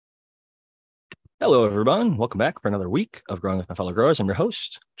Hello, everyone. Welcome back for another week of Growing with My Fellow Growers. I'm your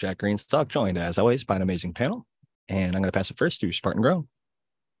host, Jack Greenstock, joined as always by an amazing panel. And I'm going to pass it first to Spartan Grow.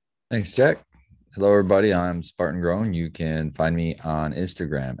 Thanks, Jack. Hello, everybody. I'm Spartan Grown. You can find me on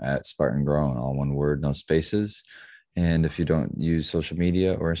Instagram at Spartan Grown, all one word, no spaces. And if you don't use social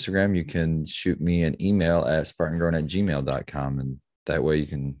media or Instagram, you can shoot me an email at spartangrown@gmail.com. And that way you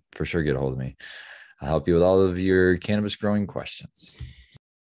can for sure get a hold of me. I'll help you with all of your cannabis growing questions.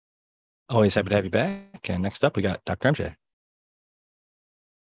 Always happy to have you back. And next up, we got Dr. MJ.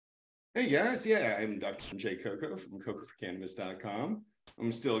 Hey guys, yeah, I'm Dr. MJ Coco from cocoforcannabis.com.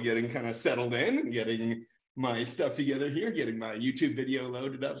 I'm still getting kind of settled in and getting my stuff together here, getting my YouTube video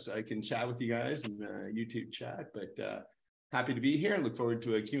loaded up so I can chat with you guys in the YouTube chat. But happy to be here and look forward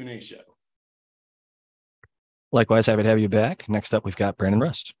to a Q&A show. Likewise, happy to have you back. Next up, we've got Brandon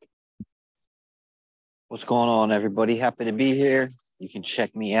Rust. What's going on, everybody? Happy to be here. You can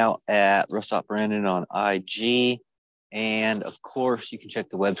check me out at Brandon on IG. And of course, you can check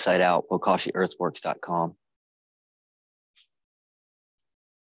the website out, bokashiearthworks.com.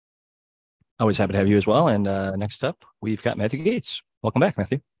 Always happy to have you as well. And next up, we've got Matthew Gates. Welcome back,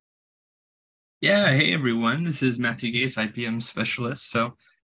 Matthew. Yeah, hey everyone. This is Matthew Gates, IPM specialist. So,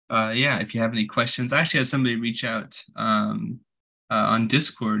 if you have any questions, I actually had somebody reach out on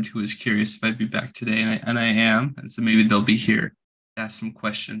Discord who was curious if I'd be back today, and I am. And so maybe they'll be here to ask some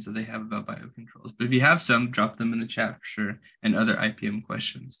questions that they have about biocontrols. But if you have some, drop them in the chat for sure, and other IPM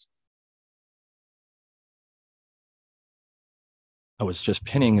questions. I was just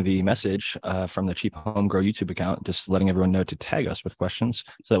pinning the message from the Cheap Home Grow YouTube account, just letting everyone know to tag us with questions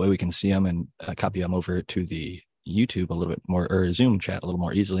so that way we can see them and copy them over to the YouTube a little bit more, or Zoom chat a little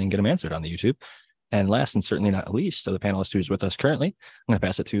more easily and get them answered on the YouTube. And last and certainly not least, so the panelist who's with us currently, I'm going to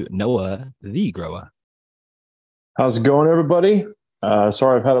pass it to Noah, the grower. How's it going, everybody?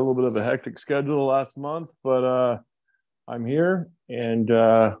 Sorry, I've had a little bit of a hectic schedule the last month, but I'm here. And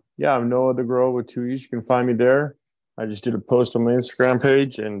I'm Noah, the grower with 2 E's. You can find me there. I just did a post on my Instagram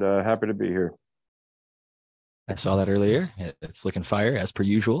page, and happy to be here. I saw that earlier. It's looking fire as per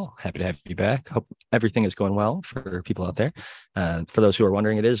usual. Happy to have you back. Hope everything is going well for people out there. For those who are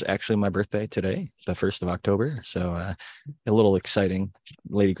wondering, it is actually my birthday today, the 1st of October. So a little exciting.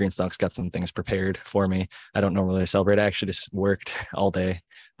 Lady Greenstock's got some things prepared for me. I don't normally celebrate. I actually just worked all day.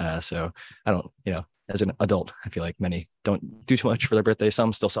 So I don't, as an adult, I feel like many don't do too much for their birthday.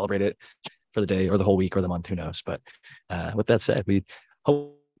 Some still celebrate it for the day or the whole week or the month, who knows. But with that said, we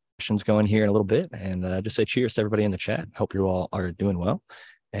hope questions going here in a little bit, and just say cheers to everybody in the chat. Hope you all are doing well.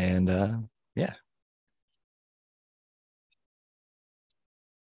 And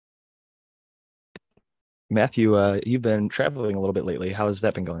Matthew, you've been traveling a little bit lately. How has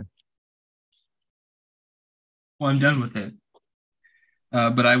that been going? Well, I'm done with it.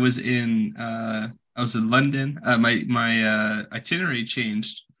 But I was in London. My itinerary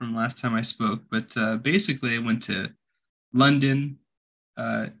changed from last time I spoke, but basically I went to London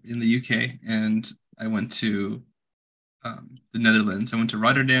in the UK, and I went to the Netherlands. I went to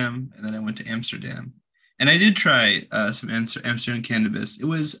Rotterdam, and then I went to Amsterdam. And I did try some Amsterdam cannabis. It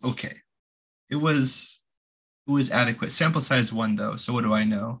was okay. It was adequate. Sample size 1 though. So what do I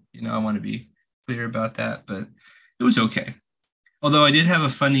know? I want to be clear about that, but it was okay. Although I did have a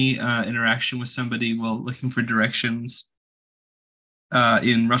funny interaction with somebody while looking for directions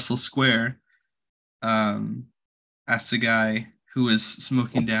in Russell Square. Asked a guy who was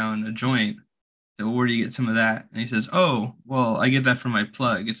smoking down a joint, so where do you get some of that? And he says, oh, well, I get that from my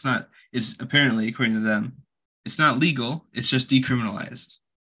plug. It's apparently, according to them, it's not legal. It's just decriminalized.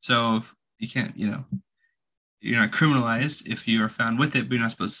 So you can't, you're not criminalized if you are found with it, but you're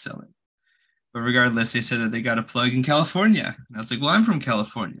not supposed to sell it. But regardless, they said that they got a plug in California. And I was like, well, I'm from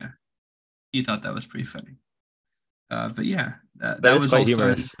California. He thought that was pretty funny. But yeah, that was quite all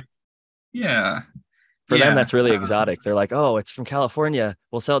humorous. fun. Yeah. For them, that's really exotic. They're like, oh, it's from California.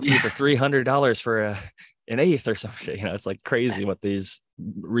 We'll sell it to you for $300 for an eighth or some shit. It's like crazy what these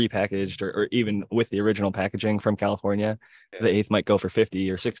repackaged or even with the original packaging from California, the eighth might go for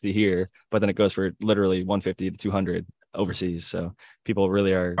 50 or 60 here, but then it goes for literally 150 to 200 overseas. So people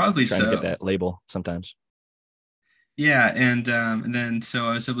really are probably trying to get that label sometimes. Yeah, and then so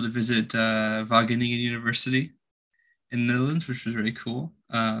I was able to visit Wageningen University in the Netherlands, which was really cool.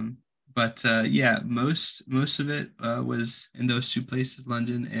 But most of it was in those 2 places,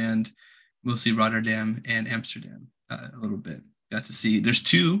 London and mostly Rotterdam and Amsterdam. A little bit got to see. There's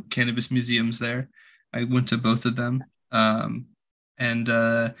 2 cannabis museums there. I went to both of them, and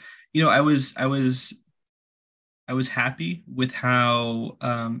I was happy with how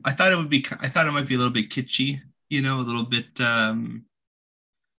I thought it would be. I thought it might be a little bit kitschy, a little bit,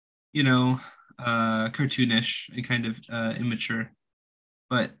 cartoonish and kind of immature.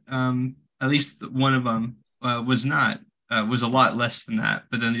 But at least one of them was not was a lot less than that.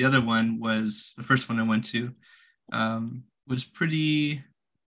 But then the other one was the first one I went to was pretty.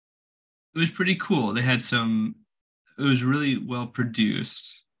 It was pretty cool. They had some. It was really well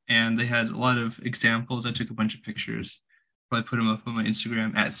produced, and they had a lot of examples. I took a bunch of pictures. Probably put them up on my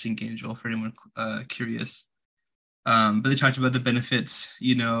Instagram at Sync Angel for anyone curious. But they talked about the benefits,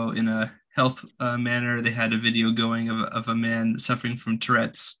 in a health manner. They had a video going of a man suffering from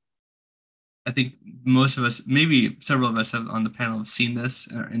Tourette's. I think most of us, maybe several of us have on the panel have seen this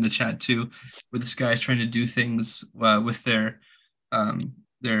in the chat too, where this guy is trying to do things with their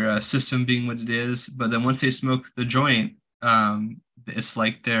system being what it is. But then once they smoke the joint, it's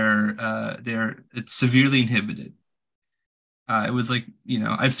like it's severely inhibited. It was like,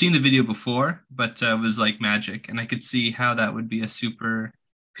 I've seen the video before, but it was like magic. And I could see how that would be a super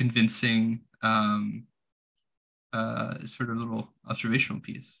convincing sort of little observational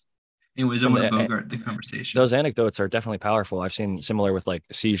piece. Anyways, I want to bogart the conversation. Those anecdotes are definitely powerful. I've seen similar with like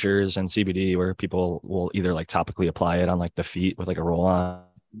seizures and CBD where people will either like topically apply it on like the feet with like a roll on.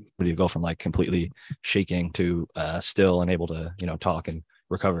 Where you go from like completely shaking to still and able to, talk and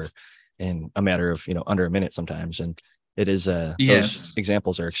recover in a matter of, under a minute sometimes. And it is those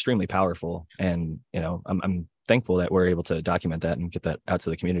examples are extremely powerful. And, I'm thankful that we're able to document that and get that out to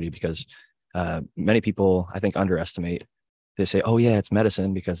the community because many people, I think, underestimate. They say, oh yeah, it's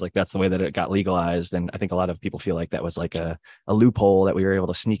medicine because like that's the way that it got legalized. And I think a lot of people feel like that was like a loophole that we were able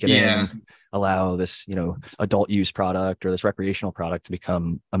to sneak it in, allow this, adult use product or this recreational product to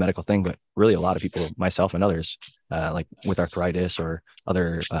become a medical thing. But really a lot of people, myself and others, like with arthritis or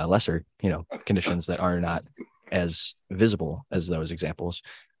other lesser, conditions that are not as visible as those examples,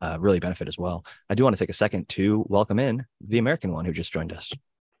 really benefit as well. I do want to take a second to welcome in the American one who just joined us.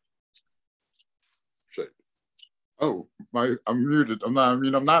 Oh, I'm muted. I'm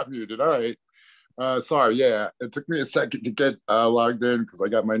not muted. All right. Sorry. Yeah. It took me a second to get logged in because I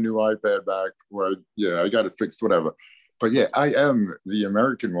got my new iPad back I got it fixed, whatever. But yeah, I am the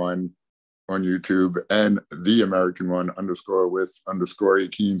American one on YouTube and the American one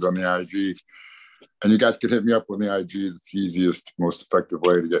 _ Keens on the IG. And you guys could hit me up on the IG. It's the easiest, most effective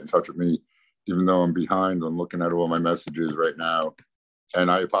way to get in touch with me, even though I'm behind on looking at all my messages right now. And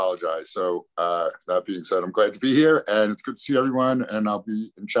I apologize. So that being said, I'm glad to be here and it's good to see everyone. And I'll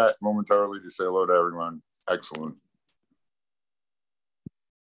be in chat momentarily to say hello to everyone. Excellent.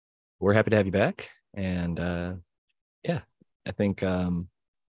 We're happy to have you back. And I think I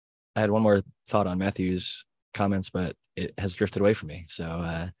had one more thought on Matthew's comments, but it has drifted away from me.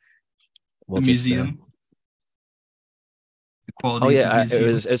 So the museum.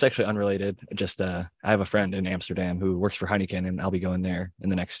 It was actually unrelated. Just I have a friend in Amsterdam who works for Heineken, and I'll be going there in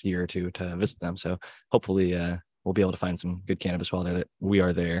the next year or two to visit them. So hopefully we'll be able to find some good cannabis while that we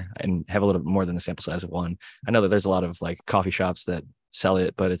are there and have a little bit more than the sample size of one. I know that there's a lot of like coffee shops that sell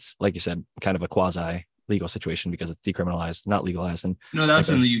it, but it's like you said, kind of a quasi legal situation because it's decriminalized, not legalized. And no, that's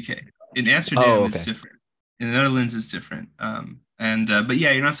in the UK. In Amsterdam, it's different. In the Netherlands, it's different. But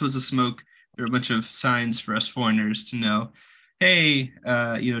yeah, you're not supposed to smoke. There are a bunch of signs for us foreigners to know. Hey,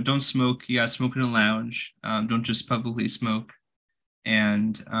 don't smoke. You got to smoke in a lounge. Don't just publicly smoke.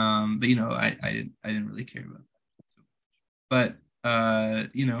 And but I didn't really care about that. But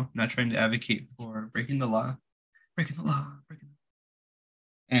not trying to advocate for breaking the law.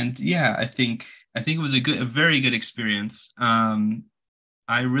 And yeah, I think it was a very good experience.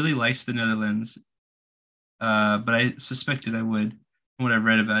 I really liked the Netherlands, but I suspected I would from what I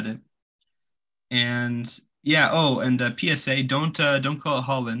read about it. And yeah. Oh, and PSA: don't call it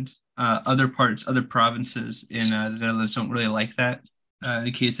Holland. Other provinces in the Netherlands don't really like that.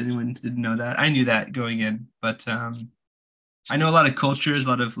 In case anyone didn't know that, I knew that going in, but I know a lot of cultures, a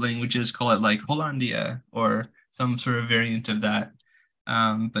lot of languages call it like Hollandia or some sort of variant of that.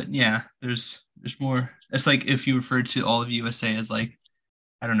 But yeah, there's more. It's like if you referred to all of USA as like,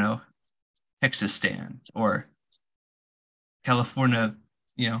 I don't know, Texastan or California,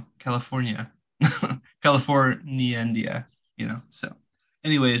 California. California, India, So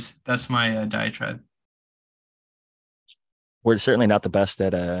anyways, that's my diatribe. We're certainly not the best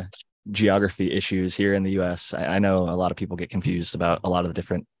at geography issues here in the US. I know a lot of people get confused about a lot of the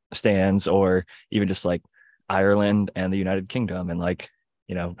different stands or even just like Ireland and the United Kingdom and like,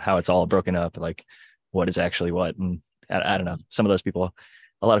 how it's all broken up, like what is actually what. And I don't know, a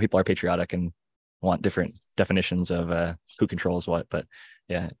lot of people are patriotic and want different definitions of who controls what, but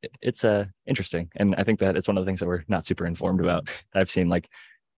yeah, it's interesting. And I think that it's one of the things that we're not super informed about. I've seen like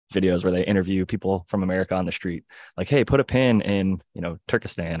videos where they interview people from America on the street, like, hey, put a pin in,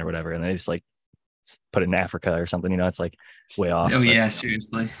 Turkestan or whatever. And they just like put it in Africa or something. It's like way off. Oh but, yeah,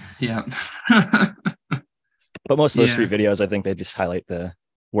 seriously. Yeah. But most of those Yeah. street videos, I think they just highlight the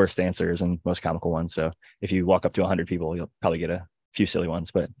worst answers and most comical ones. So if you walk up to 100 people, you'll probably get a few silly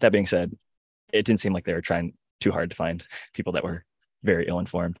ones. But that being said, it didn't seem like they were trying too hard to find people that were very ill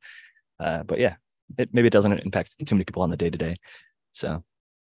informed. But yeah, maybe it doesn't impact too many people on the day to day. So,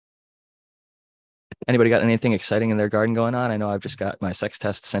 anybody got anything exciting in their garden going on? I know I've just got my sex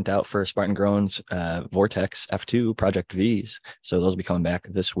test sent out for Spartan Grown's Vortex F2 Project V's. So those will be coming back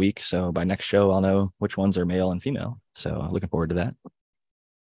this week. So by next show, I'll know which ones are male and female. So looking forward to that.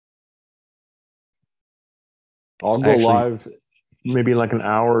 I'll go live maybe in like an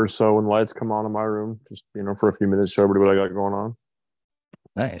hour or so when lights come on in my room, just for a few minutes, show everybody what I got going on.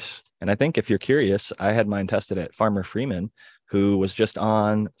 Nice. And I think if you're curious, I had mine tested at Farmer Freeman, who was just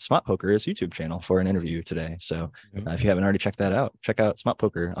on Smart Poker's YouTube channel for an interview today. So if you haven't already checked that out, check out Smart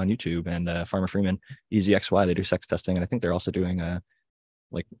Poker on YouTube and Farmer Freeman, EasyXY. They do sex testing, and I think they're also doing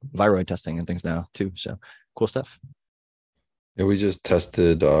like viroid testing and things now too. So cool stuff. Yeah, we just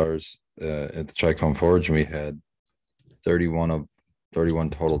tested ours at the Tricone Forge, and we had 31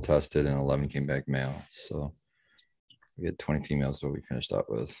 total tested, and 11 came back male. So we had 20 females, what we finished up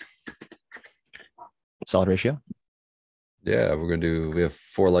with. Solid ratio. Yeah, we have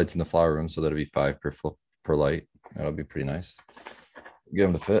 4 lights in the flower room, so that'll be 5 per light. That'll be pretty nice. Get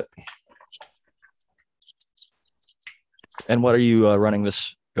them to fit. And what are you running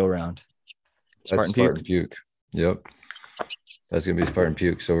this go round? Spartan Puke. Yep. That's going to be Spartan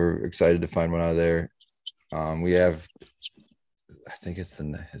Puke. So we're excited to find one out of there. We have, I think is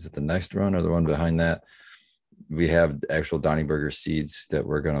it the next run or the one behind that? We have actual Donnie Burger seeds that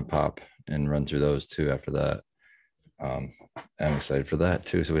we're going to pop and run through those too after that. I'm excited for that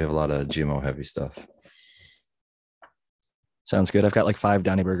too. So we have a lot of GMO heavy stuff. Sounds good. I've got like 5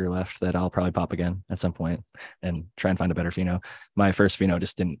 Donnie Burger left that I'll probably pop again at some point and try and find a better pheno. My first pheno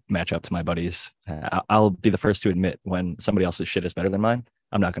just didn't match up to my buddies. I'll be the first to admit when somebody else's shit is better than mine,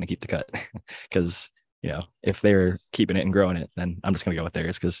 I'm not going to keep the cut because, if they're keeping it and growing it, then I'm just going to go with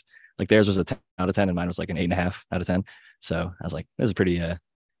theirs because like theirs was a 10 out of 10 and mine was like an 8.5 out of 10. So I was like, this is pretty,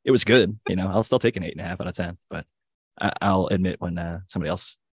 it was good. I'll still take an 8.5 out of 10, but I'll admit when somebody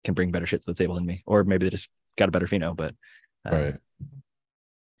else can bring better shit to the table than me, or maybe they just got a better pheno, but right.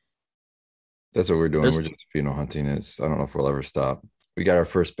 That's what we're doing. We're just pheno hunting. I don't know if we'll ever stop. We got our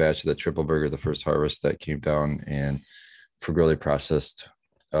first batch of the triple burger, the first harvest that came down, and Frugoli processed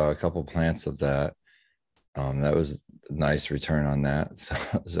a couple plants of that. That was a nice return on that.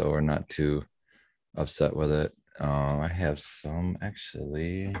 So we're not too upset with it. I have some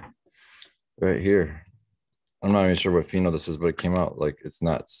actually right here. I'm not even sure what pheno this is, but it came out like it's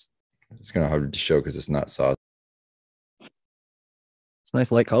kind of hard to show because it's not sauce. It's a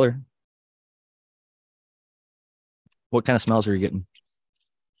nice light color. What kind of smells are you getting?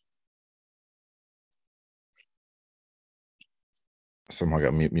 Somehow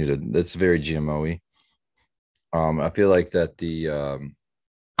got muted. It's very GMO-y. I feel like that the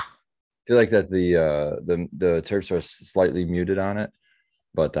terps are slightly muted on it,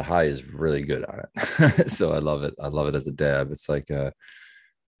 but the high is really good on it. So I love it. I love it as a dab. It's like a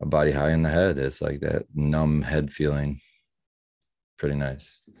body high in the head. It's like that numb head feeling. Pretty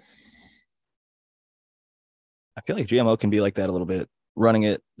nice. I feel like GMO can be like that a little bit. Running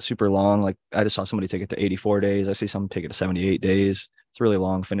it super long. Like I just saw somebody take it to 84 days. I see some take it to 78 days. It's a really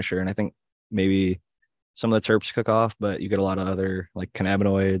long finisher. And I think maybe some of the terps cook off, but you get a lot of other like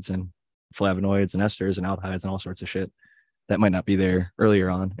cannabinoids and flavonoids and esters and aldehydes and all sorts of shit that might not be there earlier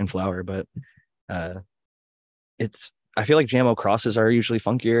on in flower. But I feel like GMO crosses are usually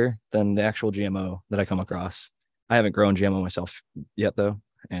funkier than the actual GMO that I come across. I haven't grown GMO myself yet though.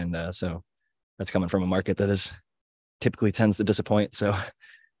 And so that's coming from a market that is typically tends to disappoint. So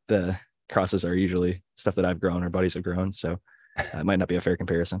the crosses are usually stuff that I've grown or buddies have grown. So it might not be a fair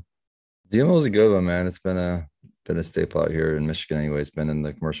comparison. GMO is a good one, man. It's been a staple out here in Michigan anyway. It's been in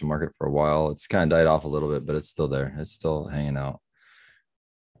the commercial market for a while. It's kind of died off a little bit, but it's still there. It's still hanging out.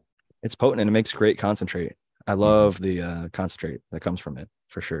 It's potent and it makes great concentrate. I love the concentrate that comes from it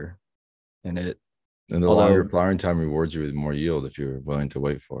for sure. And the longer flowering time rewards you with more yield if you're willing to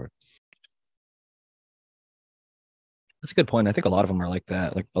wait for it. That's a good point. I think a lot of them are like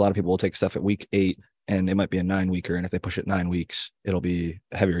that. Like a lot of people will take stuff at week 8 and it might be a 9-weeker. And if they push it 9 weeks, it'll be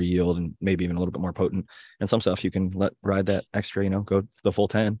heavier yield and maybe even a little bit more potent. And some stuff you can let ride that extra, go the full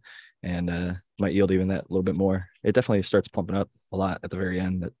 10 and might yield even that a little bit more. It definitely starts pumping up a lot at the very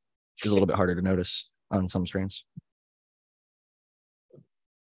end. That is a little bit harder to notice on some strains.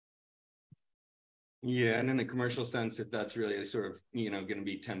 Yeah, and in a commercial sense, if that's really sort of, going to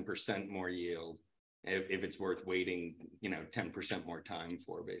be 10% more yield, if it's worth waiting, 10% more time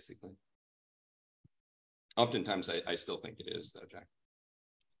for, basically. Oftentimes I still think it is, though, Jack.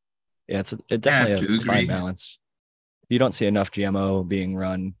 Yeah, it's I definitely have to a fine agree. balance. You don't see enough GMO being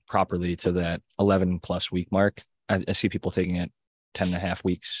run properly to that 11 plus week mark. I see people taking it 10 and a half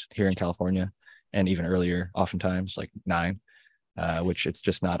weeks here in California, and even earlier, oftentimes like 9, which it's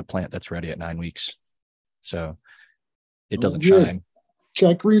just not a plant that's ready at 9 weeks. So it doesn't shine.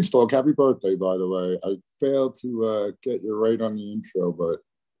 Jack Greenstock, happy birthday, by the way. I failed to get you right on the intro, but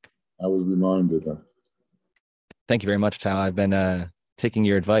I was reminded. Thank you very much, Tao. I've been taking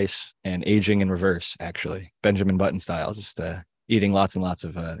your advice and aging in reverse, actually, Benjamin Button style, just eating lots and lots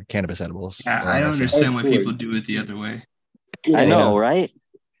of cannabis edibles. Yeah, while I I'm don't exercising. understand why people do it the other way. I I know, know. right?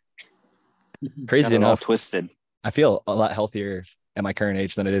 Crazy Got it all enough, twisted. I feel a lot healthier at my current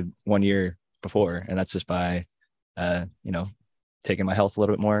age than I did 1 year before, and that's just by, taking my health a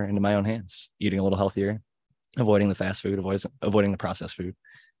little bit more into my own hands, eating a little healthier, avoiding the fast food, avoiding the processed food,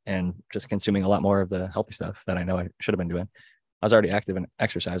 and just consuming a lot more of the healthy stuff that I know I should have been doing. I was already active in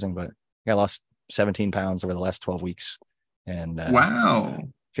exercising, but I lost 17 pounds over the last 12 weeks, and Wow.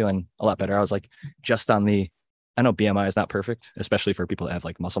 feeling a lot better. I was like just on the, I know BMI is not perfect, especially for people that have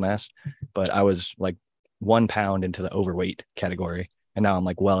like muscle mass, but I was like 1 pound into the overweight category, and now I'm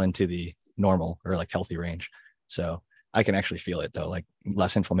like well into the normal or like healthy range. So I can actually feel it though, like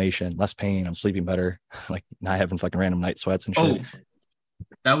less inflammation, less pain. I'm sleeping better, like not having fucking random night sweats and shit. Oh,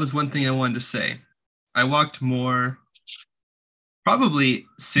 that was one thing I wanted to say. I walked more, probably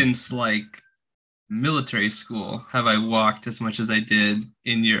since like military school have I walked as much as I did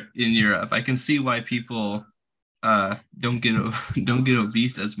in Europe. I can see why people don't get don't get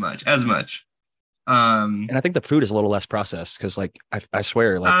obese as much. And I think the food is a little less processed because like I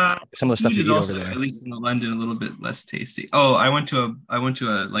swear like some of the stuff Food you is eat also, over there. at least in London, a little bit less tasty. Oh, I went to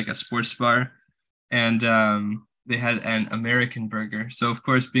a like a sports bar, and they had an American burger. So of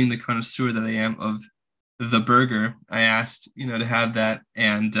course, being the connoisseur that I am of the burger, I asked, to have that,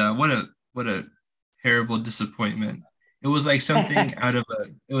 and what a terrible disappointment. It was like something out of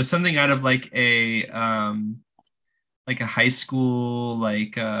like a high school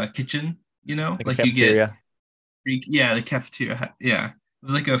like kitchen, Like a like you get cafeteria. free, yeah, the cafeteria, yeah. It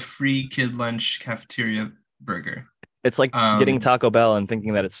was like a free kid lunch cafeteria burger. It's like getting Um, Taco Bell and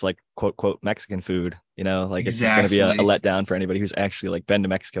thinking that it's like quote quote Mexican food, like it's just going to be a exactly. letdown for anybody who's actually like been to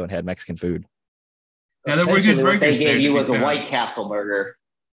Mexico and had Mexican food. Now there were good Essentially, what they burgers there gave to you be was a found. White Castle burger.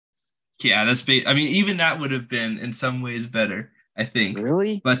 Yeah, I mean, even that would have been in some ways better, I think.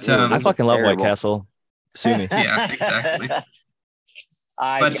 Really? But Ew, I those are fucking love White terrible. Castle. Sue me. yeah, exactly. But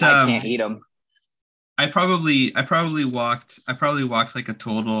I can't eat them. I probably walked like a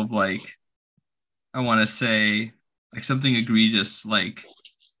total of like, I want to say like something egregious like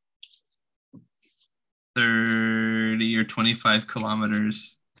 30 or 25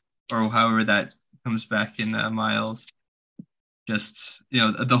 kilometers, or however that comes back in miles. Just,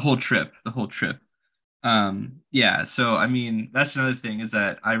 the whole trip. Yeah, so I mean, that's another thing, is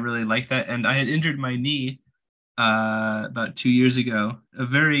that I really like that. And I had injured my knee about 2 years ago, a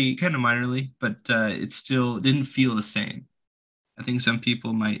very kind of minorly, but it still didn't feel the same. I think some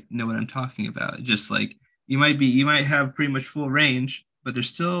people might know what I'm talking about. Just like you might have pretty much full range, but there's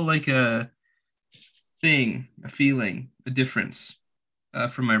still like a feeling, a difference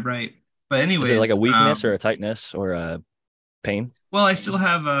from my right. But Is it like a anyways, weakness or a tightness or a pain? well, I still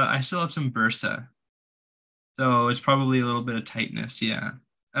have some bursa, so it's probably a little bit of tightness, yeah,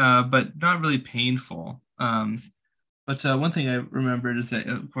 but not really painful. But one thing I remembered is that,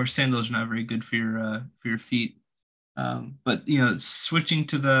 of course, sandals are not very good for your feet. But switching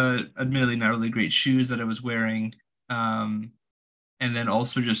to the admittedly not really great shoes that I was wearing, and then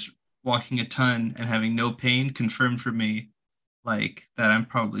also just walking a ton and having no pain confirmed for me like that I'm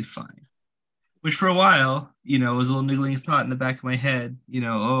probably fine. Which for a while, was a little niggling thought in the back of my head.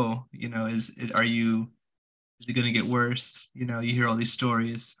 Is it going to get worse? You hear all these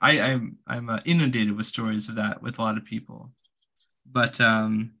stories. I'm inundated with stories of that with a lot of people. But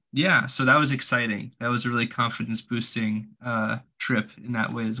yeah, so that was exciting. That was a really confidence boosting trip in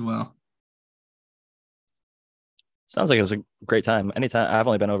that way as well. Sounds like it was a great time. Anytime I've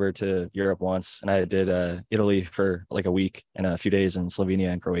only been over to Europe once, and I did Italy for like a week and a few days in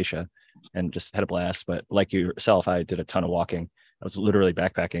Slovenia and Croatia, and just had a blast. But like yourself, I did a ton of walking. I was literally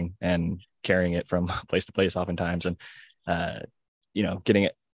backpacking and carrying it from place to place oftentimes, and getting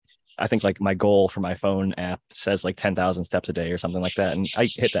it. I think like my goal for my phone app says like 10,000 steps a day or something like that, and I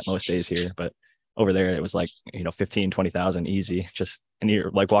hit that most days here, but over there it was like 15 20,000 easy, just, and you're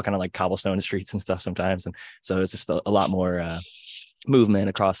like walking on like cobblestone streets and stuff sometimes, and so it's just a lot more movement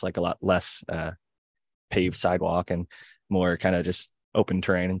across like a lot less paved sidewalk and more kind of just open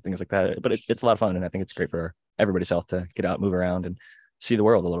terrain and things like that. But it's a lot of fun, and I think it's great for everybody's health to get out, move around, and see the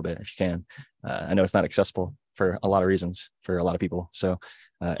world a little bit if you can. I know it's not accessible for a lot of reasons for a lot of people. So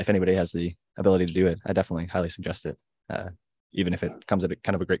if anybody has the ability to do it, I definitely highly suggest it, even if it comes at a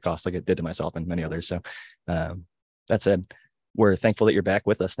kind of a great cost, like it did to myself and many others. So that said, we're thankful that you're back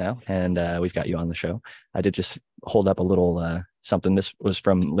with us now, and we've got you on the show. I did just hold up a little something. This was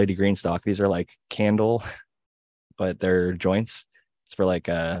from Lady Greenstock. These are like candle, but they're joints. It's for like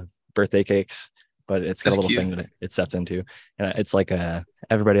birthday cakes, but it's got That's a little cute. thing that it sets into. And it's like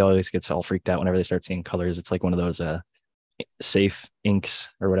everybody always gets all freaked out whenever they start seeing colors. It's like one of those safe inks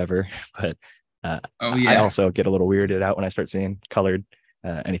or whatever. But Oh I yeah, also get a little weirded out when I start seeing colored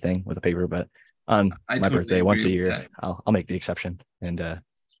anything with a paper. But on I my totally birthday, once a agree with year, that. I'll make the exception and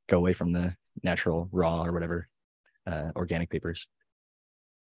go away from the natural raw or whatever organic papers.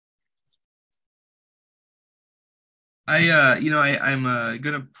 I'm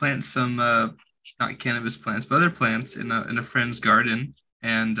gonna plant some not cannabis plants, but other plants in a friend's garden,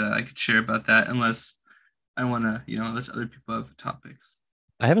 and I could share about that unless I want to, unless other people have topics.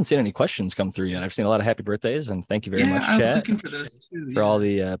 I haven't seen any questions come through yet. I've seen a lot of happy birthdays, and thank you very Yeah, much, I was chat, looking for those too. for Yeah. all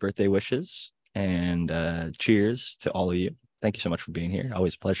the birthday wishes, and cheers to all of you. Thank you so much for being here.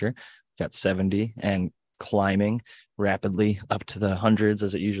 Always a pleasure. Got 70 and climbing rapidly up to the hundreds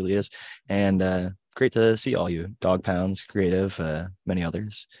as it usually is. And great to see all you. Dog Pounds, Creative, many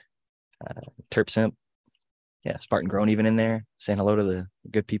others. Terp Simp. Yeah, Spartan Grown even in there, saying hello to the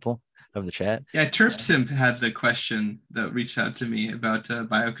good people of the chat. Yeah, Terpsimp had the question that reached out to me about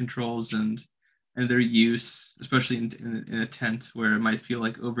biocontrols and their use, especially in a tent where it might feel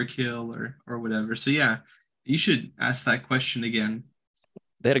like overkill or whatever. So yeah, you should ask that question again.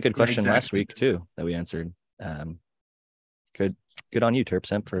 They had a good Yeah, question last exactly. week too that we answered. Good on you, Terp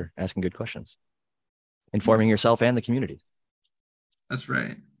Simp, for asking good questions, informing yourself and the community. That's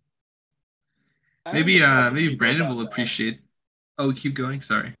right. I have Maybe been talking to maybe people Brandon about will that. appreciate. Oh, keep going.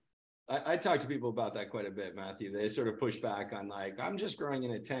 Sorry. I talk to people about that quite a bit, Matthew. They sort of push back on like, I'm just growing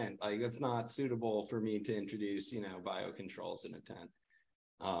in a tent. Like it's not suitable for me to introduce, biocontrols in a tent.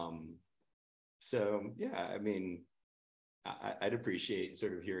 So yeah, I mean, I'd appreciate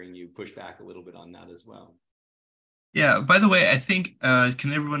sort of hearing you push back a little bit on that as well. Yeah. By the way, I think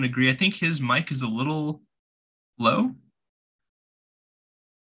can everyone agree? I think his mic is a little low.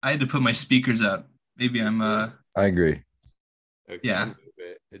 I had to put my speakers up. Maybe I'm I agree. Okay, yeah.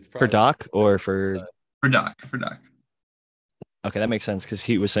 it's For probably Doc or for For Doc. okay, that makes sense because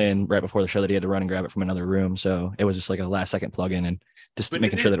he was saying right before the show that he had to run and grab it from another room, so it was just like a last second plug in and just But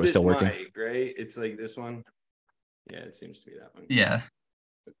making it sure is that it was this still working. mic, right? It's like this one. Yeah, it seems to be that one. Yeah.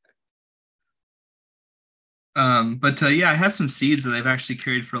 But yeah, I have some seeds that I've actually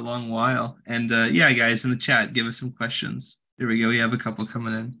carried for a long while. And yeah, guys in the chat, give us some questions. There we go. We have a couple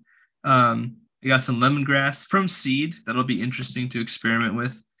coming in. I got some lemongrass from seed. That'll be interesting to experiment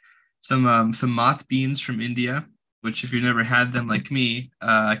with. Some moth beans from India, which if you've never had them like me,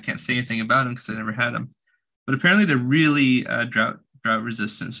 I can't say anything about them because I never had them. But apparently they're really drought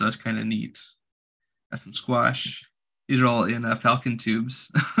resistant, so that's kind of neat. Got some squash. These are all in falcon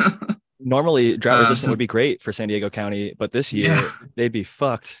tubes. Normally, drought resistant So would be great for San Diego County, but this year yeah. they'd be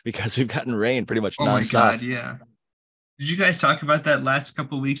fucked because we've gotten rain pretty much Oh my nonstop. God, yeah. Did you guys talk about that last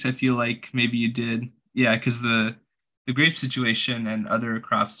couple of weeks? I feel like maybe you did. Yeah, because the grape situation and other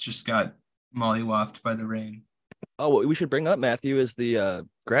crops just got mollywopped by the rain. Oh, what we should bring up, Matthew, is the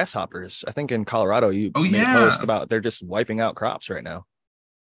grasshoppers. I think in Colorado you Oh made a post yeah. about they're just wiping out crops right now. And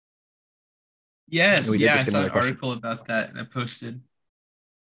Yes, we did yeah, I just get saw another an question. article about that and I posted.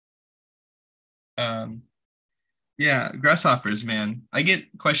 Um, yeah, grasshoppers, man. I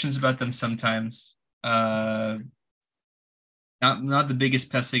get questions about them sometimes. Not the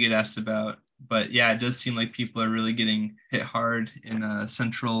biggest pest I get asked about, but yeah, it does seem like people are really getting hit hard in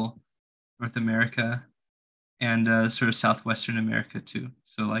central North America and sort of southwestern America too.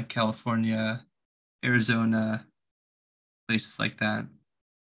 So like California, Arizona, places like that.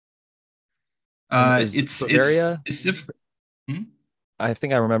 And is It's Bavaria? different. Hmm? I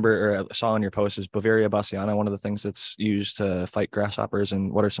think I remember or I saw on your post is Bavaria bassiana one of the things that's used to fight grasshoppers.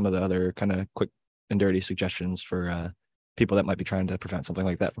 And what are some of the other kind of quick and dirty suggestions for people that might be trying to prevent something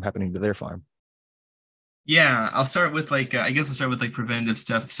like that from happening to their farm? Yeah, I'll start with like I guess I'll start with like preventative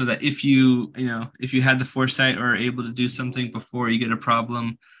stuff so that if you had the foresight or are able to do something before you get a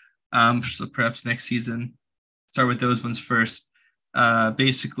problem, so perhaps next season, start with those ones first.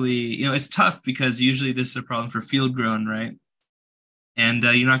 Basically, it's tough because usually this is a problem for field grown, right? And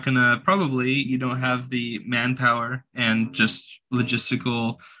you're not gonna you don't have the manpower and just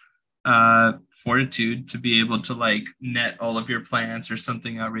logistical fortitude to be able to like net all of your plants or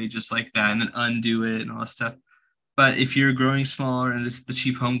something outrageous like that and then undo it and all that stuff. But if you're growing smaller and this is the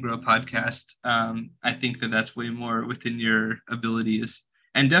Cheap Home Grow podcast, I think that that's way more within your abilities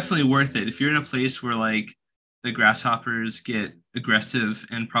and definitely worth it. If you're in a place where like the grasshoppers get aggressive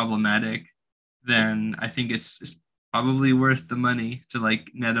and problematic, then I think it's probably worth the money to like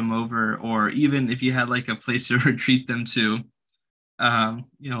net them over, or even if you had like a place to retreat them to,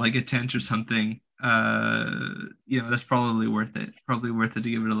 like a tent or something, that's probably worth it. Probably worth it to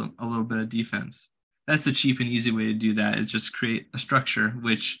give it a little bit of defense. That's the cheap and easy way to do that, is just create a structure,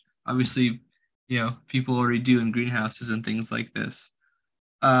 which obviously, people already do in greenhouses and things like this.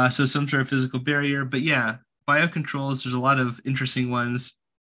 So some sort of physical barrier, but yeah, biocontrols, there's a lot of interesting ones.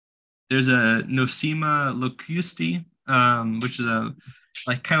 There's a Nosema locusti, which is a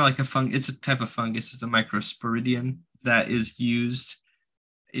like kind of like a fung. It's a type of fungus. It's a microsporidian that is used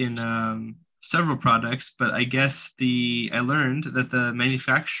in several products. But I guess I learned that the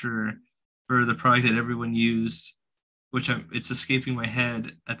manufacturer for the product that everyone used, it's escaping my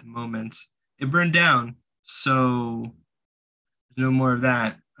head at the moment, it burned down. So there's no more of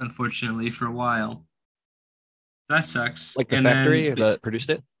that, unfortunately, for a while. That sucks. Like the And factory then, that produced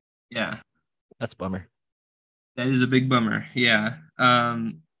it? yeah, That's a bummer. that is a big bummer. Yeah.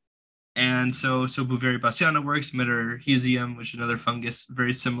 And so Bouveria bassiana works, Metarhizium, which is another fungus,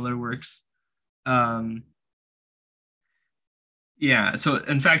 very similar, works. Um, yeah, so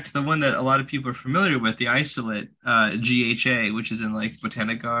in fact, the one that a lot of people are familiar with, the isolate, GHA, which is in like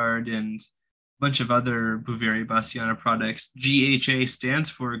Botanigard and a bunch of other Bouveria bassiana products, GHA stands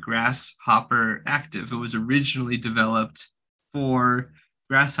for grasshopper active. It was originally developed for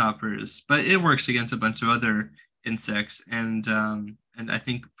grasshoppers, but it works against a bunch of other insects, and I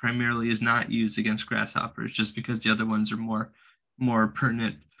think primarily is not used against grasshoppers, just because the other ones are more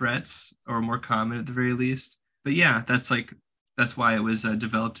pertinent threats, or more common at the very least. But yeah, that's why it was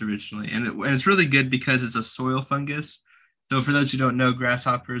developed originally, and it's really good because it's a soil fungus. So for those who don't know,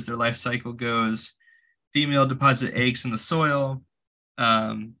 grasshoppers, their life cycle goes: female deposit eggs in the soil,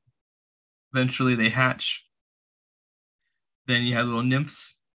 um, eventually they hatch, then you have little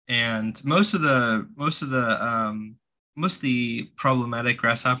nymphs, and most of the problematic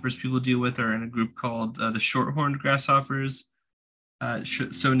grasshoppers people deal with are in a group called the short-horned grasshoppers,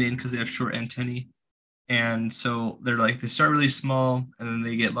 so named because they have short antennae. And so they start really small and then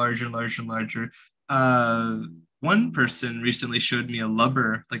they get larger and larger and larger. One person recently showed me a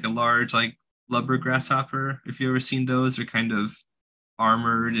lubber, like a large like lubber grasshopper. If you ever seen those, they're kind of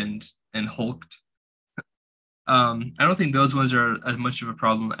armored and hulked. I don't think those ones are as much of a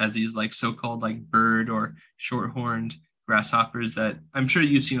problem as these like so-called like bird or short-horned grasshoppers that I'm sure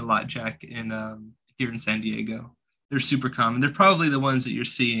you've seen a lot, Jack, in here in San Diego. They're super common. They're probably the ones that you're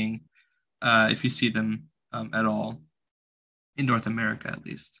seeing, if you see them at all in North America, at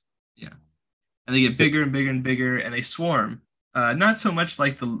least. Yeah, and they get bigger and bigger and bigger, and they swarm. Not so much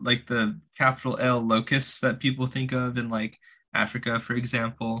like the capital L locusts that people think of in like Africa, for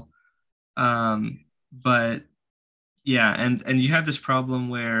example. But yeah, and you have this problem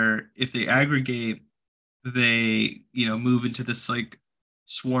where if they aggregate, they move into this like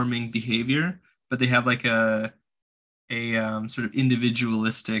swarming behavior, but they have like a sort of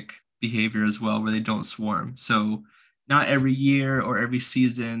individualistic behavior as well, where they don't swarm. So not every year or every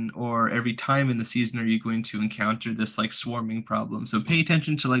season or every time in the season are you going to encounter this like swarming problem. So pay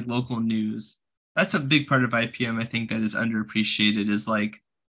attention to like local news. That's a big part of IPM, I think, that is underappreciated, is like,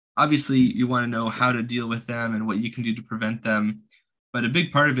 obviously you want to know how to deal with them and what you can do to prevent them, but a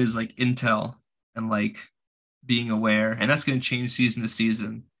big part of it is like intel and like being aware, and that's going to change season to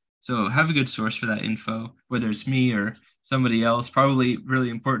season. So have a good source for that info, whether it's me or somebody else. Probably really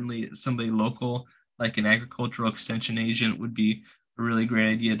importantly, somebody local, like an agricultural extension agent, would be a really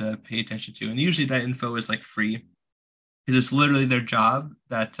great idea to pay attention to. And usually that info is like free, because it's literally their job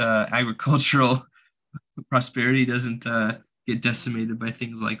that agricultural prosperity doesn't get decimated by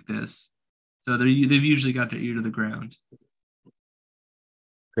things like this. So they've usually got their ear to the ground.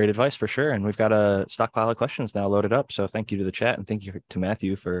 Great advice for sure. And we've got a stockpile of questions now loaded up. So thank you to the chat, and thank you to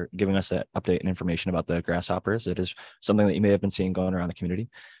Matthew for giving us that update and information about the grasshoppers. It is something that you may have been seeing going around the community.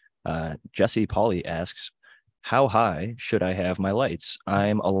 Jesse Pauly asks, how high should I have my lights?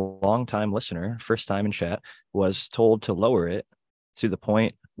 I'm a long-time listener, first time in chat, was told to lower it to the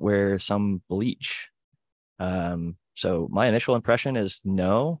point where some bleach. So my initial impression is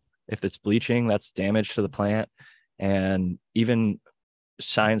no. If it's bleaching, that's damage to the plant. And even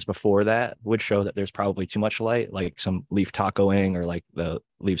signs before that would show that there's probably too much light, like some leaf tacoing, or like the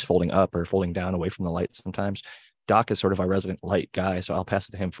leaves folding up or folding down away from the light sometimes. Doc is sort of our resident light guy, so I'll pass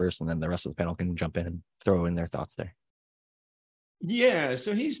it to him first, and then the rest of the panel can jump in and throw in their thoughts there. Yeah,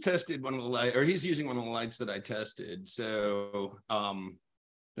 so he's tested one of the lights, or he's using one of the lights that I tested. So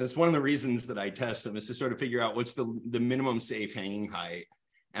that's one of the reasons that I test them, is to sort of figure out what's the minimum safe hanging height.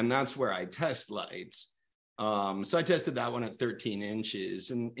 And that's where I test lights. So I tested that one at 13 inches,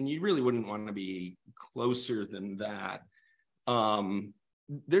 and you really wouldn't want to be closer than that.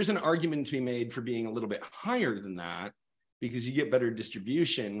 There's an argument to be made for being a little bit higher than that, because you get better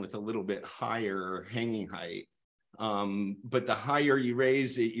distribution with a little bit higher hanging height. But the higher you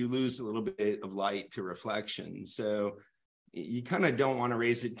raise it, you lose a little bit of light to reflection. So you kind of don't want to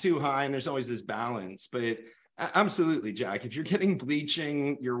raise it too high, and there's always this balance. But absolutely, Jack, if you're getting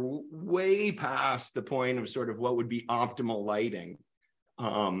bleaching, you're way past the point of sort of what would be optimal lighting.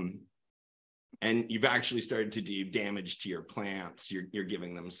 And you've actually started to do damage to your plants. You're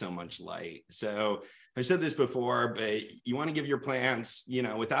giving them so much light. So I said this before, but you want to give your plants,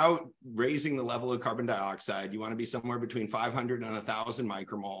 without raising the level of carbon dioxide, you want to be somewhere between 500 and 1,000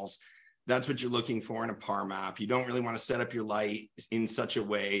 micromoles. That's what you're looking for in a PAR map. You don't really want to set up your light in such a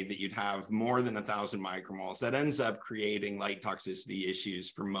way that you'd have more than 1,000 micromoles. That ends up creating light toxicity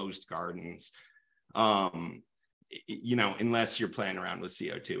issues for most gardens. Unless you're playing around with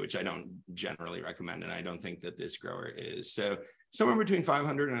CO2, which I don't generally recommend, and I don't think that this grower is. So somewhere between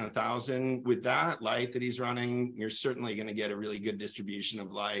 500 and 1,000, with that light that he's running, you're certainly going to get a really good distribution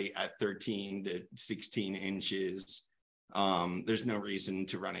of light at 13 to 16 inches. There's no reason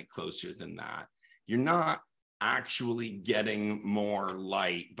to run it closer than that. You're not actually getting more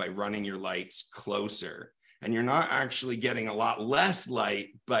light by running your lights closer, and you're not actually getting a lot less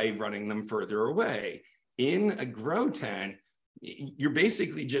light by running them further away. In a grow tent, you're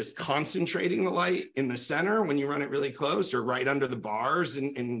basically just concentrating the light in the center when you run it really close, or right under the bars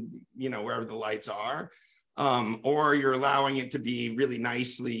and wherever the lights are, or you're allowing it to be really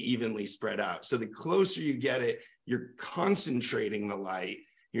nicely, evenly spread out. So the closer you get it, you're concentrating the light.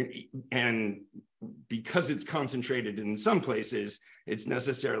 And because it's concentrated in some places, it's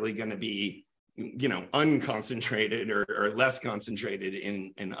necessarily going to be, unconcentrated or less concentrated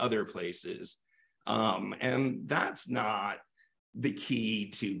in other places. And that's not the key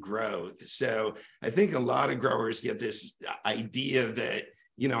to growth. So I think a lot of growers get this idea that,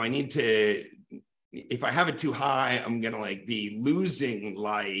 I need to, if I have it too high, I'm going to be losing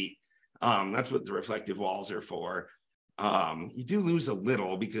light. That's what the reflective walls are for. You do lose a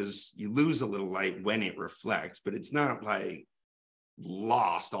little, because you lose a little light when it reflects, but it's not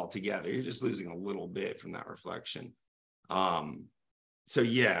lost altogether. You're just losing a little bit from that reflection. So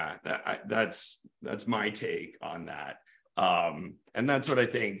yeah, that's my take on that. And that's what I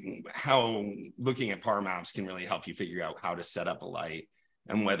think, how looking at PAR maps can really help you figure out how to set up a light,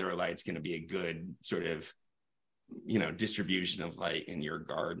 and whether a light's going to be a good sort of, distribution of light in your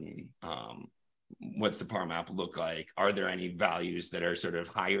garden. What's the PAR map look like? Are there any values that are sort of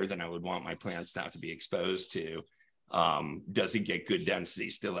higher than I would want my plants to have to be exposed to? Does it get good density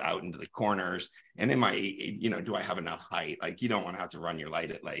still out into the corners? And do I have enough height? You don't want to have to run your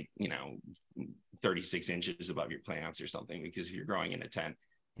light at 36 inches above your plants or something, because if you're growing in a tent,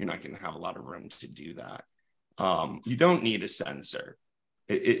 you're not going to have a lot of room to do that. You don't need a sensor,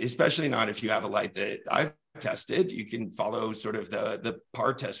 especially not if you have a light that I've tested. You can follow sort of the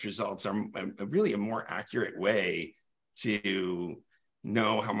PAR test results are really a more accurate way to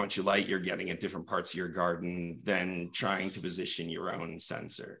know how much light you're getting at different parts of your garden than trying to position your own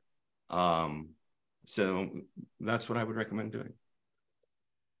sensor. So that's what I would recommend doing.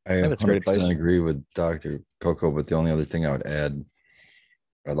 I that's great 100% advice. agree with Dr. Coco, but the only other thing I'd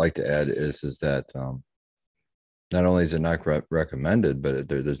like to add is that not only is it not recommended, but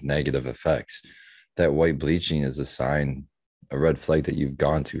there's negative effects. That white bleaching is a sign, a red flag that you've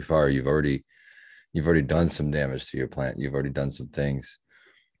gone too far. You've already done some damage to your plant. You've already done some things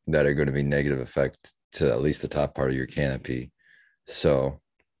that are going to be negative effect to at least the top part of your canopy. So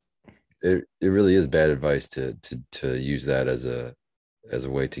it really is bad advice to use that as a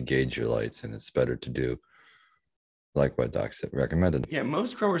way to gauge your lights, and it's better to do like what Doc said, recommended. Yeah,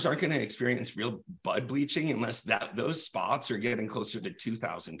 most growers aren't going to experience real bud bleaching unless those spots are getting closer to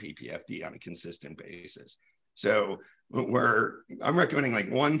 2,000 ppfd on a consistent basis. So I'm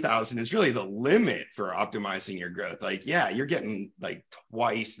recommending 1,000 is really the limit for optimizing your growth. You're getting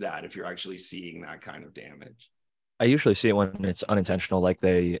twice that if you're actually seeing that kind of damage. I usually see it when it's unintentional, like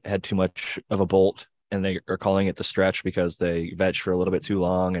they had too much of a bolt and they are calling it the stretch because they veg for a little bit too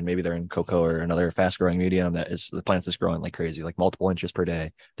long, and maybe they're in cocoa or another fast growing medium that is, the plant is growing like crazy, like multiple inches per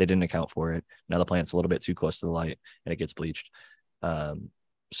day. They didn't account for it. Now the plant's a little bit too close to the light and it gets bleached.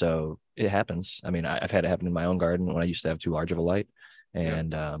 So it happens. I mean, I've had it happen in my own garden when I used to have too large of a light.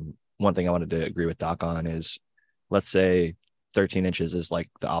 And one thing I wanted to agree with Doc on is, let's say 13 inches is like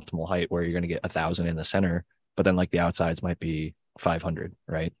the optimal height where you're going to get 1,000 in the center, but then like the outsides might be 500,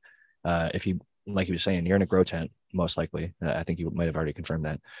 right? If you, like you were saying, you're in a grow tent, most likely. I think you might have already confirmed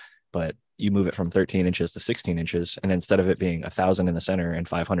that. But you move it from 13 inches to 16 inches, and instead of it being 1,000 in the center and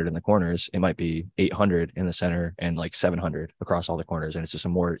 500 in the corners, it might be 800 in the center and like 700 across all the corners. And it's just a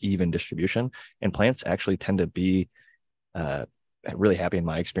more even distribution. And plants actually tend to be uh, really happy in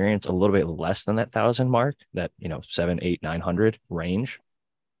my experience, a little bit less than that 1,000 mark, that, 7, 8, 900 range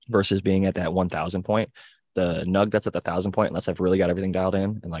versus being at that 1,000 point. The nug that's at the 1,000 point, unless I've really got everything dialed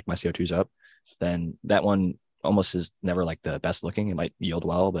in and like my CO2's up, then that one almost is never like the best looking. It might yield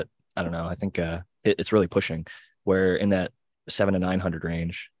well, but I don't know. I think it's really pushing, where in that 7 to 900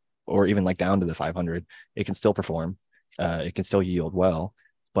 range, or even like down to the 500, it can still perform. It can still yield well,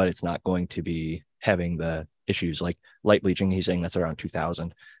 but it's not going to be having the issues like light bleaching. He's saying that's around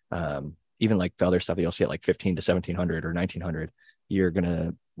 2,000. Even like the other stuff that you'll see at like 15 to 1,700 or 1,900, you're going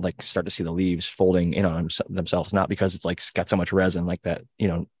to like start to see the leaves folding in on themselves, not because it's like got so much resin like that,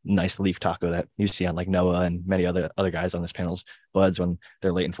 nice leaf taco that you see on like Noah and many other guys on this panel's buds when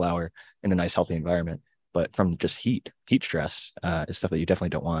they're late in flower in a nice healthy environment, but from just heat stress is stuff that you definitely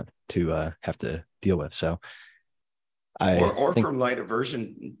don't want to have to deal with. So or from light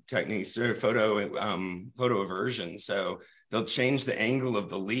aversion techniques or photo aversion. So they'll change the angle of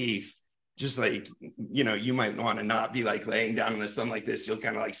the leaf. Just like, you might want to not be like laying down in the sun like this. You'll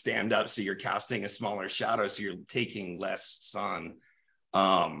kind of like stand up, so you're casting a smaller shadow, so you're taking less sun.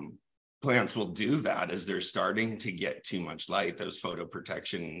 Plants will do that as they're starting to get too much light, those photo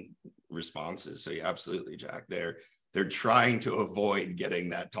protection responses. So yeah, absolutely, Jack. They're trying to avoid getting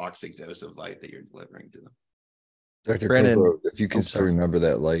that toxic dose of light that you're delivering to them. Dr. Brandon, Coco, if you can still remember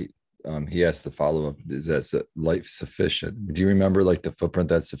that light, he asked the follow-up, is that light sufficient? Do you remember like the footprint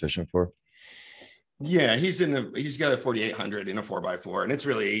that's sufficient for? Yeah, he's got a 4,800 in a 4x4, and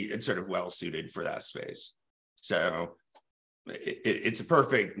it's sort of well suited for that space. So it's a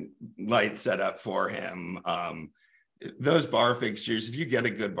perfect light setup for him. Those bar fixtures, if you get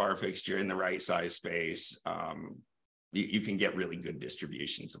a good bar fixture in the right size space, you can get really good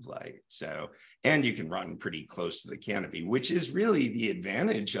distributions of light. So, and you can run pretty close to the canopy, which is really the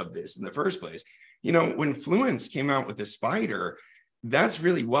advantage of this in the first place. When Fluence came out with the spider, that's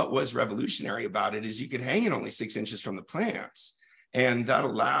really what was revolutionary about it, is you could hang it only 6 inches from the plants. And that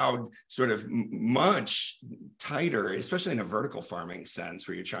allowed sort of much tighter, especially in a vertical farming sense,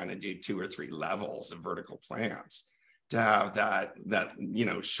 where you're trying to do 2 or 3 levels of vertical plants, to have that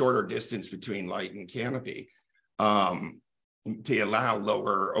shorter distance between light and canopy, to allow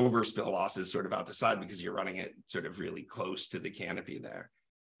lower overspill losses sort of out the side, because you're running it sort of really close to the canopy there.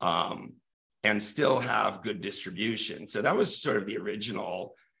 And still have good distribution. So that was sort of the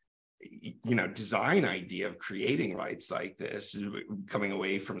original, design idea of creating lights like this, coming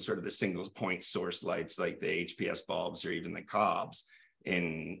away from sort of the single point source lights like the HPS bulbs or even the cobs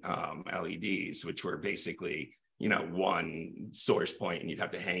in LEDs, which were basically, one source point, and you'd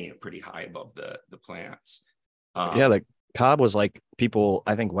have to hang it pretty high above the plants. The cob was like, people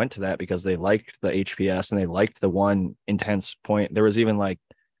I think went to that because they liked the HPS and they liked the one intense point. There was even like,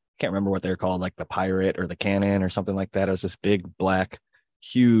 can't remember what they're called, like the Pirate or the Cannon or something like that. It was this big black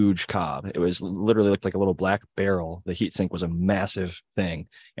huge cob. It was literally looked like a little black barrel. The heat sink was a massive thing,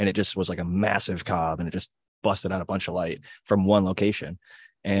 and it just was like a massive cob, and it just busted out a bunch of light from one location.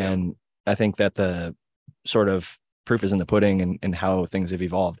 And I think that the sort of proof is in the pudding, and how things have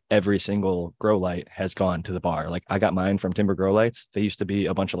evolved. Every single grow light has gone to the bar. Like I got mine from Timber Grow Lights. They used to be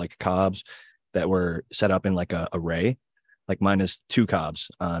a bunch of like cobs that were set up in like a array. Like mine is 2 cobs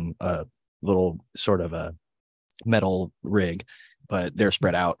on a little sort of a metal rig, but they're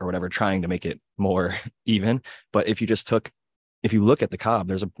spread out or whatever, trying to make it more even. But if you look at the cob,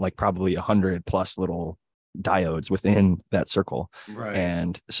 there's like probably 100 plus little diodes within that circle. Right.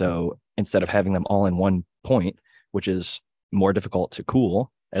 And so instead of having them all in one point, which is more difficult to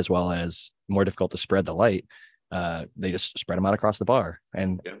cool as well as more difficult to spread the light, they just spread them out across the bar.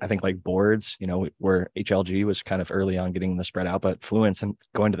 And I think like boards, where HLG was kind of early on getting them spread out, but Fluence and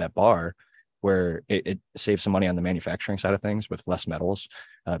going to that bar where it saves some money on the manufacturing side of things with less metals,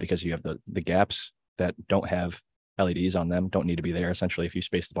 because you have the gaps that don't have LEDs on them don't need to be there, essentially, if you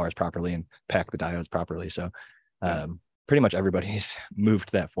space the bars properly and pack the diodes properly. So pretty much everybody's moved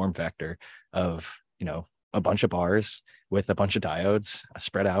to that form factor of, a bunch of bars with a bunch of diodes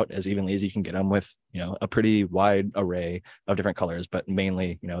spread out as evenly as you can get them with, a pretty wide array of different colors, but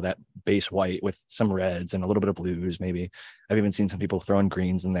mainly, that base white with some reds and a little bit of blues. Maybe I've even seen some people throwing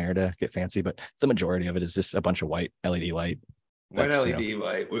greens in there to get fancy, but the majority of it is just a bunch of white LED light. White That's, LED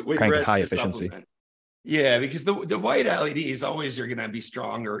light with cranking reds high to efficiency. supplement. Yeah, because the white LEDs always are going to be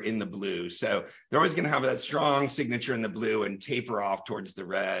stronger in the blue. So they're always going to have that strong signature in the blue and taper off towards the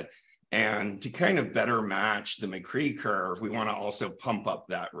red. And to kind of better match the McCree curve, we want to also pump up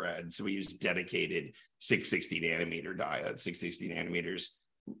that red. So we use dedicated 660 nanometer diodes. 660 nanometers,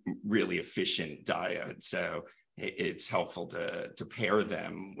 really efficient diode. So it's helpful to pair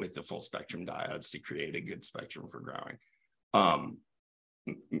them with the full spectrum diodes to create a good spectrum for growing.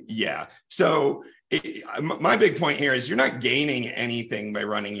 Yeah. So my big point here is you're not gaining anything by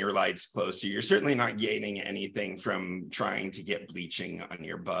running your lights closer. You're certainly not gaining anything from trying to get bleaching on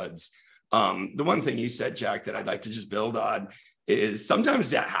your buds. The one thing you said, Jack, that I'd like to just build on is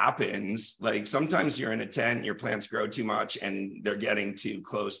sometimes that happens. Like sometimes you're in a tent, your plants grow too much and they're getting too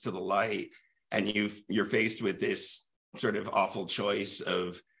close to the light. And you're faced with this sort of awful choice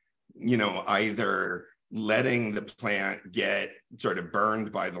of, either letting the plant get sort of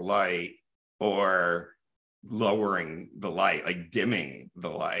burned by the light or lowering the light, like dimming the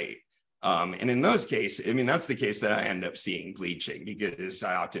light. And in those cases, that's the case that I end up seeing bleaching, because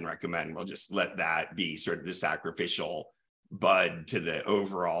I often recommend we'll just let that be sort of the sacrificial bud to the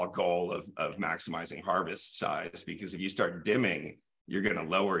overall goal of maximizing harvest size. Because if you start dimming, you're going to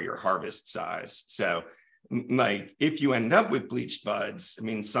lower your harvest size. So like if you end up with bleached buds,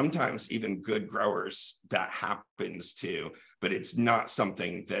 sometimes even good growers that happens too, but it's not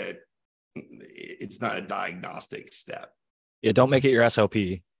something that it's not a diagnostic step. Yeah, don't make it your SOP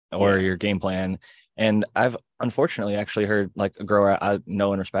or Yeah. your game plan. And I've unfortunately actually heard like a grower I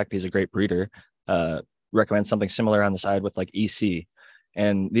know and respect, he's a great breeder, recommend something similar on the side with like EC.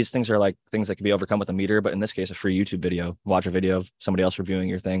 And these things are like things that can be overcome with a meter, but in this case, a free YouTube video. Watch a video of somebody else reviewing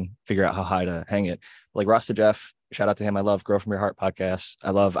your thing, figure out how high to hang it. Like Rasta Jeff, shout out to him. I love Grow From Your Heart podcast.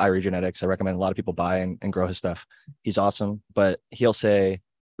 I love Irie Genetics. I recommend a lot of people buy and grow his stuff. He's awesome, but he'll say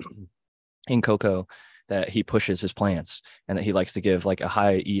in cocoa that he pushes his plants and that he likes to give like a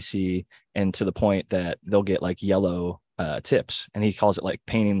high EC, and to the point that they'll get like yellow tips, and he calls it like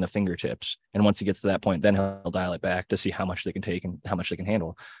painting the fingertips. And once he gets to that point, then he'll dial it back to see how much they can take and how much they can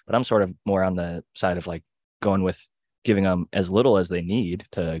handle. But I'm sort of more on the side of like going with giving them as little as they need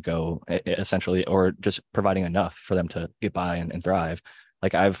to go, essentially, or just providing enough for them to get by and thrive.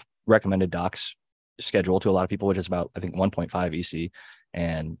 Like I've recommended Doc's schedule to a lot of people, which is about, I think, 1.5 EC.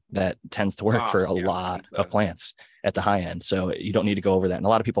 And that tends to work for a lot of plants at the high end. So you don't need to go over that. And a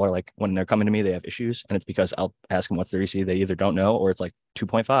lot of people are like, when they're coming to me, they have issues. And it's because I'll ask them what's their EC. They either don't know, or it's like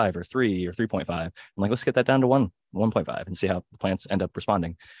 2.5 or 3 or 3.5. I'm like, let's get that down to 1.5 and see how the plants end up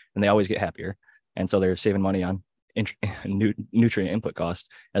responding. And they always get happier. And so they're saving money on nutrient input costs,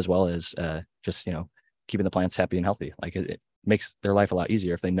 as well as just, keeping the plants happy and healthy. Like it makes their life a lot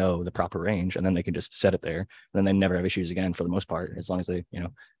easier if they know the proper range, and then they can just set it there. And then they never have issues again for the most part, as long as they,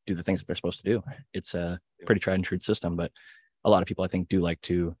 do the things that they're supposed to do. It's a pretty tried and true system, but a lot of people I think do like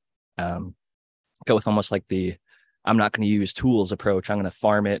to go with almost like I'm not going to use tools approach. I'm going to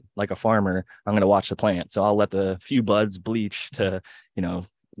farm it like a farmer. I'm going to watch the plant. So I'll let the few buds bleach to,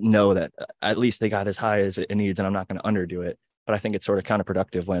 know that at least they got as high as it needs, and I'm not going to underdo it. But I think it's sort of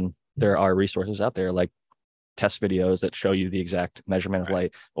counterproductive when there are resources out there like test videos that show you the exact measurement of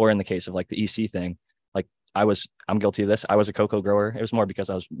light, or in the case of like the EC thing, like I'm guilty of this. I was a cocoa grower. It was more because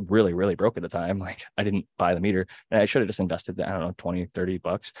I was really, really broke at the time. Like I didn't buy the meter, and I should have just invested, I don't know, 20, 30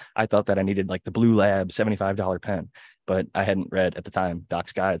 bucks. I thought that I needed like the Blue Lab $75 pen, but I hadn't read at the time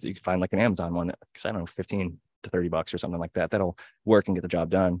Doc's guides that you can find like an Amazon one, because I don't know, 15 to 30 bucks or something like that. That'll work and get the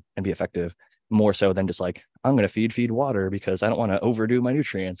job done and be effective, more so than just like, I'm going to feed water because I don't want to overdo my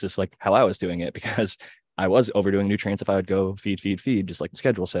nutrients. It's like how I was doing it, because I was overdoing nutrients if I would go feed, just like the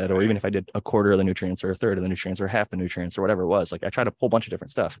schedule said, or even if I did a quarter of the nutrients or a third of the nutrients or half the nutrients or whatever it was. Like I tried a whole bunch of different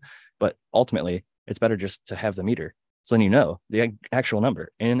stuff, but ultimately it's better just to have the meter. So then the actual number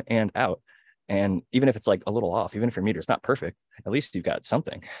in and out. And even if it's like a little off, even if your meter is not perfect, at least you've got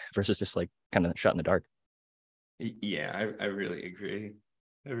something versus just like kind of shot in the dark. Yeah, I really agree.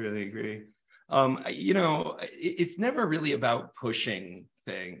 It's never really about pushing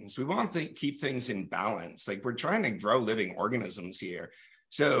things. We want to keep things in balance. Like we're trying to grow living organisms here.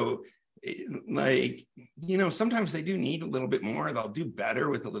 So sometimes they do need a little bit more. They'll do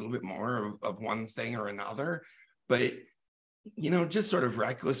better with a little bit more of one thing or another. But, just sort of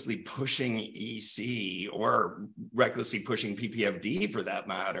recklessly pushing EC or recklessly pushing PPFD for that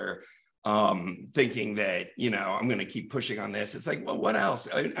matter thinking that, I'm going to keep pushing on this. It's like, well, what else?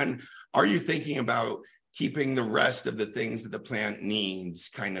 And are you thinking about keeping the rest of the things that the plant needs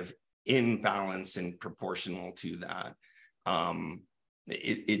kind of in balance and proportional to that?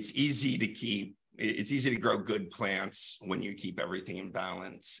 It's easy to grow good plants when you keep everything in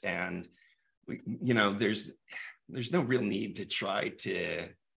balance. And, there's no real need to try to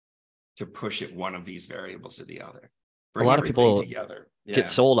push it one of these variables or the other. Bring a lot of people together. Get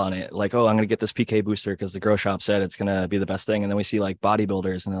sold on it, like, oh, I'm going to get this PK booster because the grow shop said it's going to be the best thing. And then we see like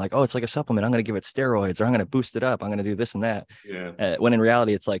bodybuilders and they're like, oh, it's like a supplement, I'm going to give it steroids, or I'm going to boost it up, I'm going to do this and that. When in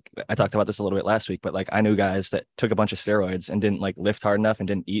reality, it's like, I talked about this a little bit last week, but like I knew guys that took a bunch of steroids and didn't like lift hard enough and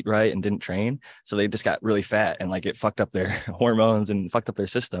didn't eat right and didn't train, so they just got really fat, and like it fucked up their hormones and fucked up their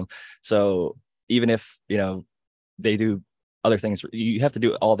system. So even if they do other things, you have to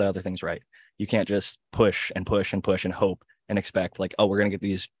do all the other things right. You can't just push and push and push and hope and expect like, oh, we're going to get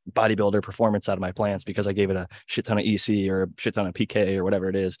these bodybuilder performance out of my plants because I gave it a shit ton of EC or a shit ton of PK or whatever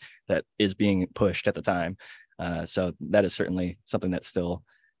it is that is being pushed at the time. So that is certainly something that's still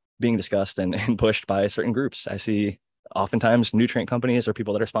being discussed and pushed by certain groups. I see oftentimes nutrient companies or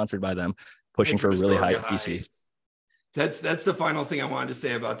people that are sponsored by them pushing for really high EC. That's the final thing I wanted to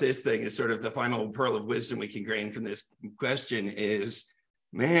say about this thing, is sort of the final pearl of wisdom we can gain from this question is,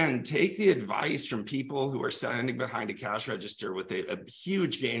 man, take the advice from people who are standing behind a cash register with a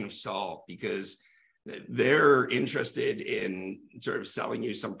huge grain of salt, because they're interested in sort of selling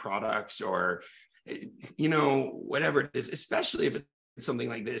you some products or, whatever it is, especially if it's something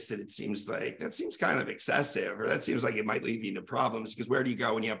like this, that seems kind of excessive, or that seems like it might lead you into problems. Because where do you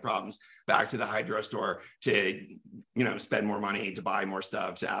go when you have problems? Back to the hydro store to, spend more money, to buy more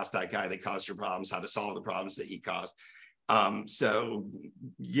stuff, to ask that guy that caused your problems how to solve the problems that he caused. So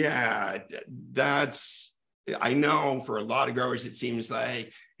yeah, I know for a lot of growers, it seems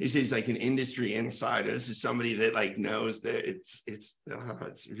like this is like an industry insider. This is somebody that like knows that it's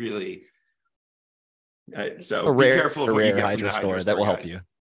really, so be careful of what you get from the hydro store that will help you.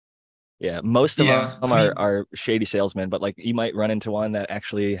 Yeah, most of them are shady salesmen, but like you might run into one that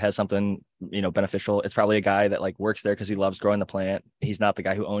actually has something, beneficial. It's probably a guy that like works there because he loves growing the plant. He's not the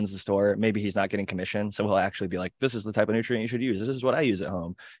guy who owns the store. Maybe he's not getting commission. So he'll actually be like, this is the type of nutrient you should use. This is what I use at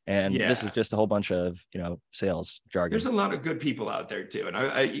home. And this is just a whole bunch of, sales jargon. There's a lot of good people out there too. And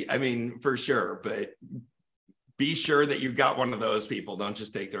I mean, for sure, but be sure that you've got one of those people. Don't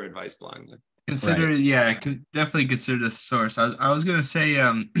just take their advice blindly. Definitely consider the source. I was gonna say,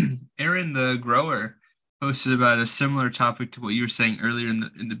 Aaron the grower posted about a similar topic to what you were saying earlier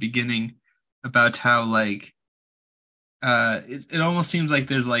in the beginning about how like it almost seems like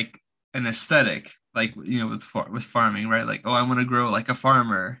there's like an aesthetic, like with farming, right? Like, oh, I want to grow like a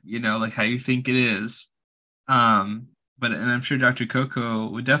farmer, like how you think it is. But and I'm sure Dr. Coco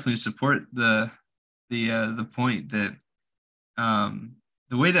would definitely support the point that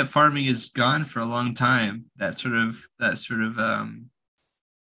the way that farming has gone for a long time, that sort of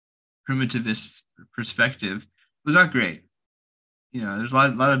primitivist perspective was not great. There's a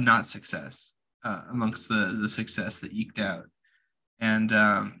lot of not success amongst the success that eked out. And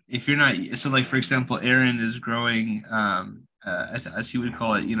if you're not, so like for example, Aaron is growing as he would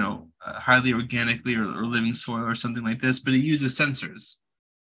call it, highly organically or living soil or something like this, but it uses sensors.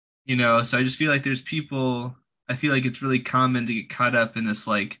 So I just feel like there's people. I feel like it's really common to get caught up in this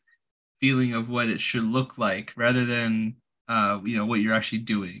like feeling of what it should look like rather than what you're actually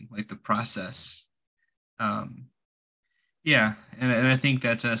doing, like the process. And I think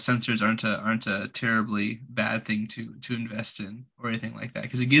that sensors aren't a terribly bad thing to invest in or anything like that,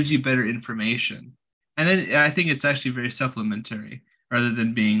 because it gives you better information, and then I think it's actually very supplementary rather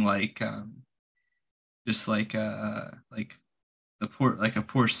than being like just like a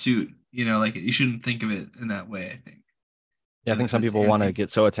poor suit. Like you shouldn't think of it in that way, I think. Yeah, I think some people want to get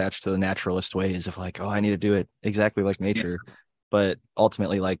so attached to the naturalist ways of like, oh, I need to do it exactly like nature. Yeah. But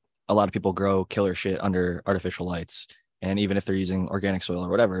ultimately, like a lot of people grow killer shit under artificial lights. And even if they're using organic soil or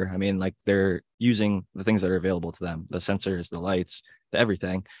whatever, I mean, like they're using the things that are available to them, the sensors, the lights, the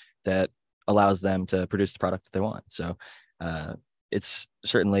everything that allows them to produce the product that they want. So it's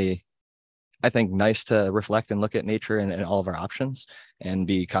certainly, I think, nice to reflect and look at nature and all of our options and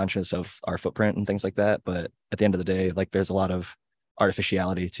be conscious of our footprint and things like that. But at the end of the day, like there's a lot of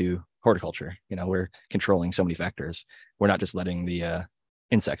artificiality to horticulture. We're controlling so many factors. We're not just letting the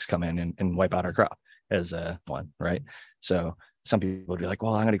insects come in and wipe out our crop as one, right? So some people would be like,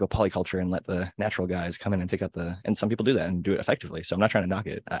 well, I'm going to go polyculture and let the natural guys come in and take out and some people do that and do it effectively. So I'm not trying to knock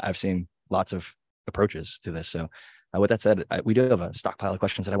it. I've seen lots of approaches to this. So With that said, we do have a stockpile of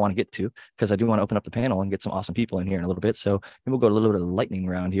questions that I want to get to because I do want to open up the panel and get some awesome people in here in a little bit. So maybe we'll go a little bit of lightning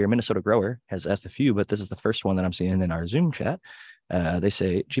round here. Minnesota Grower has asked a few, but this is the first one that I'm seeing in our Zoom chat. They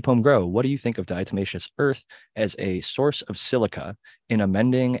say, Cheap Home Grow, what do you think of diatomaceous earth as a source of silica in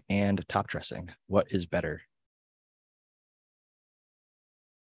amending and top dressing? What is better?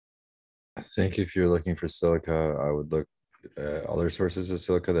 I think if you're looking for silica, I would look at other sources of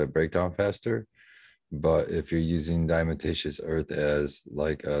silica that break down faster. But if you're using diatomaceous earth as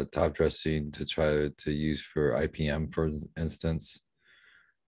like a top dressing to try to use for IPM, for instance,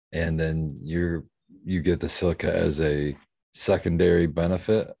 and then you get the silica as a secondary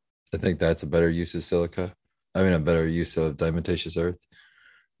benefit, I think that's a better use of silica. I mean, a better use of diatomaceous earth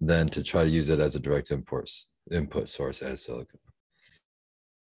than to try to use it as a direct input source as silica.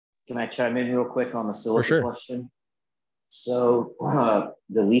 Can I chime in real quick on the silica sure. question? So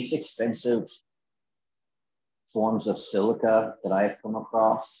the least expensive forms of silica that I have come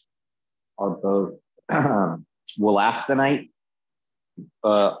across are both wollastonite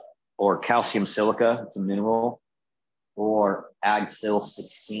or calcium silica, it's a mineral, or AgSil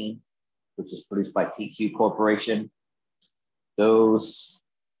 16, which is produced by PQ Corporation. Those,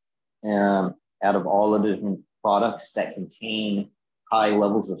 out of all of the different products that contain high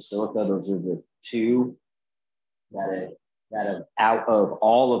levels of silica, those are the two that have, out of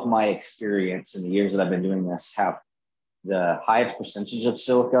all of my experience in the years that I've been doing this, have the highest percentage of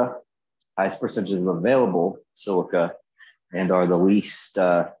silica, highest percentage of available silica, and are the least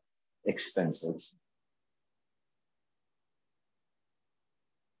expensive.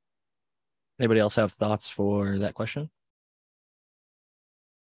 Anybody else have thoughts for that question?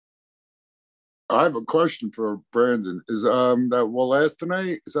 I have a question for Brandon. Is that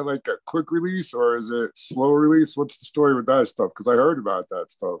wollastonite, is that like a quick release or is it slow release? What's the story with that stuff? Because I heard about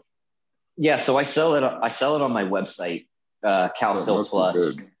that stuff. Yeah, so I sell it on my website, CalSil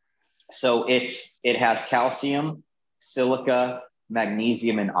Plus. So it has calcium, silica,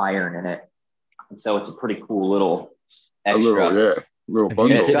 magnesium, and iron in it. And so it's a pretty cool little extra. Little I've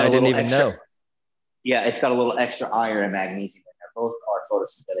bundle. used it, I didn't even know. Yeah, it's got a little extra iron and magnesium in there. Both are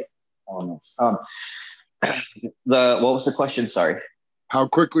photosynthetic elements. What was the question? Sorry. How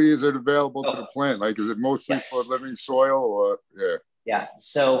quickly is it available to the plant? Like, is it mostly for living soil or Yeah.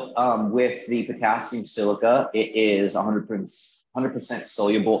 So with the potassium silica, it is 100%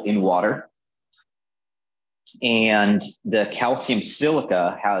 soluble in water. And the calcium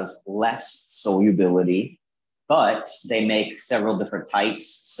silica has less solubility, but they make several different types.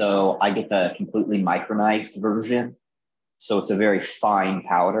 So I get the completely micronized version. So it's a very fine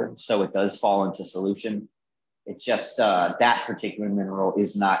powder. So it does fall into solution. It's just that particular mineral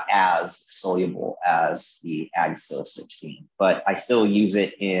is not as soluble as the AgSil 16, but I still use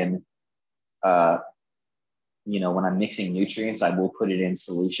it in, when I'm mixing nutrients, I will put it in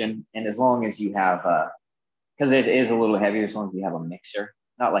solution. And as long as you have, because it is a little heavier, as long as you have a mixer,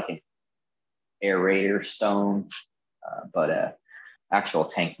 not like an aerator stone, but a actual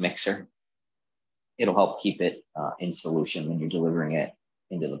tank mixer, it'll help keep it in solution when you're delivering it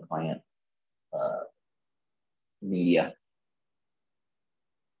into the plant media.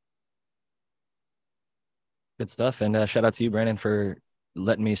 Good stuff. And shout out to you, Brandon, for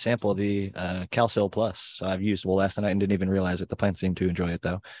letting me sample the CalSil Plus. So I've used wollastonite and didn't even realize it. The plants seem to enjoy it,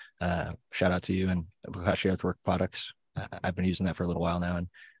 though. Shout out to you and Bokashi Earthwork Products. I've been using that for a little while now and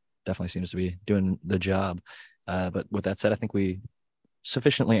definitely seems to be doing the job. But with that said, I think we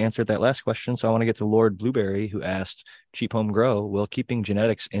sufficiently answered that last question. So I want to get to Lord Blueberry, who asked, Cheap Home Grow, will keeping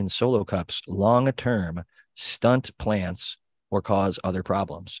genetics in solo cups long-term stunt plants or cause other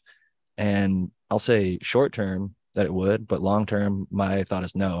problems? And I'll say short-term that it would, but long-term, my thought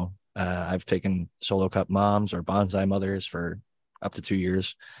is no. I've taken solo cup moms or bonsai mothers for up to 2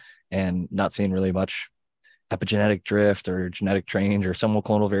 years and not seen really much epigenetic drift or genetic change or some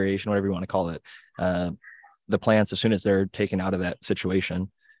clonal variation, whatever you want to call it. The plants, as soon as they're taken out of that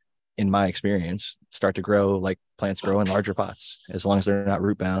situation, in my experience, start to grow like plants grow in larger pots. As long as they're not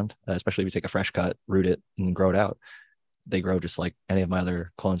root bound, especially if you take a fresh cut, root it, and grow it out, they grow just like any of my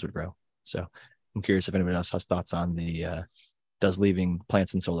other clones would grow. So I'm curious if anybody else has thoughts on does leaving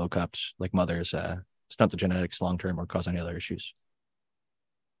plants in solo cups like mothers stunt the genetics long-term or cause any other issues?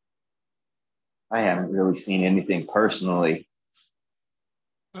 I haven't really seen anything personally.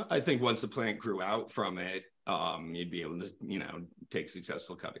 I think once the plant grew out from it, you'd be able to, take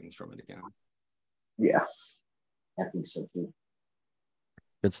successful cuttings from it again. Yes, I think so too.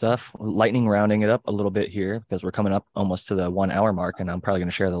 Good stuff. Lightning rounding it up a little bit here because we're coming up almost to the 1 hour mark, and I'm probably going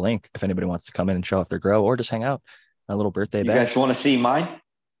to share the link if anybody wants to come in and show off their grow or just hang out. A little birthday You bag. guys want to see mine?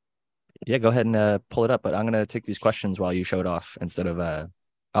 Yeah, go ahead and pull it up. But I'm going to take these questions while you show it off instead of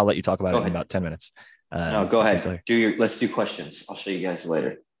I'll let you talk about Go it in ahead. about 10 minutes. No, go if you're still ahead. here. Let's do questions. I'll show you guys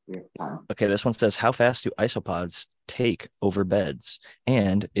later. Time. Okay, this one says, how fast do isopods take over beds?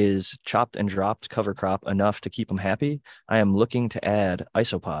 And is chopped and dropped cover crop enough to keep them happy? I am looking to add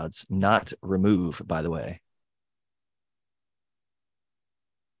isopods, not remove, by the way.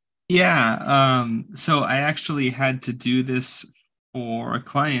 Yeah. So I actually had to do this for a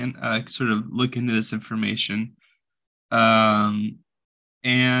client, sort of look into this information. Um,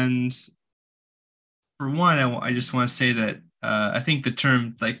 and for one, I just want to say that I think the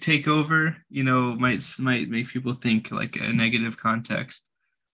term like takeover, might make people think like a negative context.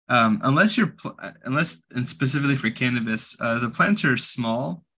 Unless and specifically for cannabis, the plants are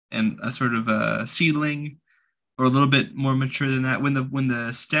small and a sort of a seedling or a little bit more mature than that. When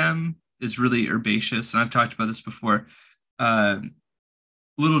the stem is really herbaceous, and I've talked about this before, uh,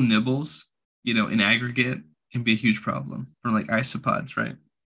 little nibbles, in aggregate can be a huge problem for like isopods, right?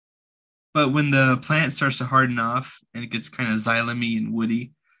 But when the plant starts to harden off and it gets kind of xylemy and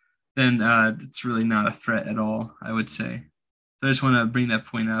woody, then it's really not a threat at all, I would say. So I just want to bring that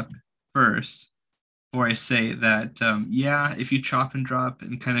point up first before I say that, yeah, if you chop and drop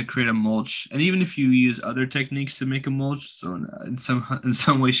and kind of create a mulch, and even if you use other techniques to make a mulch, so in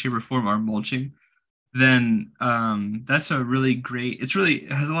some way, shape, or form, are mulching, then that's a really great.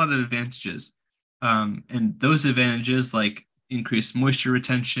 It has a lot of advantages, and those advantages like increased moisture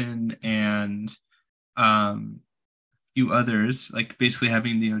retention and few others, like basically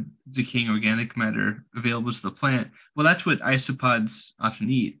having the decaying organic matter available to the plant. Well, that's what isopods often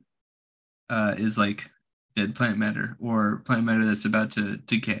eat, is like dead plant matter or plant matter that's about to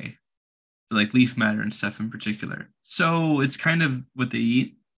decay, so like leaf matter and stuff in particular. So it's kind of what they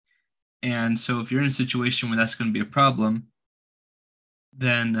eat. And so if you're in a situation where that's going to be a problem,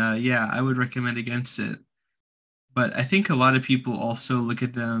 then yeah, I would recommend against it. But I think a lot of people also look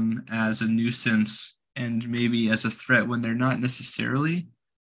at them as a nuisance and maybe as a threat when they're not necessarily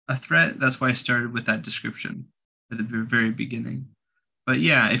a threat. That's why I started with that description at the very beginning. But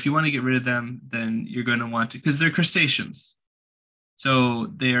yeah, if you want to get rid of them, then you're going to want to, because they're crustaceans. So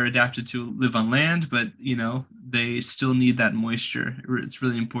they are adapted to live on land, but they still need that moisture. It's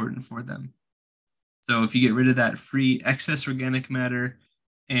really important for them. So if you get rid of that free excess organic matter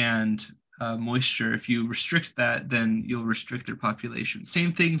and moisture, if you restrict that, then you'll restrict their population.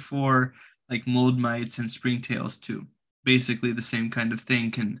 Same thing for like mold mites and springtails too. Basically, the same kind of thing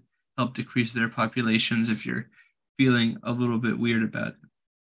can help decrease their populations if you're feeling a little bit weird about it.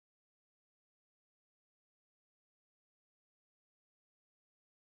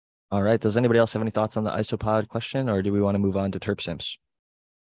 All right. Does anybody else have any thoughts on the isopod question, or do we want to move on to terp simps?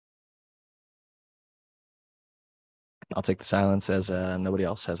 I'll take the silence as nobody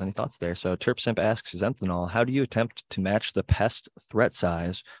else has any thoughts there. So Terp Simp asks, Zenthanol, how do you attempt to match the pest threat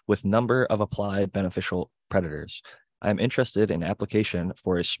size with number of applied beneficial predators? I am interested in application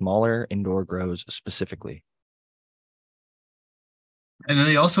for a smaller indoor grows specifically. And then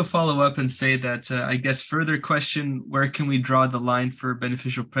they also follow up and say that, I guess, further question, where can we draw the line for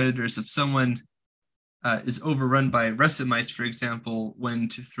beneficial predators? If someone is overrun by russet mites, for example, when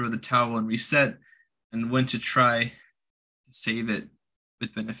to throw the towel and reset, and when to try to save it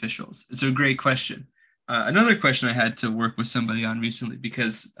with beneficials? It's a great question. Another question I had to work with somebody on recently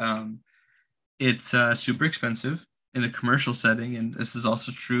because it's super expensive in a commercial setting, and this is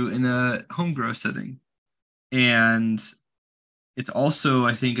also true in a home grow setting. And it's also,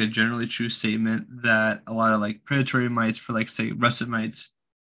 I think, a generally true statement that a lot of like predatory mites for like say russet mites,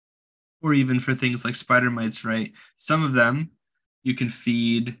 or even for things like spider mites, right? Some of them you can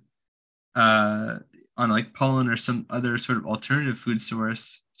feed uh, on like pollen or some other sort of alternative food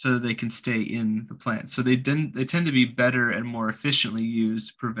source so that they can stay in the plant. So they tend to be better and more efficiently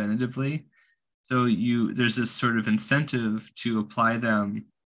used preventatively. So there's this sort of incentive to apply them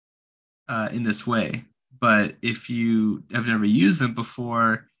in this way. But if you have never used them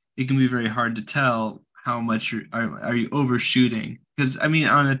before, it can be very hard to tell how much are you overshooting. Because I mean,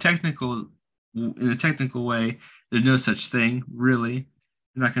 in a technical way, there's no such thing really.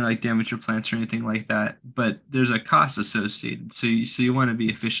 You're not going to like damage your plants or anything like that, but there's a cost associated. So you want to be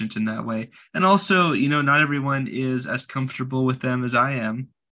efficient in that way. And also, not everyone is as comfortable with them as I am.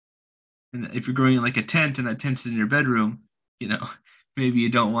 And if you're growing in like a tent and that tent's in your bedroom, you know, maybe you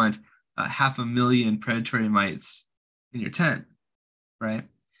don't want 500,000 predatory mites in your tent, right?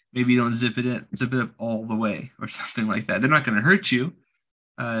 Maybe you don't zip it up all the way or something like that. They're not going to hurt you,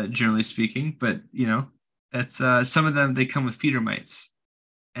 generally speaking, but that's some of them, they come with feeder mites,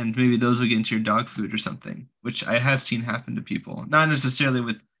 and maybe those will get into your dog food or something, which I have seen happen to people. Not necessarily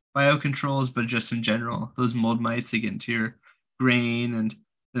with biocontrols, but just in general. Those mold mites, they get into your grain and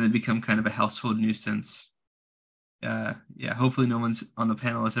then they become kind of a household nuisance. Yeah, hopefully no one's on the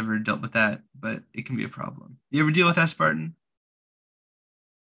panel has ever dealt with that, but it can be a problem. You ever deal with that, Spartan?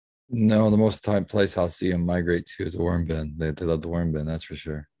 No, the most time place I'll see them migrate to is a worm bin. They love the worm bin, that's for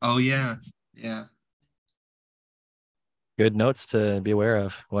sure. Oh yeah, yeah. Good notes to be aware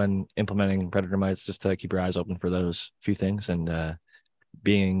of when implementing predator mites, just to keep your eyes open for those few things, and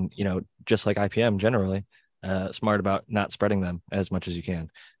being, just like IPM generally, smart about not spreading them as much as you can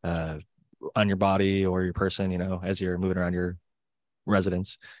on your body or your person, as you're moving around your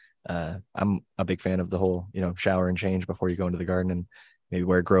residence. I'm a big fan of the whole, shower and change before you go into the garden, and maybe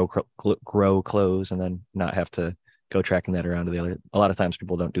wear grow clothes, and then not have to go tracking that around to the other. A lot of times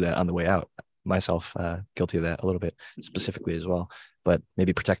people don't do that on the way out. Myself, guilty of that a little bit specifically as well. But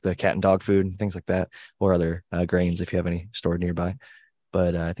maybe protect the cat and dog food and things like that, or other grains if you have any stored nearby.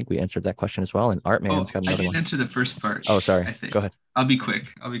 But I think we answered that question as well. And Artman's got I another didn't one. answer the first part. Oh, sorry. I think. Go ahead. I'll be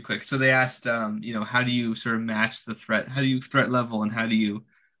quick. So they asked, how do you sort of match the threat? How do you threat level and how do you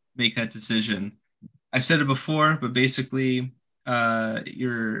make that decision? I've said it before, but basically,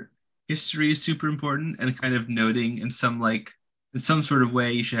 your history is super important, and kind of noting in some sort of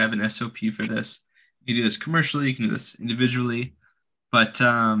way, you should have an SOP for this. You can do this commercially, you can do this individually, but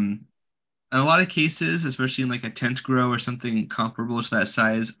in a lot of cases, especially in like a tent grow or something comparable to that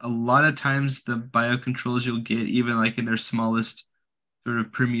size, a lot of times the biocontrols you'll get, even like in their smallest sort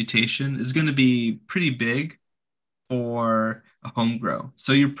of permutation, is going to be pretty big for a home grow.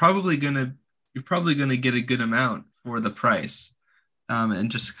 So you're probably gonna get a good amount for the price,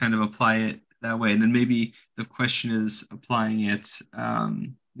 and just kind of apply it that way. And then maybe the question is applying it,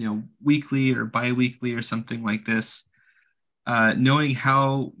 weekly or bi-weekly or something like this. Knowing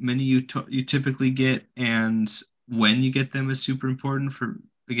how many you typically get and when you get them is super important for,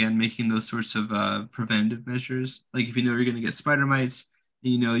 again, making those sorts of preventative measures. Like if you know you're going to get spider mites,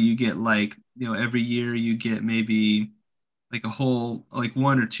 you get like, every year you get maybe like a whole, like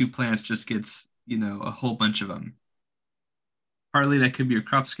one or two plants just gets, a whole bunch of them. Partly that could be your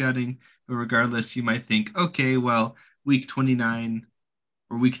crop scouting, but regardless, you might think, okay, well, week 29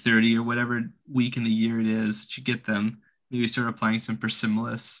 or week 30 or whatever week in the year it is that you get them, maybe start applying some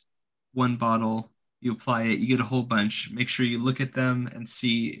Persimilis. One bottle, you apply it, you get a whole bunch. Make sure you look at them and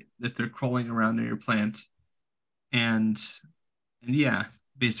see that they're crawling around in your plant. And yeah,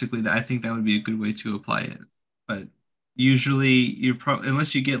 basically, I think that would be a good way to apply it. But usually, you're probably,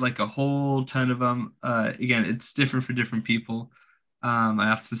 unless you get like a whole ton of them. Again, it's different for different people. I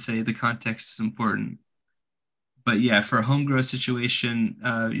have to say the context is important. But yeah, for a home grow situation,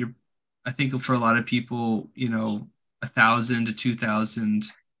 I think for a lot of people, 1,000 to 2,000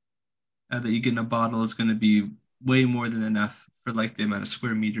 that you get in a bottle is going to be way more than enough for like the amount of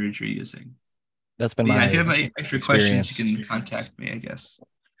square meters you're using. That's been But yeah, my if you have any extra questions, you can contact me, I guess.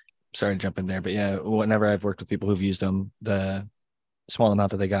 Sorry to jump in there, but yeah, whenever I've worked with people who've used them, the small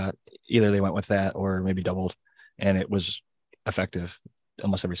amount that they got, either they went with that or maybe doubled, and it was effective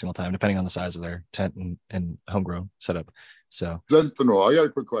almost every single time, depending on the size of their tent and home grow setup. So, Sentinel, I got a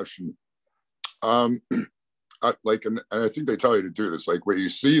quick question. And I think they tell you to do this. Like where you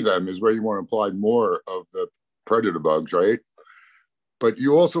see them is where you want to apply more of the predator bugs, right? But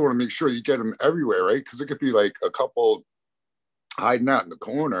you also want to make sure you get them everywhere, right? Because it could be like a couple hiding out in the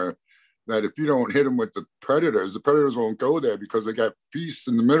corner that if you don't hit them with the predators won't go there because they got feasts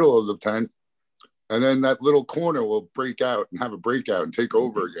in the middle of the tent. And then that little corner will break out and have a breakout and take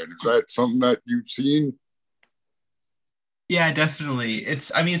over again. Is that something that you've seen? Yeah, definitely. It's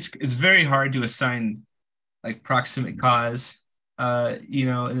very hard to assign like proximate cause, in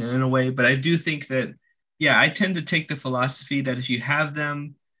a way, but I do think that, yeah, I tend to take the philosophy that if you have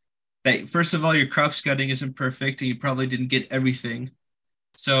them, that first of all, your crop scouting isn't perfect and you probably didn't get everything.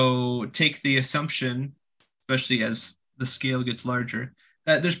 So take the assumption, especially as the scale gets larger,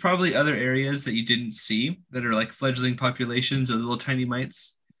 that there's probably other areas that you didn't see that are like fledgling populations of little tiny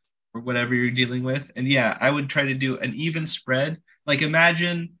mites or whatever you're dealing with. And yeah, I would try to do an even spread. Like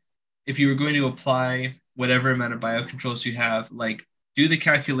imagine if you were going to apply whatever amount of biocontrols you have, like do the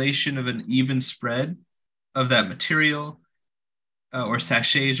calculation of an even spread of that material, or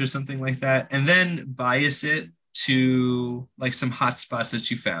sachets or something like that, and then bias it to like some hot spots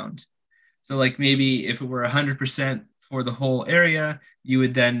that you found. So like maybe if it were 100% for the whole area, you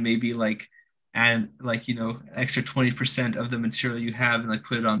would then maybe like add like, an extra 20% of the material you have and like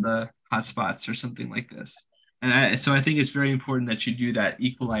put it on the hot spots or something like this. So I think it's very important that you do that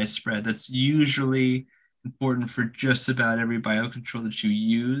equalized spread. That's usually important for just about every biocontrol that you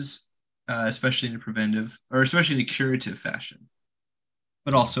use, especially in a preventive or especially in a curative fashion.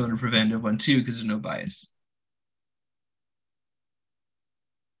 but also in a preventative one too, because there's no bias.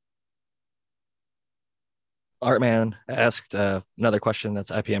 Artman asked another question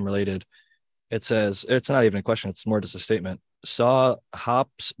that's IPM related. It says, it's not even a question, it's more just a statement. Saw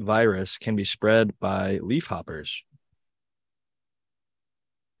hops virus can be spread by leafhoppers.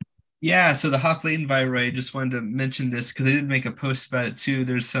 Yeah, so the hop latent viroid, just wanted to mention this because I did make a post about it too.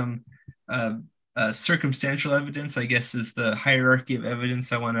 There's some uh, circumstantial evidence, I guess, is the hierarchy of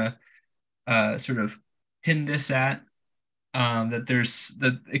evidence I want to sort of pin this at.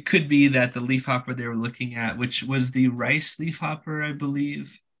 That it could be that the leafhopper they were looking at, which was the rice leafhopper, I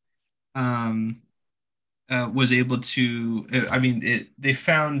believe, um, was able to. I mean, they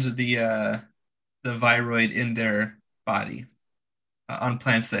found the viroid in their body on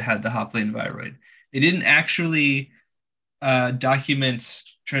plants that had the hop latent viroid. They didn't actually document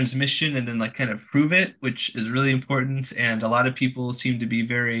transmission and then like kind of prove it, which is really important. And a lot of people seem to be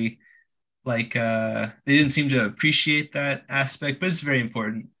very like they didn't seem to appreciate that aspect, but it's very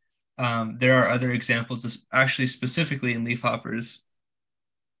important. There are other examples, actually specifically in leafhoppers,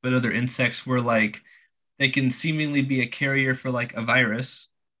 but other insects where like they can seemingly be a carrier for like a virus.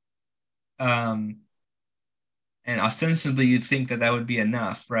 Um, and ostensibly you'd think that that would be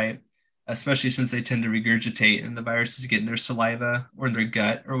enough, right? Especially since they tend to regurgitate and the viruses get in their saliva or in their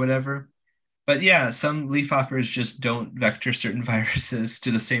gut or whatever. But yeah, some leafhoppers just don't vector certain viruses to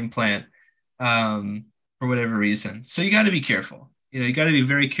the same plant for whatever reason. So you got to be careful. You got to be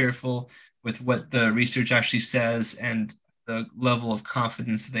very careful with what the research actually says and the level of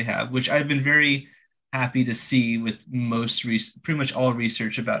confidence that they have, which I've been very happy to see with pretty much all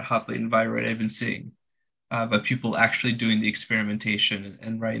research about hop latent viroid I've been seeing, but people actually doing the experimentation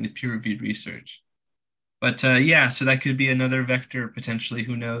and writing the peer-reviewed research. But yeah, so that could be another vector potentially.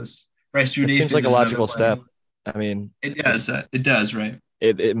 Who knows? Rice It root seems aphid like a is another logical one. step. I mean, It does. It does, right?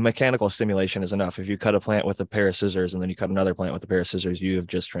 Mechanical stimulation is enough. If you cut a plant with a pair of scissors and then you cut another plant with a pair of scissors, you have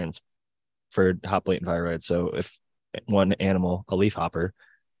just transferred hop latent viroid. So if one animal, a leaf hopper,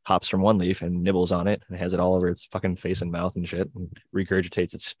 hops from one leaf and nibbles on it and has it all over its fucking face and mouth and shit and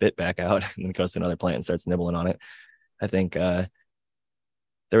regurgitates its spit back out and then goes to another plant and starts nibbling on it. I think I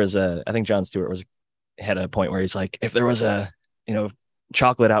think John Stewart had a point where he's like, if there was a,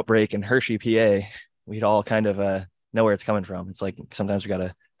 chocolate outbreak in Hershey, PA, we'd all kind of know where it's coming from. It's like sometimes we got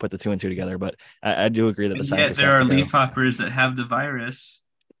to put the two and two together. But I do agree that the And scientists yet there have are to know. leafhoppers that have the virus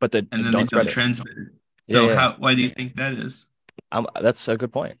But and then they don't spread don't it. transmit it. Yeah, So yeah. why do you think that is? That's a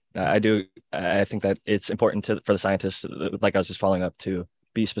good point. I think that it's important for the scientists, like I was just following up, to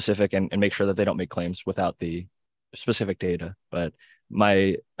be specific and make sure that they don't make claims without the specific data. But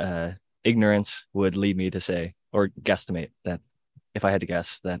my ignorance would lead me to say or guesstimate that if I had to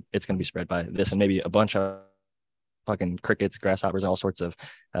guess that it's going to be spread by this and maybe a bunch of fucking crickets, grasshoppers, all sorts of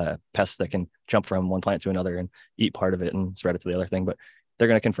pests that can jump from one plant to another and eat part of it and spread it to the other thing. But they're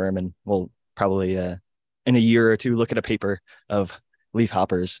going to confirm, and we'll probably in a year or two look at a paper of leaf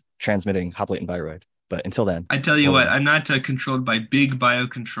hoppers transmitting hop latent viroid. But until then, I tell you what, I'm not controlled by big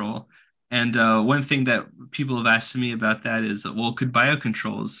biocontrol. And one thing that people have asked me about that is, well, could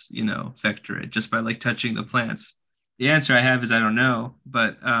biocontrols, vector it just by like touching the plants? The answer I have is I don't know,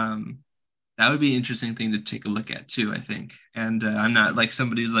 but that would be an interesting thing to take a look at too, I think. And I'm not like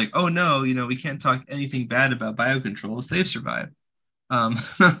somebody who's like, oh no, we can't talk anything bad about biocontrols. They've survived. Um,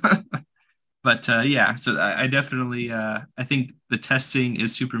 but yeah, so I definitely I think the testing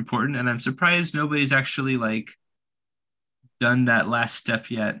is super important, and I'm surprised nobody's actually like done that last step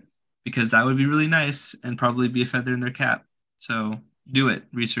yet, because that would be really nice and probably be a feather in their cap. So do it,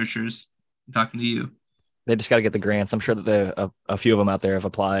 researchers. I'm talking to you. They just got to get the grants. I'm sure that a few of them out there have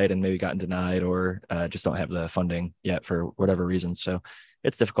applied and maybe gotten denied or just don't have the funding yet for whatever reason. So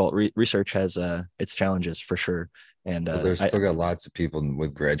it's difficult. Research has its challenges for sure. And there's still got lots of people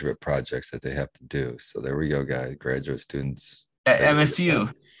with graduate projects that they have to do. So there we go, guys. Graduate students. At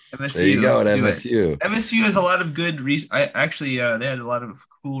MSU. MSU. There you go at MSU. MSU has a lot of good I actually they had a lot of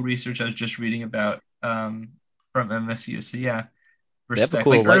cool research I was just reading about from MSU. So yeah, respect.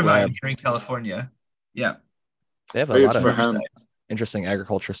 Cool like Irvine lab here in California. Yeah. They have a lot of interesting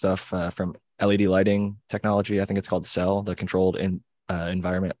agriculture stuff from LED lighting technology. I think it's called CELL, the Controlled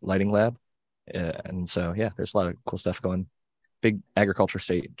Environment Lighting Lab. And so, yeah, there's a lot of cool stuff going. Big agriculture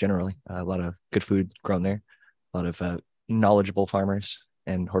state generally. A lot of good food grown there. A lot of knowledgeable farmers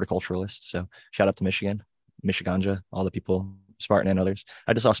and horticulturalists. So shout out to Michigan, Michiganja, all the people, Spartan and others.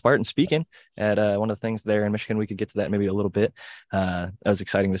 I just saw Spartan speaking at one of the things there in Michigan. We could get to that maybe a little bit. That was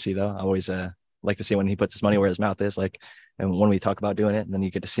exciting to see, though. I always like to see when he puts his money where his mouth is. Like And when we talk about doing it, and then you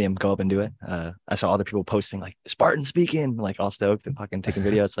get to see him go up and do it. I saw other people posting like Spartan speaking, like all stoked and fucking taking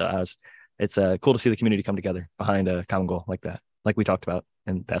videos. So it's cool to see the community come together behind a common goal like that, like we talked about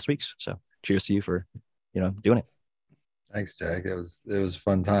in past weeks. So cheers to you for, doing it. Thanks, Jack. It was a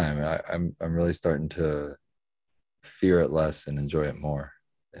fun time. I'm really starting to fear it less and enjoy it more.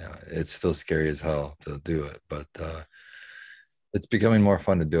 Yeah, it's still scary as hell to do it, but it's becoming more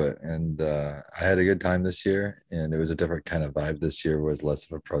fun to do it. And I had a good time this year, and it was a different kind of vibe this year with less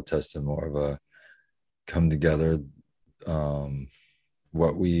of a protest and more of a come together,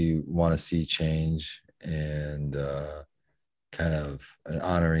 what we want to see change, and kind of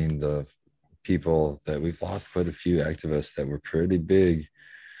honoring the people that we've lost. Quite a few activists that were pretty big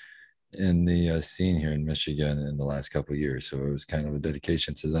in the scene here in Michigan in the last couple of years. So it was kind of a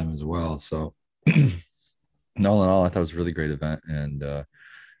dedication to them as well. So all in all, I thought it was a really great event. And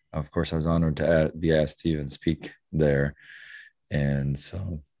of course, I was honored to be asked to even speak there. And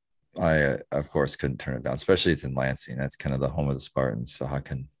so I, of course, couldn't turn it down, especially it's in Lansing. That's kind of the home of the Spartans. So how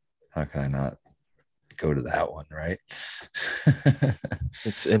can I not go to that one, right?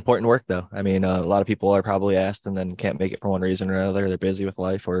 It's important work, though. I mean, a lot of people are probably asked and then can't make it for one reason or another. They're busy with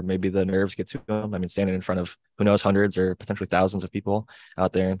life, or maybe the nerves get to them. I mean, standing in front of who knows hundreds or potentially thousands of people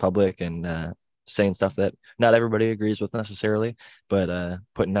out there in public and saying stuff that not everybody agrees with necessarily, but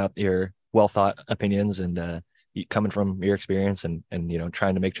putting out your well thought opinions and coming from your experience and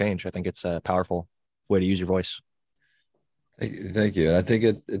trying to make change. I think it's a powerful way to use your voice. Thank you. And I think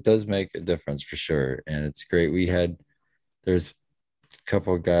it does make a difference for sure. And it's great. There's a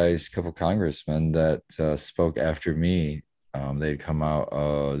couple of guys, couple congressmen that spoke after me. They'd come out,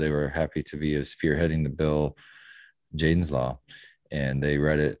 they were happy to be spearheading the bill, Jaden's Law, and they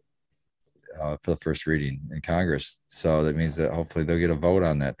read it for the first reading in Congress. So that means that hopefully they'll get a vote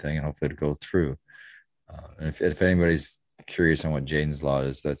on that thing and hopefully it'll go through. And if anybody's curious on what Jaden's Law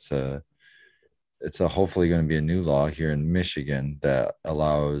is, it's hopefully going to be a new law here in Michigan that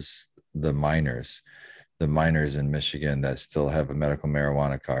allows the minors in Michigan that still have a medical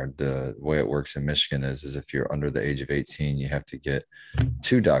marijuana card. The way it works in Michigan is if you're under the age of 18, you have to get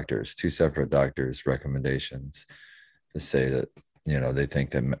two separate doctors' recommendations to say that, they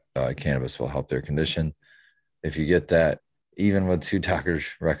think that cannabis will help their condition. If you get that, even with two doctors'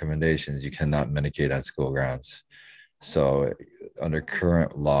 recommendations, you cannot medicate on school grounds. So under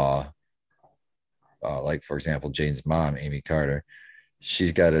current law, like for example, Jane's mom, Amy Carter,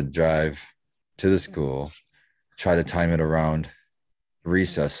 she's got to drive to the school, try to time it around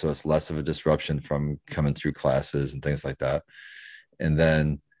recess so it's less of a disruption from coming through classes and things like that, and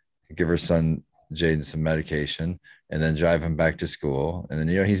then give her son Jaden some medication, and then drive him back to school. And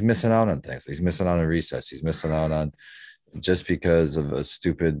then he's missing out on things. He's missing out on recess. He's missing out on just because of a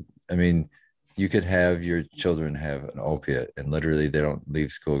stupid. I mean, you could have your children have an opiate and literally they don't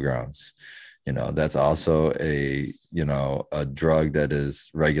leave school grounds. That's also a drug that is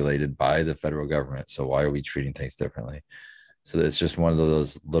regulated by the federal government. So why are we treating things differently? So it's just one of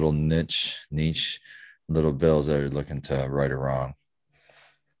those little niche little bills that are looking to right or wrong.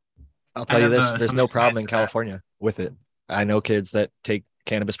 I'll tell you this, there's no something to add problem in to that. California with it. I know kids that take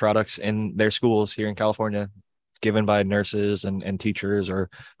cannabis products in their schools here in California, given by nurses and teachers or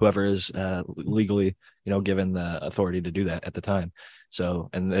whoever is legally, given the authority to do that at the time. So,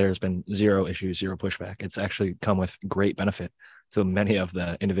 and there's been zero issues, zero pushback. It's actually come with great benefit to many of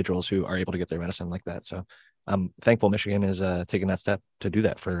the individuals who are able to get their medicine like that. So I'm thankful Michigan is taking that step to do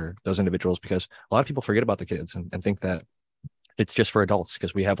that for those individuals, because a lot of people forget about the kids and think that it's just for adults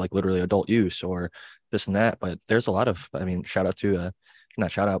because we have like literally adult use or this and that. But there's a lot of, shout out to,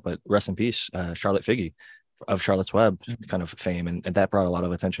 not shout out, but rest in peace, Charlotte Figge of Charlotte's Web kind of fame. And that brought a lot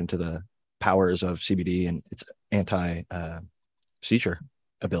of attention to the powers of CBD and its anti seizure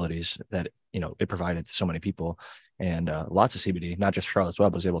abilities that, it provided to so many people. And lots of CBD, not just Charlotte's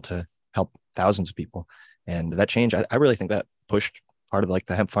Web, was able to help thousands of people. And that change, I really think that pushed part of like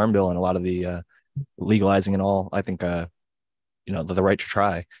the hemp farm bill and a lot of the legalizing and all. I think, the right to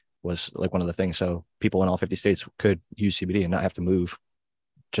try was like one of the things. So people in all 50 states could use CBD and not have to move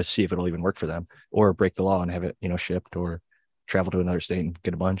to see if it'll even work for them, or break the law and have it, shipped or travel to another state and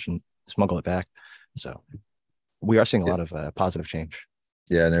get a bunch and smuggle it back. So we are seeing a lot of positive change.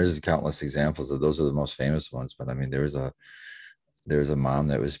 Yeah, and there's countless examples of those are the most famous ones. But I mean, there was a mom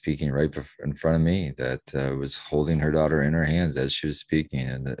that was speaking right in front of me that was holding her daughter in her hands as she was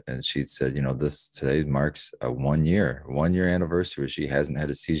speaking, and she said, this today marks a 1 year anniversary. She hasn't had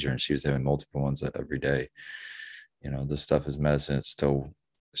a seizure, and she was having multiple ones every day. This stuff is medicine. It still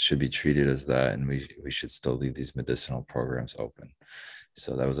should be treated as that, and we should still leave these medicinal programs open.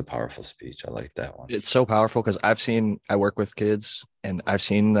 So that was a powerful speech. I like that one. It's so powerful because I work with kids and I've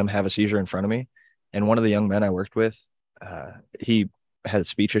seen them have a seizure in front of me. And one of the young men I worked with, he had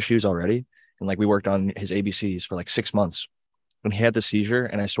speech issues already. And like we worked on his ABCs for like 6 months when he had the seizure.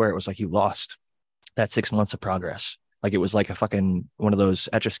 And I swear it was like he lost that 6 months of progress. Like it was like a fucking one of those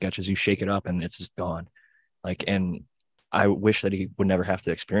etch a sketches. You shake it up and it's just gone. Like, and I wish that he would never have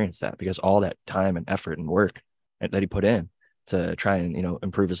to experience that because all that time and effort and work that he put in to try and,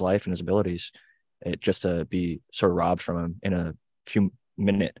 improve his life and his abilities, it just to be sort of robbed from him in a few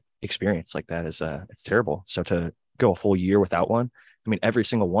minute experience like that is, it's terrible. So to go a full year without one, I mean, every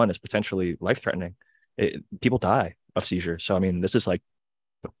single one is potentially life threatening. People die of seizures. So, I mean, this is like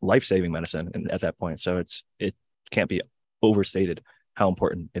life-saving medicine and at that point. So it can't be overstated how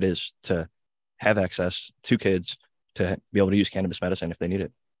important it is to have access to kids to be able to use cannabis medicine if they need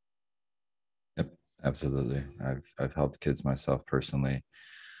it. Yep, absolutely. I've helped kids myself personally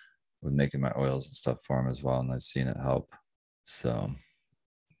with making my oils and stuff for them as well, and I've seen it help. So,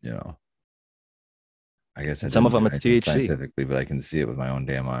 you know, I guess I And some of didn't them do it's anything THC. scientifically, but I can see it with my own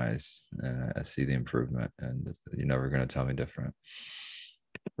damn eyes, and I see the improvement. And you're never going to tell me different.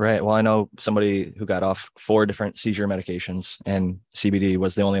 Right. Well, I know somebody who got off 4 different seizure medications, and CBD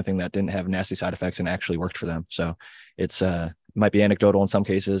was the only thing that didn't have nasty side effects and actually worked for them. So it's might be anecdotal in some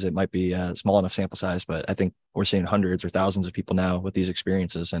cases. It might be a small enough sample size, but I think we're seeing hundreds or thousands of people now with these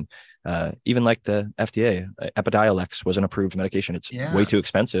experiences. And even like the FDA, Epidiolex was an approved medication. It's way Yeah. too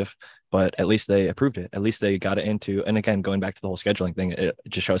expensive, but at least they approved it. At least they got it into. And again, going back to the whole scheduling thing, it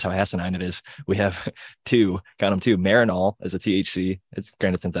just shows how asinine it is. We have count them two, Marinol as a THC. It's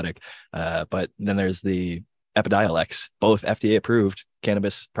granted synthetic, but then there's the Epidiolex, both FDA approved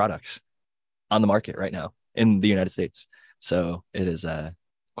cannabis products on the market right now in the United States. So it is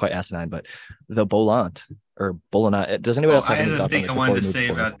quite asinine. But the Bolant or Bolanat, does anybody Oh, else I have had any a thoughts on thing this I before wanted we to move say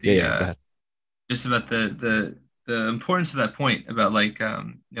forward? about Yeah, the yeah, go ahead. just about the importance of that point about like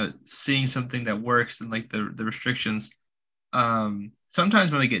seeing something that works and like the restrictions.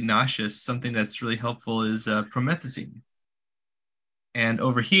 Sometimes when I get nauseous, something that's really helpful is promethazine. And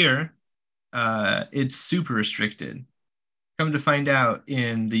over here, it's super restricted. Come to find out,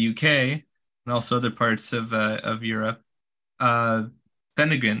 in the UK and also other parts of Europe, uh,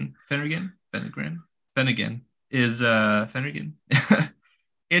 Phenergan is Phenergan.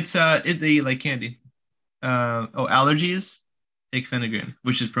 It's they like candy. Allergies, take Phenergan,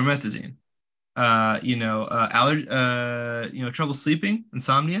 which is promethazine. Trouble sleeping,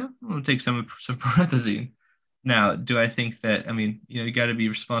 insomnia, we'll take some promethazine. Now, do I think that, I mean, you got to be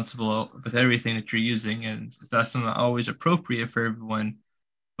responsible with everything that you're using, and that's not always appropriate for everyone.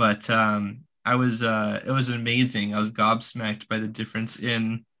 But it was amazing. I was gobsmacked by the difference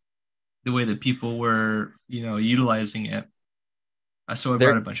in the way that people were, utilizing it. So I brought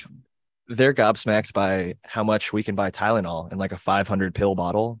They're a bunch of them. they're gobsmacked by how much we can buy Tylenol in like a 500 pill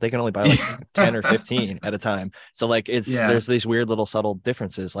bottle. They can only buy like 10 or 15 at a time. So like Yeah. there's these weird little subtle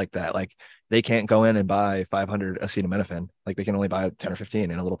differences like that. Like they can't go in and buy 500 acetaminophen. Like they can only buy 10 or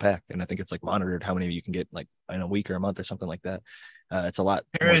 15 in a little pack. And I think it's like monitored how many you can get like in a week or a month or something like that. It's a lot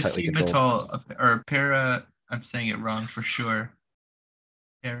more tightly controlled. Paracetamol or para, I'm saying it wrong for sure.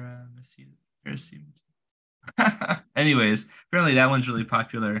 Paracetamol. Anyways, apparently that one's really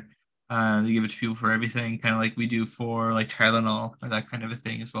popular. They give it to people for everything, kind of like we do for like Tylenol or that kind of a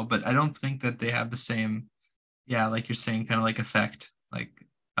thing as well. But I don't think that they have the same, yeah, like you're saying, kind of like effect. Like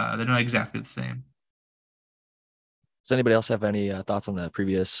they're not exactly the same. Does anybody else have any thoughts on the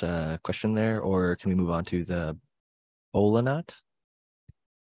previous question there, or can we move on to the Bolanat?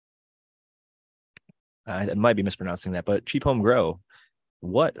 I might be mispronouncing that, but Cheap Home Grow.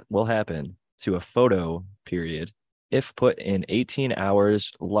 What will happen to a photo period if put in 18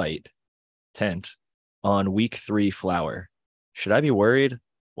 hours light tent on week 3 flower? Should I be worried?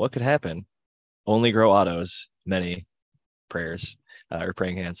 What could happen? Only grow autos. Many prayers or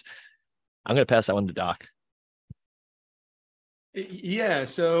praying hands. I'm going to pass that one to Doc. Yeah,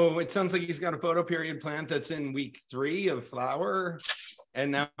 so it sounds like he's got a photo period plant that's in week 3 of flower,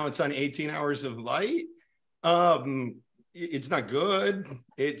 and now it's on 18 hours of light. It's not good.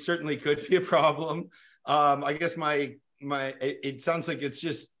 It certainly could be a problem. I guess it sounds like it's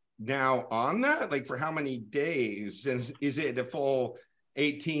just now on that. Like for how many days? Is it a full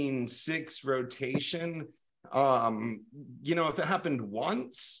 18-6 rotation? If it happened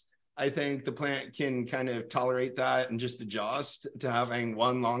once, I think the plant can kind of tolerate that and just adjust to having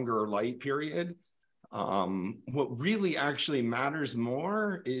one longer light period. What really actually matters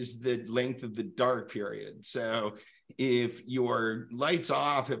more is the length of the dark period. So if your lights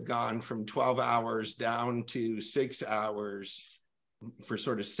off have gone from 12 hours down to 6 hours, for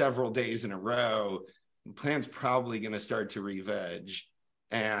sort of several days in a row, the plant's probably going to start to re-veg.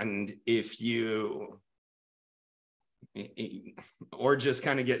 And if you, or just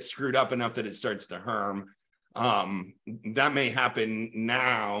kind of get screwed up enough that it starts to herm, that may happen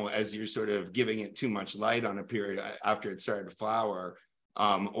now as you're sort of giving it too much light on a period after it started to flower,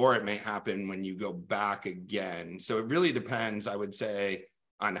 or it may happen when you go back again. So it really depends, I would say,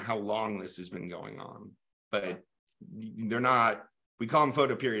 on how long this has been going on. But they're not, we call them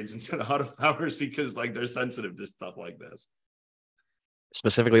photoperiods instead of autoflowers because like they're sensitive to stuff like this.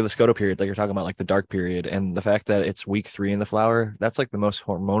 Specifically the scotoperiod, like you're talking about, like the dark period, and the fact that it's week 3 in the flower, that's like the most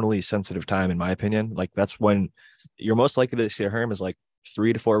hormonally sensitive time, in my opinion. Like that's when you're most likely to see a herm is like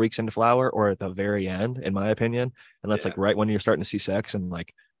 3 to 4 weeks into flower, or at the very end, in my opinion. And that's like right when you're starting to see sex, and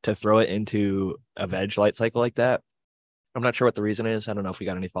like to throw it into a veg light cycle like that. I'm not sure what the reason is. I don't know if we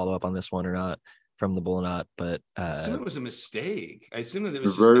got any follow up on this one or not from the bull or not, but I assume it was a mistake. I assume that it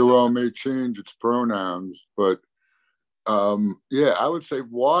was very well may change its pronouns, but yeah, I would say,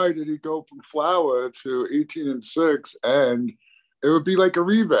 why did he go from flower to 18 and 6? And it would be like a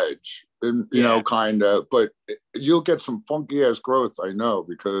re-veg, and you know, kind of, but you'll get some funky ass growth, I know,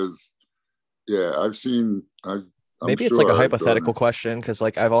 because I've seen. Maybe it's like a hypothetical question, because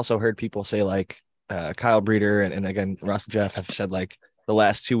like I've also heard people say like Kyle Breeder and again Ross and Jeff have said like the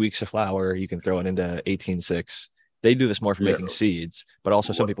last 2 weeks of flower you can throw it into 18-6. They do this more for making seeds, but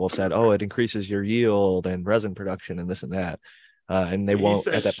also some people have said, oh, it increases your yield and resin production and this and that. And they won't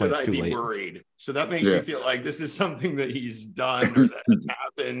at that point. It's too late. Worried? So that makes me feel like this is something that he's done or that's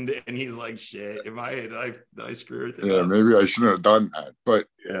happened, and he's like, "Shit, did I screw it?" Yeah, maybe I shouldn't have done that. But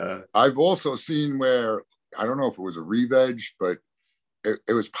I've also seen where, I don't know if it was a re-veg, but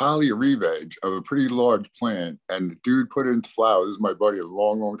it was probably a re-veg of a pretty large plant, and the dude put it into flower. This is my buddy a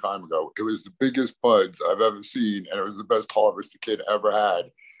long, long time ago. It was the biggest buds I've ever seen, and it was the best harvest the kid ever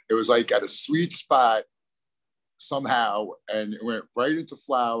had. It was like at a sweet spot somehow, and it went right into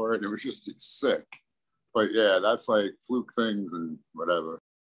flower, and it was just sick. But yeah, that's like fluke things and whatever.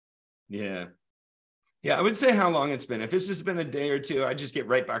 Yeah, I would say how long it's been. If this has been a day or two, I'd just get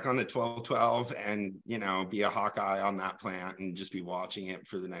right back on the 12-12 and, you know, be a hawkeye on that plant and just be watching it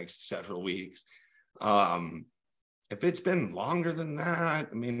for the next several weeks. If it's been longer than that,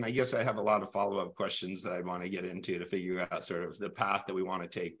 I mean, I guess I have a lot of follow-up questions that I'd want to get into to figure out sort of the path that we want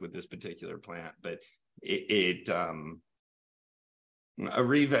to take with this particular plant. But a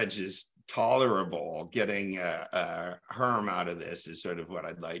re-veg is tolerable. Getting a herm out of this is sort of what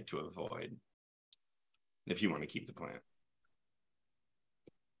I'd like to avoid if you want to keep the plant.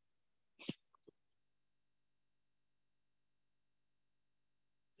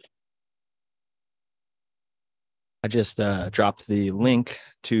 I just dropped the link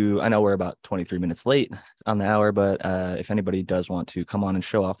to, I know we're about 23 minutes late on the hour, but if anybody does want to come on and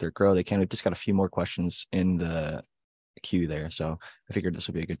show off their grow, they can. We've just got a few more questions in the queue there. So I figured this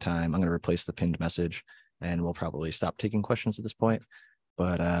would be a good time. I'm going to replace the pinned message, and we'll probably stop taking questions at this point.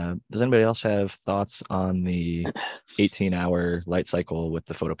 But does anybody else have thoughts on the 18-hour light cycle with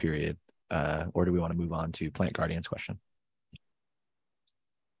the photo period? Or do we want to move on to Plant Guardian's question?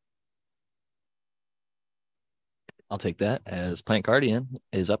 I'll take that as Plant Guardian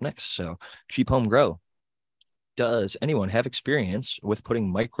is up next. So Cheap Home Grow. Does anyone have experience with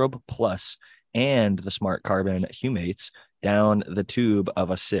putting Microbe Plus and the Smart Carbon Humates down the tube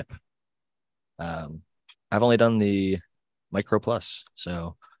of a sip? I've only done the Micro Plus.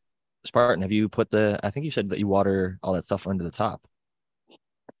 So Spartan, have you put I think you said that you water all that stuff under the top.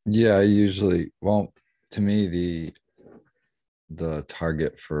 Yeah, I usually, well, to me, the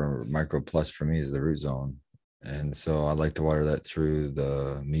target for Micro Plus for me is the root zone. And so I like to water that through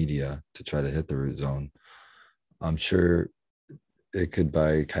the media to try to hit the root zone. I'm sure it could,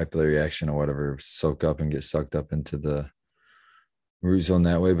 by capillary action or whatever, soak up and get sucked up into the root zone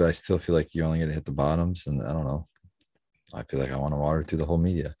that way, but I still feel like you're only going to hit the bottoms. And I don't know. I feel like I want to water through the whole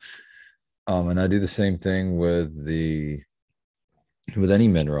media. And I do the same thing with any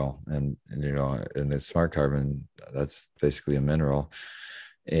mineral, and you know, and the Smart Carbon, that's basically a mineral.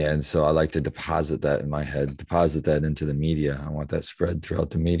 And so I like to deposit that in my head, deposit that into the media. I want that spread throughout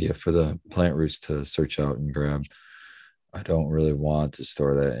the media for the plant roots to search out and grab. I don't really want to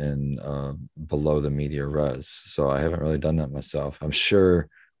store that in below the media res. So I haven't really done that myself. I'm sure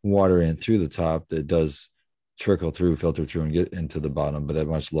watering through the top, that does trickle through, filter through, and get into the bottom, but at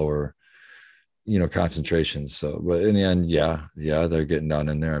much lower, you know, concentrations. So, but in the end, yeah, they're getting down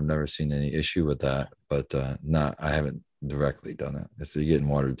in there. I've never seen any issue with that, but I haven't directly done it. It's getting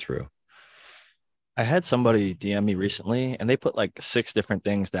watered through. I had somebody DM me recently, and they put like 6 different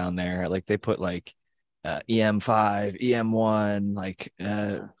things down there. Like they put like EM5, EM1,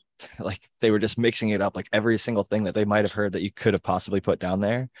 like they were just mixing it up, like every single thing that they might have heard that you could have possibly put down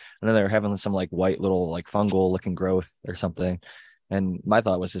there. And then they were having some like white little like fungal looking growth or something. And my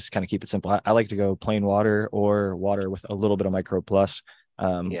thought was just kind of keep it simple. I like to go plain water or water with a little bit of micro plus.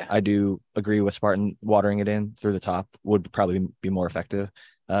 Yeah. I do agree with Spartan watering it in through the top would probably be more effective.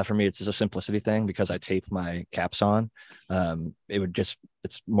 For me, it's just a simplicity thing because I tape my caps on.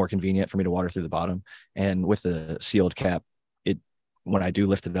 It's more convenient for me to water through the bottom. And with the sealed cap, when I do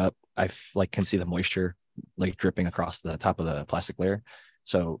lift it up, can see the moisture like dripping across the top of the plastic layer.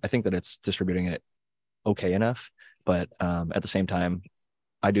 So I think that it's distributing it okay enough. But at the same time,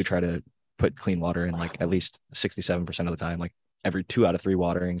 I do try to put clean water in like at least 67% of the time. Like every 2 out of 3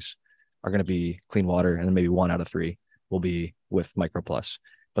 waterings are going to be clean water, and then maybe 1 out of 3 will be with Micro Plus.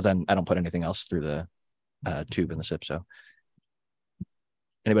 But then I don't put anything else through the tube in the sip. So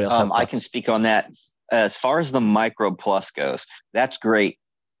anybody else have thoughts? I can speak on that. As far as the Micro Plus goes, that's great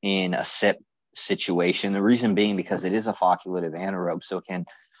in a sip situation. The reason being because it is a flocculative anaerobe, so it can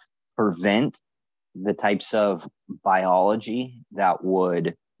prevent the types of biology that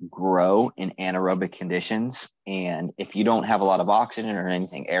would grow in anaerobic conditions. And if you don't have a lot of oxygen or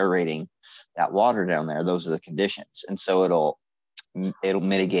anything aerating that water down there, those are the conditions. And so it'll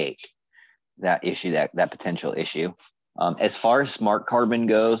mitigate that issue, that potential issue. As far as smart carbon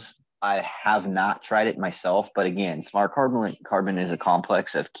goes, I have not tried it myself, but again, smart carbon is a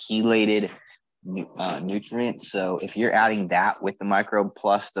complex of chelated nutrients. So if you're adding that with the Micro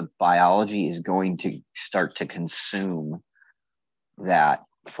Plus, the biology is going to start to consume that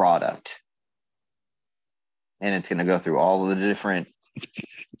product, and it's going to go through all of the different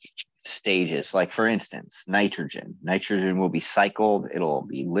stages. Like for instance, nitrogen will be cycled, it'll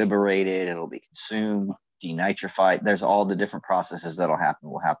be liberated, it'll be consumed, denitrified. There's all the different processes will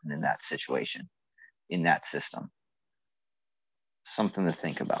happen in that situation, in that system. Something to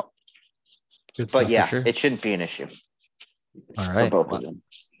think about. Good stuff, but yeah, sure. It shouldn't be an issue. All right, for both of them.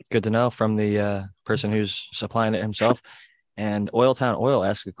 Good to know from the person who's supplying it himself. And Oil Town Oil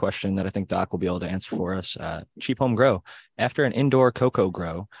asked a question that I think Doc will be able to answer for us. Cheap home grow. After an indoor cocoa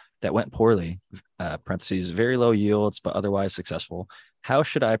grow that went poorly, parentheses, very low yields, but otherwise successful, how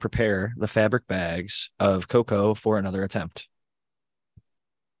should I prepare the fabric bags of cocoa for another attempt?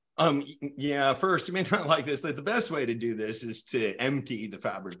 Yeah, first, you may not like this. Like the best way to do this is to empty the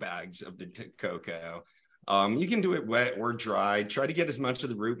fabric bags of the cocoa. You can do it wet or dry. Try to get as much of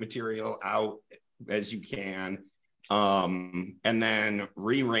the root material out as you can. And then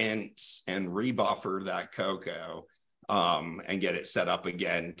re-rinse and rebuffer that cocoa and get it set up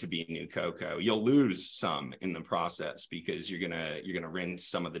again to be new cocoa. You'll lose some in the process because you're gonna rinse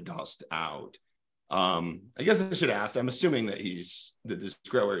some of the dust out. I guess I should ask, I'm assuming that this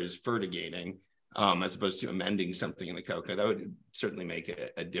grower is fertigating as opposed to amending something in the cocoa. That would certainly make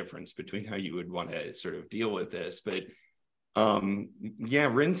a difference between how you would want to sort of deal with this. But yeah,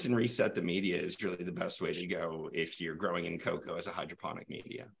 rinse and reset the media is really the best way to go if you're growing in cocoa as a hydroponic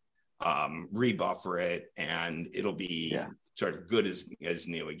media. Rebuffer it and it'll be sort of good as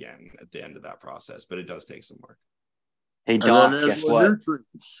new again at the end of that process, but it does take some work. Hey Doc, guess what?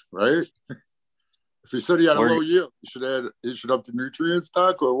 Nutrients, right? If you said he had a low yield, you should up the nutrients,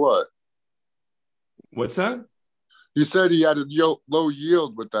 Doc, or what? What's that? You said he had a low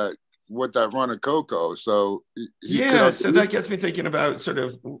yield with that run of cocoa. So so that gets me thinking about sort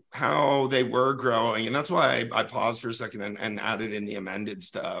of how they were growing, and that's why I paused for a second and added in the amended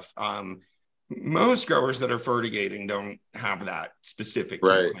stuff. Most growers that are fertigating don't have that specific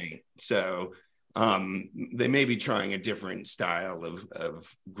complaint, so they may be trying a different style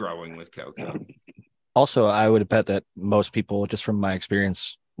of growing with cocoa. Also, I would bet that most people, just from my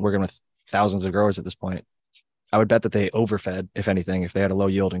experience working with thousands of growers at this point, I would bet that they overfed, if anything, if they had a low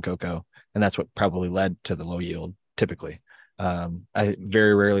yield in cocoa. And that's what probably led to the low yield, typically. I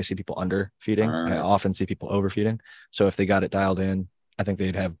very rarely see people underfeeding. I often see people overfeeding. So if they got it dialed in, I think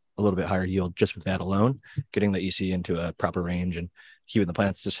they'd have a little bit higher yield just with that alone, getting the EC into a proper range and keeping the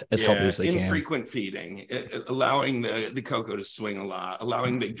plants just as healthy as they can. Infrequent feeding, allowing the cocoa to swing a lot,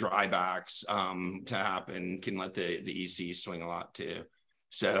 allowing big drybacks to happen can let the EC swing a lot too.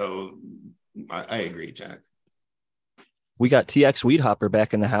 So I agree, Jack. We got TX Weed Hopper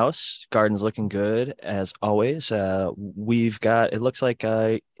back in the house. Garden's looking good as always. We've got, it looks like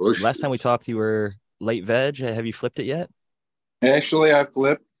last time we talked, you were late veg. Have you flipped it yet? Actually, I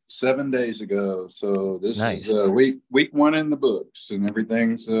flipped 7 days ago. So this is week 1 in the books, and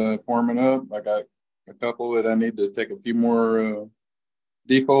everything's forming up. I got a couple that I need to take a few more,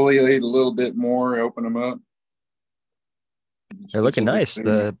 defoliate a little bit more, open them up. They're looking nice.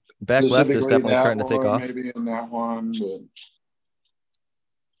 The Back left is specifically definitely that starting to take one, off. maybe in that one,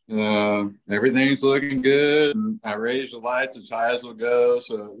 but everything's looking good. And I raised the lights as high as will go,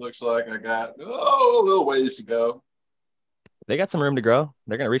 so it looks like I got a little ways to go. They got some room to grow.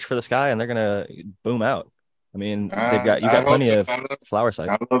 They're gonna reach for the sky and they're gonna boom out. I mean, you I got hope plenty so. of flower site.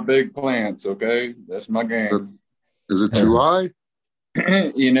 I love big plants. Okay, that's my game. Is it too high?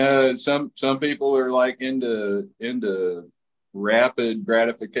 You know, some people are like into rapid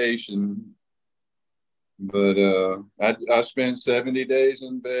gratification, but I spent 70 days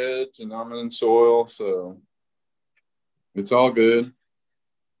in beds and I'm in soil, so it's all good.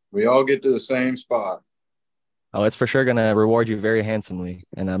 We all get to the same spot. Oh, it's for sure gonna reward you very handsomely,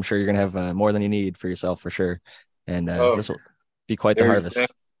 and I'm sure you're gonna have more than you need for yourself for sure. And this will be quite the harvest.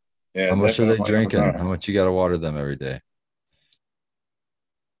 Yeah. How much are they drinking? How much you got to water them every day?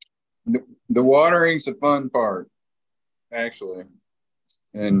 The watering's the fun part, actually,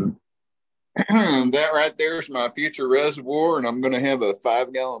 and that right there is my future reservoir, and I'm going to have a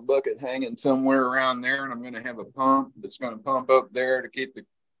 5-gallon bucket hanging somewhere around there, and I'm going to have a pump that's going to pump up there to keep the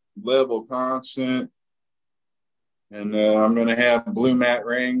level constant. And I'm going to have blue mat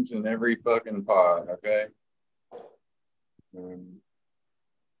rings in every fucking pot, okay?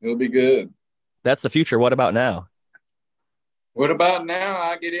 It'll be good. That's the future. What about now? What about now?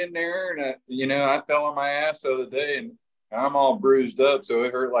 I get in there and, I fell on my ass the other day and I'm all bruised up, so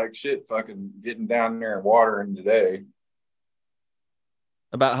it hurt like shit fucking getting down there and watering today.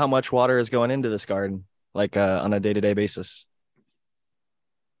 About how much water is going into this garden, like on a day-to-day basis?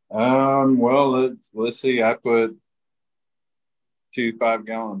 Well, let's see. I put 2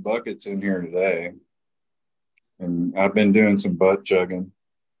 5-gallon buckets in here today, and I've been doing some butt chugging.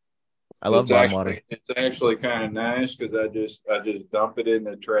 I love bottom water. It's actually kind of nice because I just dump it in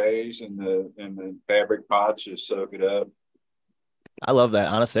the trays and the fabric pots just soak it up. I love that.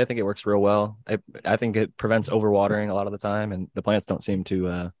 Honestly, I think it works real well. I think it prevents overwatering a lot of the time, and the plants don't seem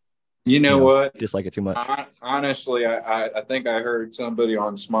to what? Dislike it too much. Honestly, I think I heard somebody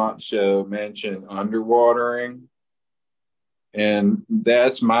on Smart Show mention underwatering, and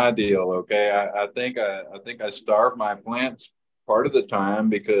that's my deal. Okay, I think I starve my plants part of the time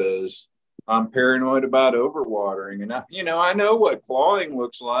because I'm paranoid about overwatering, and I know what clawing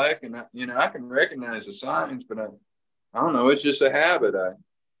looks like, and I can recognize the signs, but I don't know. It's just a habit.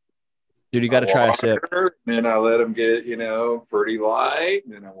 Dude, you got to try a sip. And I let them get, pretty light,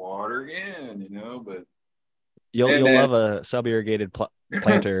 and then I water again, but you'll love a sub-irrigated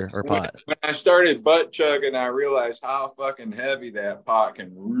planter or pot. When I started butt chugging, I realized how fucking heavy that pot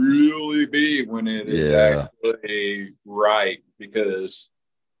can really be when it is actually right, because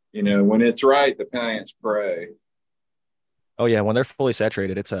when it's right, the plants pray. Oh yeah, when they're fully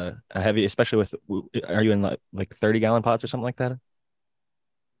saturated, it's a heavy, especially with. Are you in like 30-gallon pots or something like that?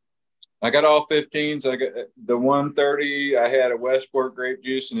 I got all 15s. I got the 130. I had a Westport grape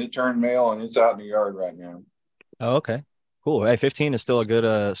juice, and it turned male, and it's out in the yard right now. Oh, okay, cool. Hey, 15 is still a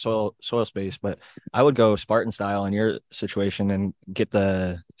good soil space, but I would go Spartan style in your situation and get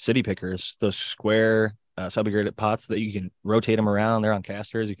the city pickers, those square sub-irrigated pots that you can rotate them around. They're on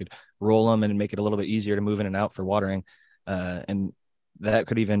casters. You could roll them and make it a little bit easier to move in and out for watering. And that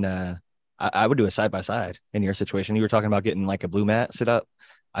could even I would do a side by side in your situation. You were talking about getting like a blue mat sit up.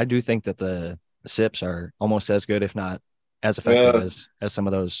 I do think that the sips are almost as good, if not as effective as some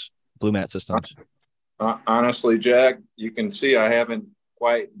of those blue mat systems. Honestly, Jack, you can see I haven't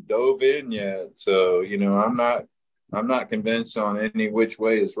quite dove in yet, so I'm not convinced on any which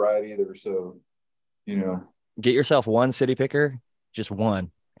way is right either. So get yourself one city picker, just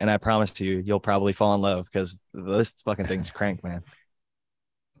one. And I promise you'll probably fall in love because this fucking thing's crank, man.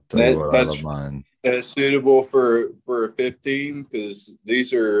 I love mine. That's suitable for a 15 because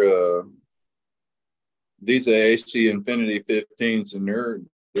these are AC Infinity 15s, and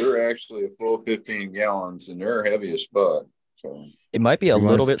they're actually a full 15 gallons, and they're heavy as fuck. So it might be a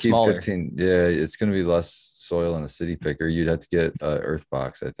little bit smaller. 15, yeah, it's going to be less soil in a city picker. You'd have to get an earth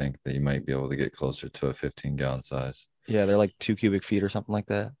box. I think that you might be able to get closer to a 15-gallon size. Yeah, they're like 2 cubic feet or something like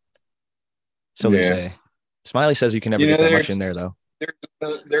that. So they say. Smiley says you can never get that much in there, though.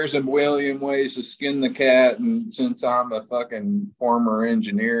 There's a million ways to skin the cat, and since I'm a fucking former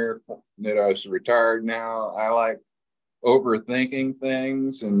engineer that I was retired now, I like overthinking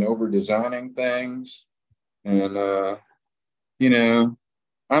things and over designing things, and I'm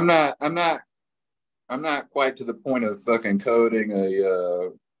not quite to the point of fucking coding a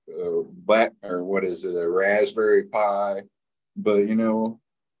black, or what is it, a Raspberry Pi, but I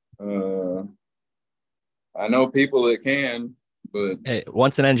know people that can. But Hey,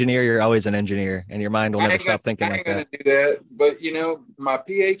 once an engineer, you're always an engineer, and your mind will never stop thinking I like ain't gonna that. do that. But my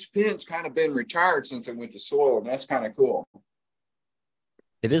pH pin's kind of been retired since I went to soil, and that's kind of cool.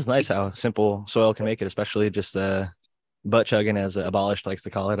 It is nice how simple soil can make it, especially just butt chugging, as Abolished likes to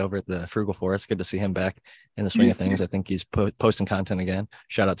call it, over at the Frugal Forest. Good to see him back in the swing of things. I think he's posting content again.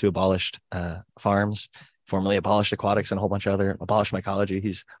 Shout out to Abolished Farms, formerly Abolished Aquatics, and a whole bunch of other Abolished Mycology.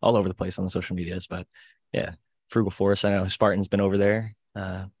 He's all over the place on the social medias. But yeah, Frugal Forest. I know Spartan's been over there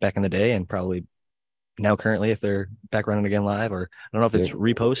back in the day, and probably now currently, if they're back running again live, or I don't know if it's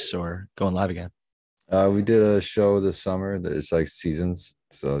reposts or going live again. We did a show this summer that is like seasons.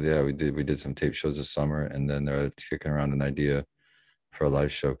 So yeah, we did some tape shows this summer, and then they're kicking around an idea for a live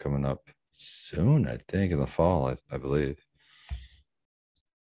show coming up soon, I think in the fall, I believe.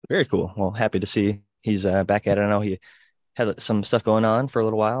 Very cool. Well, happy to see he's back at it. I know he had some stuff going on for a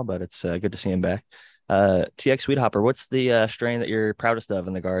little while, but it's good to see him back. TX Sweet Hopper, what's the strain that you're proudest of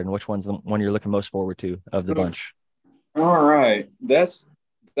in the garden? Which one's the one you're looking most forward to of the bunch? All right, that's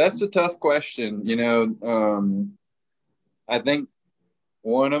a tough question. I think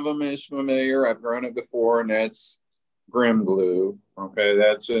one of them is familiar. I've grown it before, and that's Grim Glue. Okay,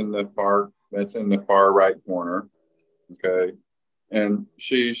 that's in the far right corner. Okay, and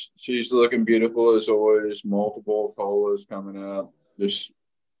she's looking beautiful as always. Multiple colas coming up. This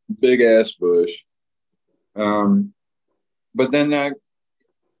big ass bush. But then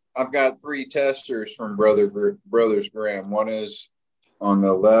I've got 3 testers from Brothers Grimm. One is on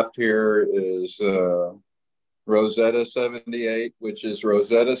the left here is Rosetta 78, which is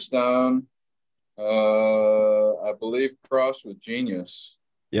Rosetta Stone. I believe crossed with Genius.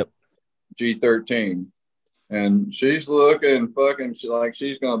 Yep. G13. And she's looking fucking like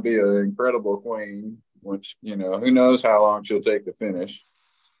she's going to be an incredible queen, which, who knows how long she'll take to finish.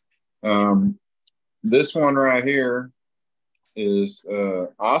 This one right here is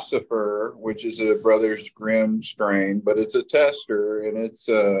Ossifer, which is a Brothers Grimm strain, but it's a tester, and it's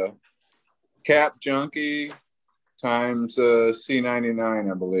Cap Junkie times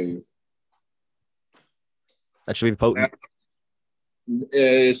C99, I believe. That should be potent.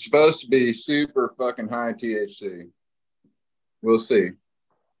 It's supposed to be super fucking high THC. We'll see.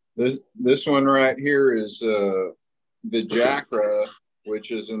 This one right here is the Jacra,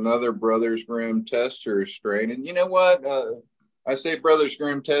 which is another Brothers Grimm tester strain. And you know what? I say Brothers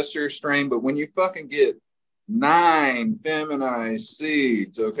Grimm tester strain, but when you fucking get 9 feminized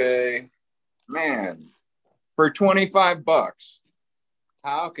seeds, okay, man, for $25,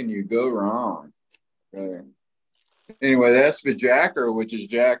 how can you go wrong? Okay. Anyway, that's Vijacra, which is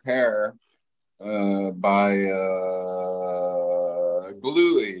Jack Hare by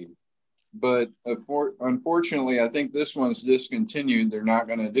Gluey. But unfortunately, I think this one's discontinued. They're not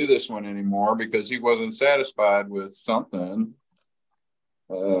going to do this one anymore because he wasn't satisfied with something.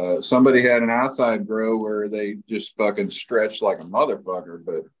 Somebody had an outside grow where they just fucking stretched like a motherfucker.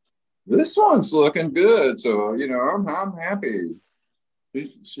 But this one's looking good. So, I'm happy.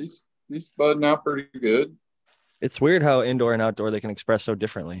 She's budding out pretty good. It's weird how indoor and outdoor they can express so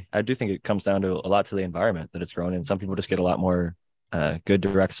differently. I do think it comes down to a lot to the environment that it's grown in. Some people just get a lot more good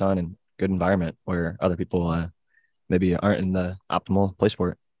direct sun and good environment, where other people maybe aren't in the optimal place for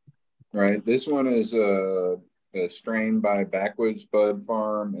it. Right. This one is a strain by Backwoods Bud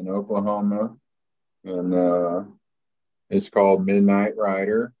Farm in Oklahoma, and it's called Midnight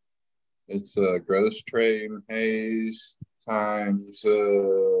Rider. It's a gross train haze times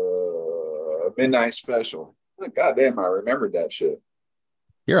midnight special. God damn, I remembered that shit.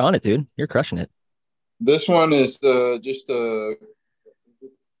 You're on it, dude. You're crushing it. This one is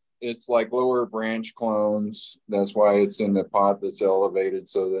it's like lower branch clones. That's why it's in the pot that's elevated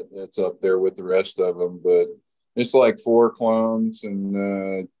so that it's up there with the rest of them. But it's like 4 clones,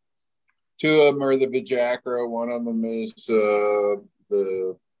 and 2 of them are the Vijacra. One of them is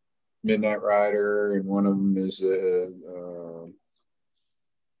the Midnight Rider, and one of them is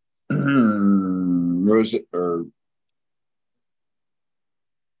Rose or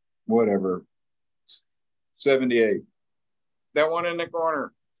whatever 78. That one in the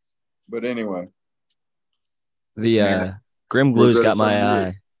corner. But anyway, the Grim Glue's got my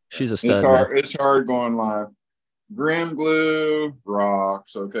eye. She's a stud. It's hard going live. Grim Glue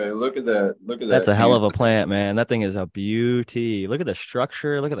rocks. Okay, look at that. That's a hell of a plant, man. That thing is a beauty. Look at the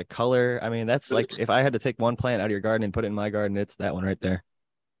structure. Look at the color. I mean, that's like if I had to take one plant out of your garden and put it in my garden, it's that one right there.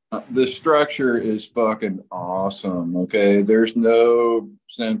 The structure is fucking awesome. Okay, there's no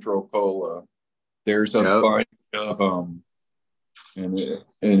central cola. There's a bunch of them, and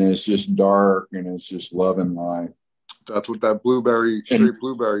it's just dark, and it's just loving life. That's what that straight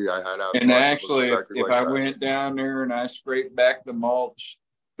blueberry I had out. And actually, if I went down there and I scraped back the mulch,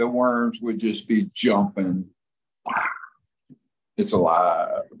 the worms would just be jumping. It's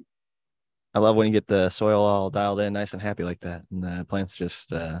alive. I love when you get the soil all dialed in, nice and happy like that, and the plants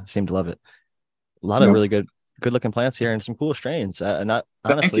just seem to love it. A lot of really good looking plants here, and some cool strains. Not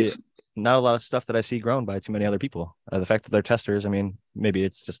honestly, not a lot of stuff that I see grown by too many other people. The fact that they're testers, I mean, maybe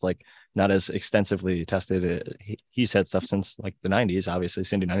it's just like not as extensively tested. He's had stuff since like the 90s, obviously,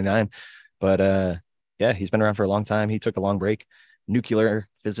 Cindy 99. But yeah, he's been around for a long time. He took a long break, nuclear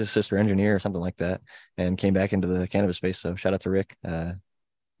physicist or engineer or something like that, and came back into the cannabis space. So shout out to Rick,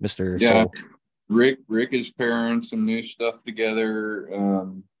 Mr. Yeah, Soul. Rick is pairing some new stuff together.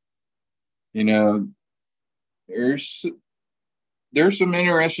 You know, there's some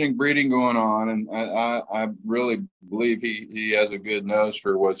interesting breeding going on, and I really believe he has a good nose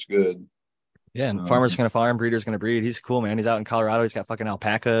for what's good. Yeah, and farmer's gonna farm, breeder's gonna breed. He's cool, man. He's out in Colorado. He's got fucking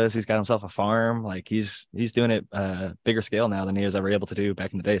alpacas. He's got himself a farm. Like he's doing it bigger scale now than he was ever able to do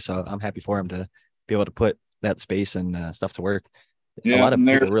back in the day. So I'm happy for him to be able to put that space and stuff to work. Yeah, a lot of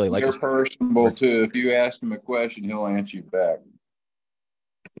people really like they're personable too. If you ask him a question, he'll answer you back.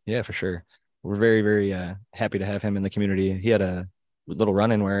 Yeah, for sure. We're very, very happy to have him in the community. He had a little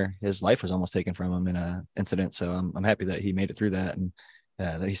run-in where his life was almost taken from him in an incident. So I'm happy that he made it through that, and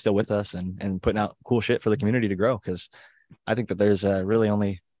that he's still with us and putting out cool shit for the community to grow. Because I think that there's really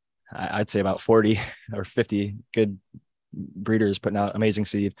only, I'd say about 40 or 50 good breeders putting out amazing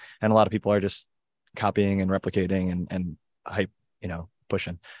seed, and a lot of people are just copying and replicating and hype,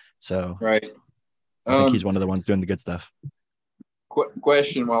 pushing. So right. I think he's one of the ones doing the good stuff.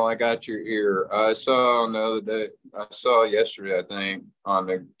 Question while I got your ear. I saw yesterday, I think, on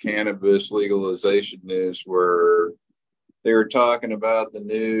the cannabis legalization news where they were talking about the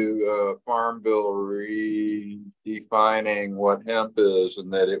new farm bill redefining what hemp is,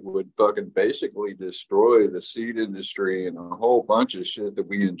 and that it would fucking basically destroy the seed industry and a whole bunch of shit that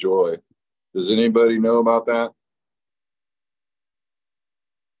we enjoy. Does anybody know about that?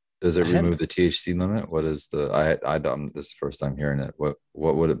 Does it remove the THC limit? What is the I don't, this is the first time hearing it. What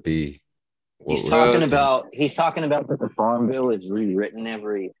would it be? He's talking about that the farm bill is rewritten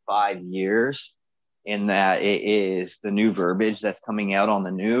every 5 years, in that it is the new verbiage that's coming out on the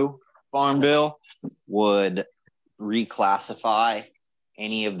new farm bill would reclassify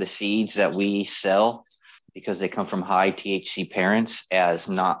any of the seeds that we sell because they come from high THC parents as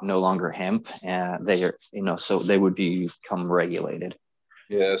no longer hemp, and they are, so they would become regulated.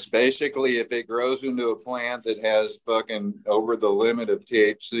 Yes, basically, if it grows into a plant that has fucking over the limit of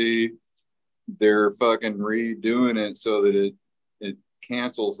THC, they're fucking redoing it so that it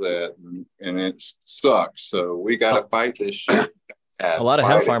cancels that, and it sucks. So we got to fight this shit. A lot of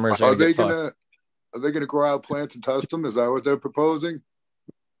hemp farmers are they gonna grow out plants and test them? Is that what they're proposing?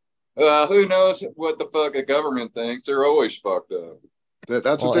 Who knows what the fuck a government thinks? They're always fucked up.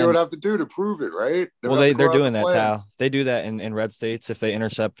 That's what they would have to do to prove it, right? They're doing that, Tao. They do that in red states. If they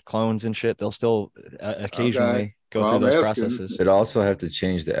intercept clones and shit, they'll still occasionally go through those processes. They'd also have to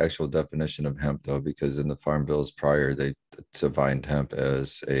change the actual definition of hemp, though, because in the farm bills prior, they defined hemp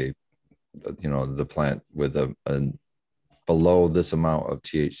as the plant with a below this amount of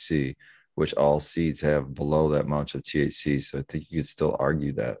THC, which all seeds have below that amount of THC. So I think you could still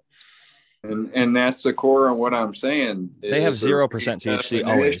argue that. And that's the core of what I'm saying. They have 0% THC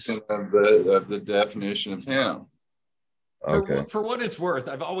always. Of the definition of hemp. Okay. For what it's worth,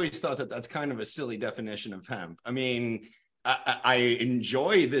 I've always thought that that's kind of a silly definition of hemp. I mean, I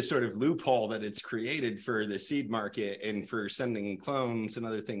enjoy this sort of loophole that it's created for the seed market and for sending clones and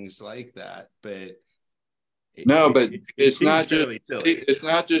other things like that. But it's not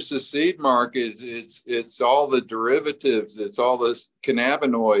just the seed market. It's all the derivatives. It's all the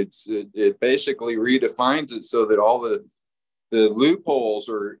cannabinoids. It basically redefines it so that all the loopholes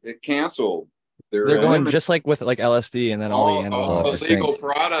are canceled. They're going just like with LSD and then all the illegal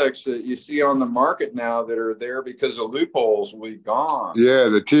products that you see on the market now that are there because of loopholes will be gone. Yeah,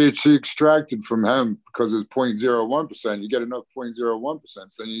 the THC extracted from hemp, because it's 0.01%. You get enough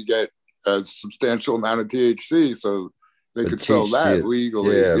 0.01%, then you get a substantial amount of THC, so they could sell that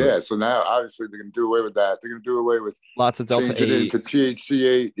legally. Yeah, so now obviously they're going to do away with that. They're going to do away with lots of Delta 8 into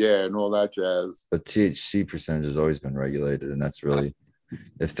THC 8, and all that jazz. But THC percentage has always been regulated, and that's really,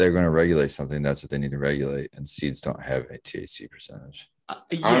 if they're going to regulate something, that's what they need to regulate. And seeds don't have a THC percentage.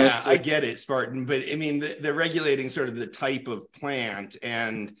 Honestly, I get it, Spartan, but I mean, they're regulating sort of the type of plant,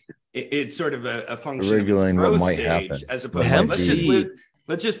 and it's sort of a function regulating of its growth what might stage, happen, as opposed to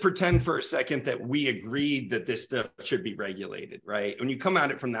let's just pretend for a second that we agreed that this stuff should be regulated, right? When you come at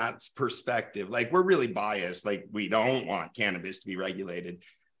it from that perspective, like we're really biased, like we don't want cannabis to be regulated.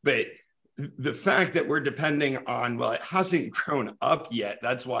 But the fact that we're depending on, well, it hasn't grown up yet,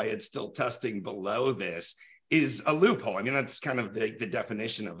 that's why it's still testing below this, is a loophole. I mean, that's kind of the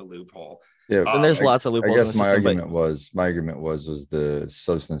definition of a loophole. Yeah, And there's lots of I loopholes in guess the system, my argument was the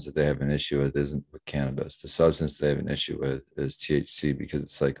substance that they have an issue with isn't with cannabis. The substance they have an issue with is THC because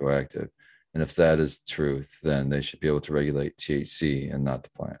it's psychoactive. And if that is truth, then they should be able to regulate THC and not the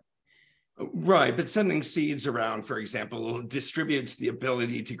plant. Right, but sending seeds around, for example, distributes the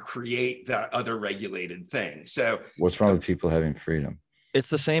ability to create that other regulated thing. So what's wrong with people having freedom? It's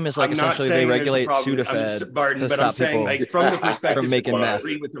the same as like I'm not essentially they saying there's a regulate problem. Sudafed Barton, to but stop I'm saying, people like, from the perspective from making that we meth.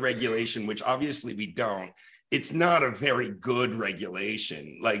 agree with the regulation, which obviously we don't, it's not a very good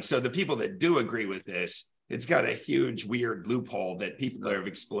regulation. Like, so the people that do agree with this, it's got a huge weird loophole that people that have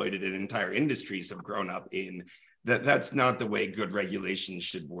exploited and entire industries have grown up in. That's not the way good regulation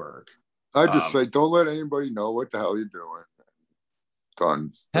should work. I just say, don't let anybody know what the hell you're doing.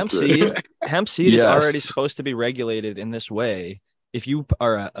 Done. Hemp That's it. seed is Yes. already supposed to be regulated in this way. If you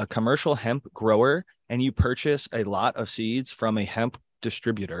are a commercial hemp grower and you purchase a lot of seeds from a hemp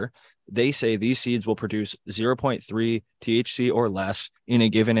distributor, they say these seeds will produce 0.3 THC or less in a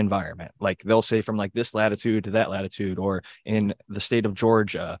given environment. Like they'll say from like this latitude to that latitude, or in the state of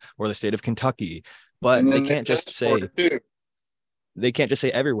Georgia or the state of Kentucky. But they can't just say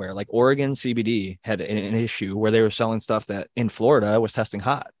everywhere. Like Oregon CBD had an issue where they were selling stuff that in Florida was testing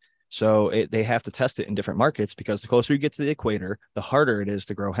hot. So they have to test it in different markets because the closer you get to the equator, the harder it is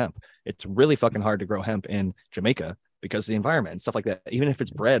to grow hemp. It's really fucking hard to grow hemp in Jamaica because of the environment and stuff like that. Even if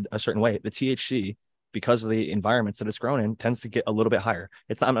it's bred a certain way, the THC, because of the environments that it's grown in, tends to get a little bit higher.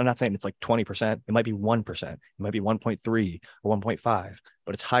 I'm not saying it's like 20%. It might be 1%. It might be 1.3 or 1.5,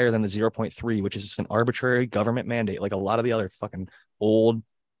 but it's higher than the 0.3, which is just an arbitrary government mandate, like a lot of the other fucking old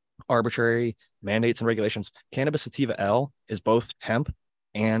arbitrary mandates and regulations. Cannabis sativa L is both hemp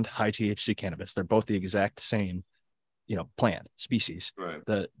and high THC cannabis. They're both the exact same, plant species. Right.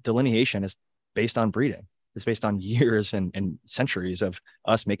 The delineation is based on breeding. It's based on years and centuries of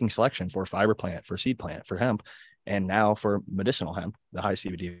us making selection for fiber plant, for seed plant, for hemp, and now for medicinal hemp, the high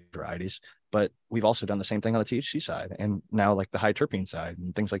CBD varieties. But we've also done the same thing on the THC side, and now like the high terpene side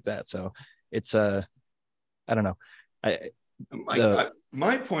and things like that. So it's I don't know.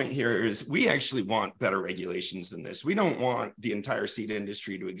 My point here is we actually want better regulations than this. We don't want the entire seed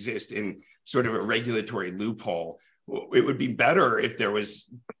industry to exist in sort of a regulatory loophole. It would be better if there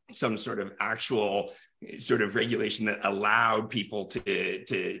was some sort of actual sort of regulation that allowed people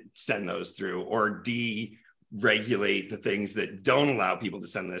to send those through, or deregulate the things that don't allow people to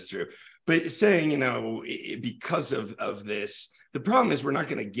send this through. But saying, because of this, the problem is we're not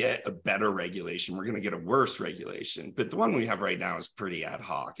going to get a better regulation. We're going to get a worse regulation. But the one we have right now is pretty ad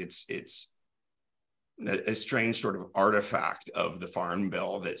hoc. It's a strange sort of artifact of the Farm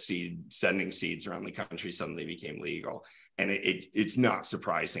Bill that sending seeds around the country suddenly became legal. And it's not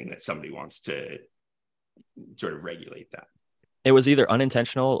surprising that somebody wants to sort of regulate that. It was either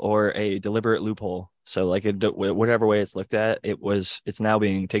unintentional or a deliberate loophole. So like whatever way it's looked at, it's now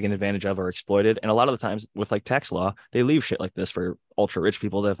being taken advantage of or exploited. And a lot of the times with like tax law, they leave shit like this for ultra rich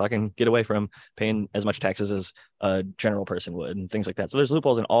people to fucking get away from paying as much taxes as a general person would and things like that. So there's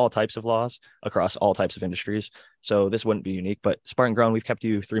loopholes in all types of laws across all types of industries. So this wouldn't be unique. But Spartan Grown, we've kept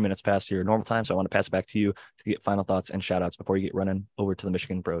you 3 minutes past your normal time. So I want to pass it back to you to get final thoughts and shout outs before you get running over to the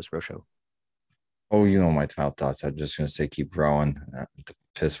Michigan Bros Grow Show. Oh, my final thoughts. I'm just going to say keep growing. To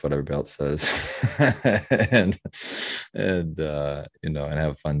piss what everybody else says, and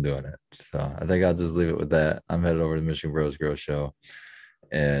have fun doing it. So I think I'll just leave it with that. I'm headed over to the Michigan Bros Grow Show,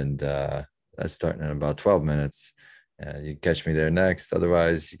 and that's starting in about 12 minutes. You can catch me there next.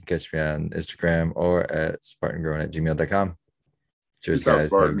 Otherwise, you can catch me on Instagram or at spartangrowing@gmail.com. Cheers,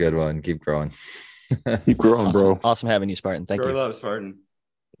 guys. Have a good one. Keep growing. Keep growing, awesome. bro. Awesome having you, Spartan. Thank you. Love, Spartan.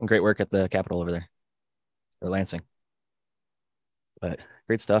 And great work at the Capitol over there, or Lansing. But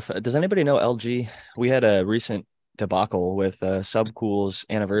great stuff. Does anybody know LG? We had a recent debacle with Subcool's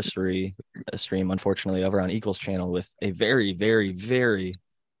anniversary stream, unfortunately, over on Eagles channel with a very, very, very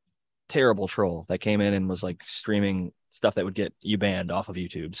terrible troll that came in and was like streaming stuff that would get you banned off of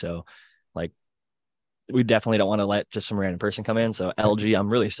YouTube. So like, we definitely don't want to let just some random person come in. So LG, I'm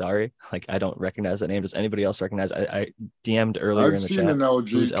really sorry. Like, I don't recognize that name. Does anybody else recognize? I DM'd earlier in the chat. I've seen an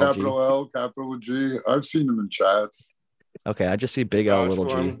LG, capital L, capital G. I've seen them in chats. Okay, I just see big L, little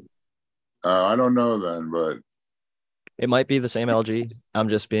G. I don't know then, but It might be the same LG. I'm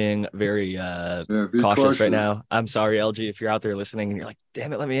just being very be cautious right cautious. now. I'm sorry, LG, if you're out there listening and you're like,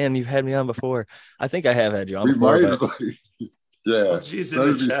 damn it, let me in. You've had me on before. I think I have had you on We before, might but have, yeah. LG's in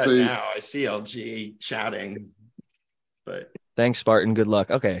Better the be chat safe. now. I see LG chatting, but thanks, Spartan. Good luck.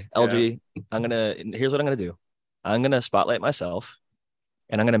 Okay, Yeah. LG, here's what I'm gonna do. I'm gonna spotlight myself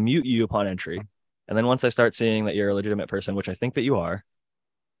and I'm gonna mute you upon entry. And then once I start seeing that you're a legitimate person, which I think that you are,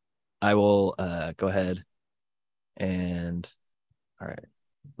 I will go ahead and all right.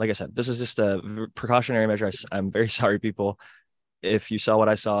 Like I said, this is just a precautionary measure. I'm very sorry, people. If you saw what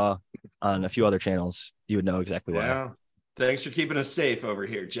I saw on a few other channels, you would know exactly why. Yeah. Thanks for keeping us safe over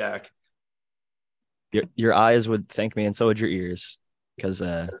here, Jack. Your eyes would thank me, and so would your ears. Because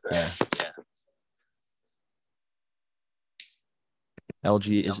yeah.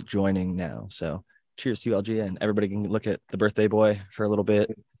 LG is joining now. So cheers to you, LG. And everybody can look at the birthday boy for a little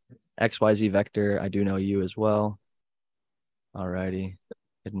bit. XYZ Vector, I do know you as well. All righty.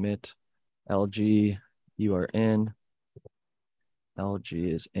 Admit. LG, you are in.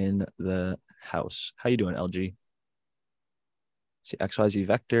 LG is in the house. How you doing, LG? See XYZ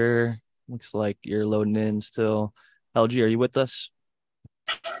Vector. Looks like you're loading in still. LG, are you with us?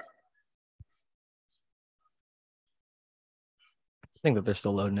 I think that they're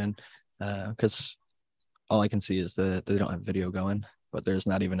still loading in because all I can see is that they don't have video going, but there's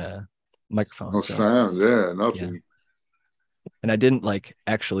not even a microphone. No sound, yeah, nothing. Yeah. And I didn't like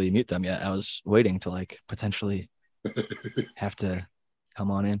actually mute them yet. I was waiting to like potentially have to come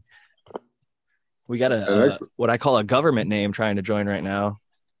on in. We got a what I call a government name trying to join right now.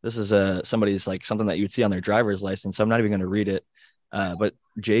 This is somebody's like something that you would see on their driver's license. So I'm not even going to read it. But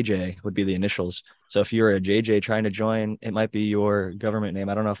JJ would be the initials. So if you're a JJ trying to join, it might be your government name.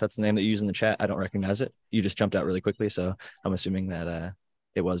 I don't know if that's the name that you use in the chat. I don't recognize it. You just jumped out really quickly. So I'm assuming that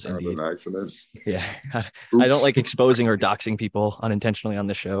it was indeed an accident. Yeah. I don't like exposing or doxing people unintentionally on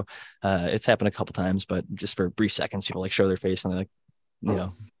this show. It's happened a couple times, but just for brief seconds, people like show their face and they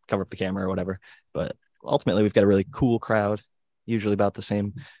like, cover up the camera or whatever. But ultimately, we've got a really cool crowd, usually about the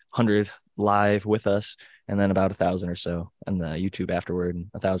same 100 live with us, and then about 1,000 or so on the YouTube afterward, and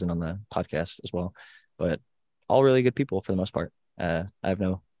 1,000 on the podcast as well. But all really good people for the most part. I have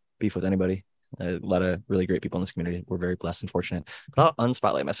no beef with anybody. A lot of really great people in this community. We're very blessed and fortunate. But I'll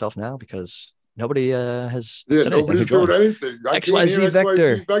unspotlight myself now because nobody has. Yeah, nobody's doing anything. XYZ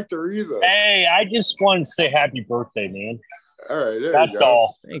Vector. Vector either. Hey, I just wanted to say happy birthday, man. All right, that's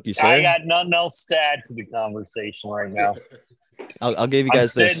all. Thank you, sir. I got nothing else to add to the conversation right now. I'll give you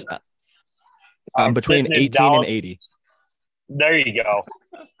guys this. I'm between 18 and 80. There you go.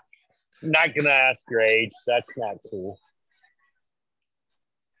 Not gonna ask your age. That's not cool.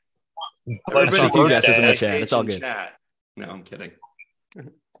 I saw a few guesses in the chat. It's all good. Chat. No, I'm kidding.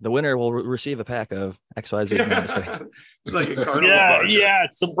 The winner will receive a pack of XYZ. It's like a carnival. Yeah,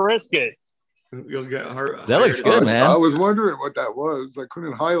 some brisket. You'll get that looks good, man. I was wondering what that was. I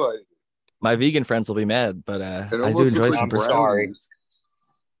couldn't highlight it. My vegan friends will be mad, but I do enjoy some brisket. Sorry.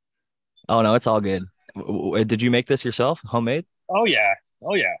 Oh no, it's all good. Did you make this yourself, homemade? Oh yeah.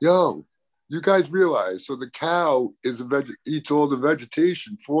 Yo, you guys realize so the cow is eats all the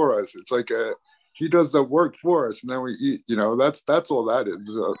vegetation for us. It's like he does the work for us, and then we eat. That's all that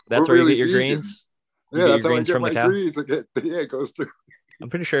is. That's where you get your greens. Yeah, that's how I get my greens. It goes through. I'm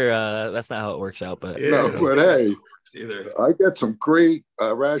pretty sure that's not how it works out, but but hey, I get some great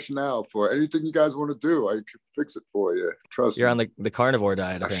rationale for anything you guys want to do. I can fix it for you. Trust me. You're on the carnivore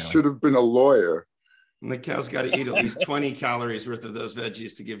diet. Apparently. I should have been a lawyer. And the cow's got to eat at least 20 calories worth of those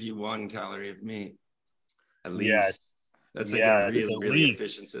veggies to give you 1 calorie of meat. At least. Yes. That's like a really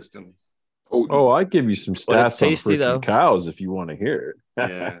efficient system. I give you some stats tasty, on cows if you want to hear it.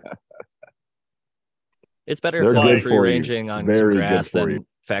 Yeah. It's better if they're free ranging on some grass than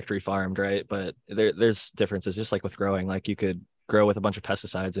factory farmed, right? But there's differences, just like with growing. Like you could grow with a bunch of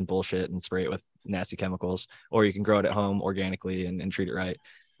pesticides and bullshit and spray it with nasty chemicals, or you can grow it at home organically and treat it right.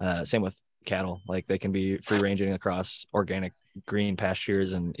 Same with cattle. Like they can be free ranging across organic green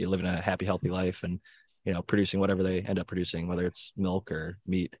pastures and you live in a happy, healthy life and, producing whatever they end up producing, whether it's milk or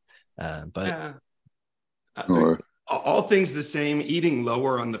meat. All things the same, eating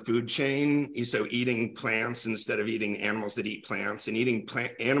lower on the food chain. So eating plants instead of eating animals that eat plants, and eating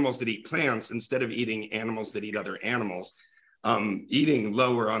animals that eat plants instead of eating animals that eat other animals. Eating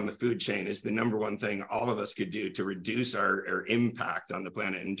lower on the food chain is the number one thing all of us could do to reduce our impact on the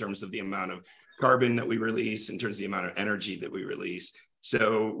planet in terms of the amount of carbon that we release, in terms of the amount of energy that we release.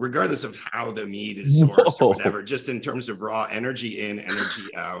 So regardless of how the meat is sourced or whatever, just in terms of raw energy in,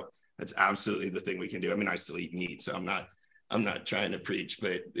 energy out, that's absolutely the thing we can do. I mean, I still eat meat, so I'm not I'm not trying to preach,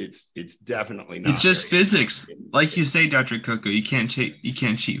 but it's definitely not. It's just very physics, effective. like you say, Dr. Coco. You can't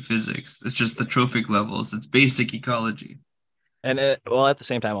cheat physics. It's just the trophic levels. It's basic ecology. And well, at the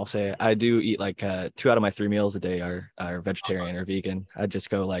same time, I'll say I do eat like 2 out of my 3 meals a day are vegetarian or vegan. I just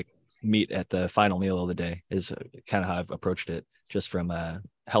go like meat at the final meal of the day is kind of how I've approached it. Just from a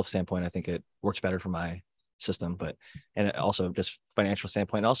health standpoint, I think it works better for my system, but and it also just financial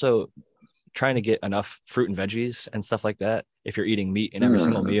standpoint. Also, trying to get enough fruit and veggies and stuff like that if you're eating meat in every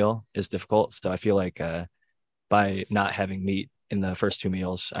single meal is difficult. So I feel like by not having meat in the first 2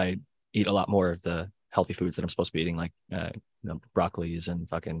 meals, I eat a lot more of the healthy foods that I'm supposed to be eating, like broccolis and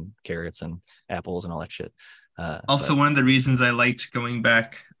fucking carrots and apples and all that shit. Also, one of the reasons I liked going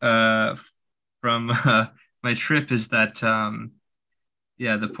back from my trip is that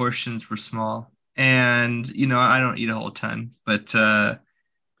yeah, the portions were small, and I don't eat a whole ton, but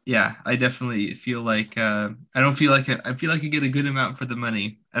yeah, I definitely feel like I don't feel like I feel like I get a good amount for the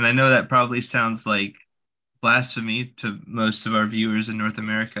money, and I know that probably sounds like blasphemy to most of our viewers in North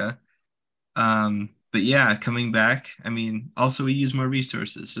America. But yeah, coming back, I mean, also we use more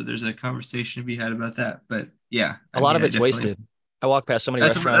resources, so there's a conversation to be had about that. But yeah, a I lot mean, of I it's definitely wasted. I walk past so many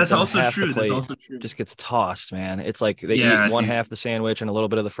that's restaurants and also half the true. That's plate also true. just gets tossed, man. It's like they eat Yeah, one dude. half the sandwich and a little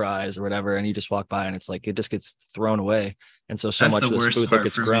bit of the fries or whatever, and you just walk by and it's like it just gets thrown away. And so That's much the of this worst food that part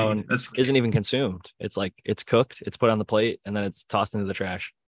gets for me. grown That's isn't even consumed. It's like it's cooked, it's put on the plate, and then it's tossed into the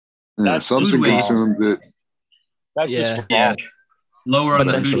trash. Yeah, That's food something waste. consumed it. That's Yeah, just Yes, lower on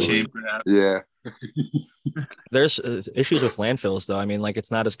the food potentially. chain, perhaps. Yeah. There's issues with landfills though. I mean, like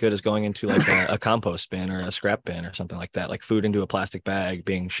it's not as good as going into like a compost bin or a scrap bin or something like that. Like food into a plastic bag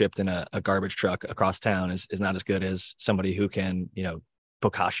being shipped in a garbage truck across town is not as good as somebody who can,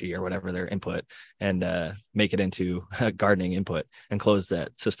 bokashi or whatever their input and make it into a gardening input and close that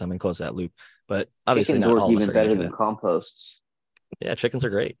system and close that loop. But obviously Chickens not work all of us even are going better to do than that. composts. Yeah, chickens are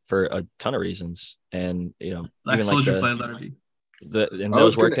great for a ton of reasons. And, Black even like soldier fly larvae. and I was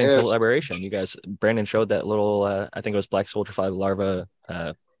those going worked to in ask. collaboration. You guys, Brandon showed that little, I think it was black soldier fly larva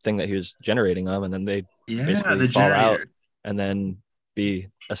thing that he was generating them, and then they Yeah, basically the fall out generator. and then be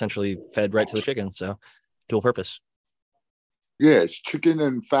essentially fed right to the chicken. So dual purpose. Yeah, it's chicken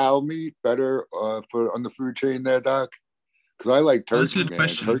and fowl meat better for on the food chain there, Doc? Because I like Oh, that's a turkey, good man.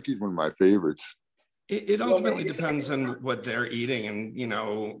 question. Turkey's one of my favorites. It ultimately depends on what they're eating and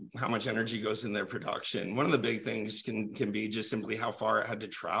how much energy goes in their production. One of the big things can be just simply how far it had to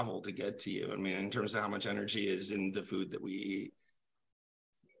travel to get to you. I mean, in terms of how much energy is in the food that we eat.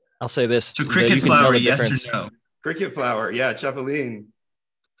 I'll say this: So you cricket can tell flour, the yes difference. or no? Cricket flour, yeah, chapulín.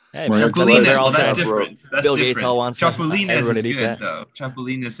 Hey man, Right. they're Chapulines, all well, that's trying. different. That's Bill different. Gates all wants Chapulines everyone is to eat good, that. though.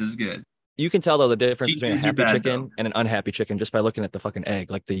 Chapulines is good. You can tell though the difference between a Chickens are happy bad, chicken though. and an unhappy chicken just by looking at the fucking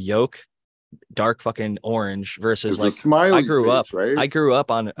egg. Like the yolk, dark fucking orange versus It's a like smiley face, right? I grew up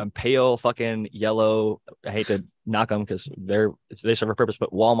on a pale fucking yellow. I hate to knock them because they serve a purpose,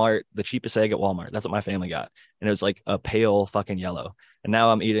 but Walmart, the cheapest egg at Walmart, that's what my family got, and it was like a pale fucking yellow. And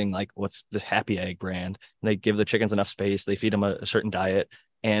now I'm eating like what's the Happy Egg brand, and they give the chickens enough space, they feed them a certain diet,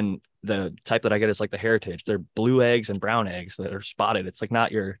 and the type that I get is like the Heritage. They're blue eggs and brown eggs that are spotted. It's like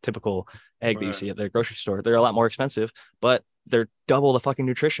not your typical egg that you see at the grocery store. They're a lot more expensive, but they're double the fucking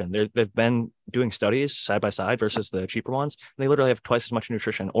nutrition. They've been doing studies side by side versus the cheaper ones. And they literally have twice as much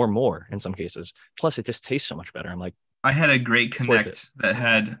nutrition or more in some cases. Plus, it just tastes so much better. I'm like, I had a great It's worth connect that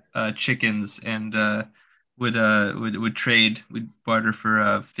had chickens and would trade, would barter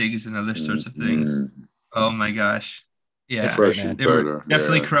for figs and other sorts of things. Mm, Oh my gosh. it's Yeah. great, fresh man. is They were better.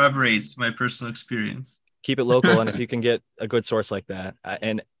 definitely Yeah. corroborates my personal experience. Keep it local, and if you can get a good source like that,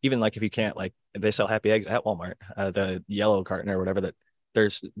 and even like if you can't, like they sell Happy Eggs at Walmart, the yellow carton or whatever, that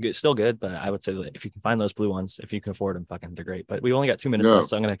there's it's still good. But I would say that if you can find those blue ones, if you can afford them, fucking they're great. But we only got 2 minutes Yeah. left,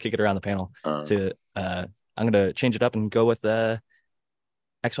 so I'm gonna kick it around the panel to I'm gonna change it up and go with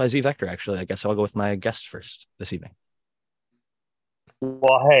XYZ Vector. Actually, I guess I'll go with my guest first this evening.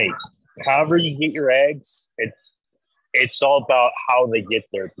 Well, hey, however you get your eggs, it's all about how they get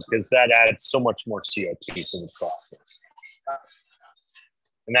there because that adds so much more CO2 to the process.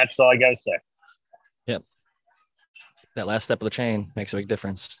 And that's all I got to say. Yep. That last step of the chain makes a big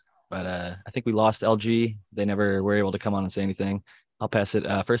difference. But I think we lost LG. They never were able to come on and say anything. I'll pass it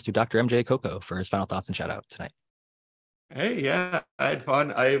first to Dr. MJ Coco for his final thoughts and shout out tonight. Hey, yeah, I had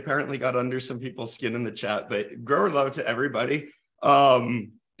fun. I apparently got under some people's skin in the chat, but grower love to everybody. I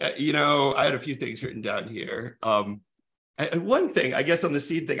had a few things written down here. One thing, I guess on the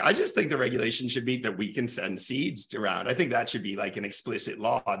seed thing, I just think the regulation should be that we can send seeds around. I think that should be like an explicit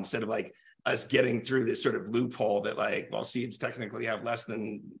law instead of like us getting through this sort of loophole that like, well, seeds technically have less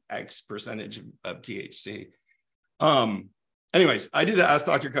than X percentage of THC. anyways, I do the Ask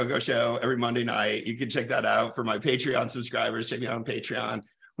Dr. Coco show every Monday night. You can check that out for my Patreon subscribers. Check me out on Patreon.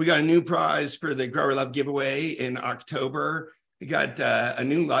 We got a new prize for the Grower Love giveaway in October. We got a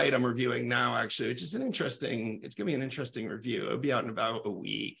new light I'm reviewing now, actually, which is it's going to be an interesting review. It'll be out in about a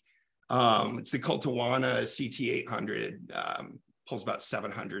week. It's the Cultiwana CT800, pulls about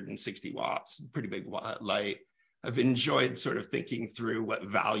 760 watts, pretty big light. I've enjoyed sort of thinking through what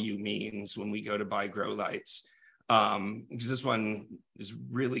value means when we go to buy grow lights. Because this one is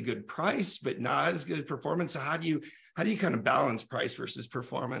really good price, but not as good performance. So how do you kind of balance price versus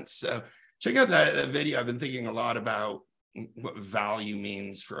performance? So check out that video. I've been thinking a lot about what value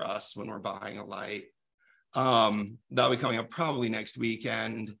means for us when we're buying a light. That'll be coming up probably next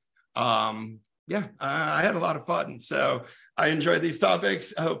weekend. Yeah, I had a lot of fun. So I enjoyed these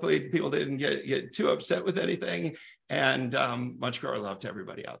topics. Hopefully people didn't get too upset with anything, and much grower love to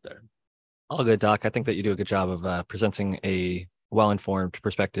everybody out there. All good, Doc. I think that you do a good job of presenting a well-informed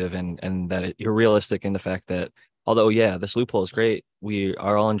perspective, and that you're realistic in the fact that although, yeah, this loophole is great, we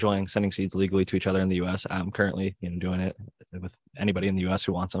are all enjoying sending seeds legally to each other in the U.S. I'm currently, doing it with anybody in the U.S.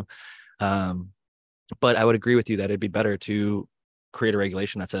 who wants them. But I would agree with you that it'd be better to create a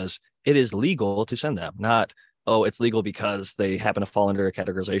regulation that says it is legal to send them, not, oh, it's legal because they happen to fall under a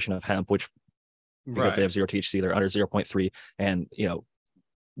categorization of hemp, which because they have zero THC, they're under 0.3. And,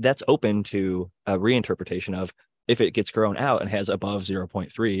 that's open to a reinterpretation of if it gets grown out and has above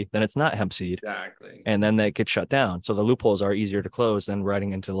 0.3, then it's not hemp seed. Exactly. And then they get shut down. So the loopholes are easier to close than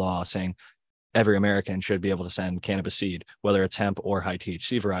writing into law saying every American should be able to send cannabis seed, whether it's hemp or high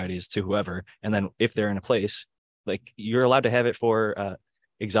THC varieties, to whoever. And then if they're in a place, like you're allowed to have it for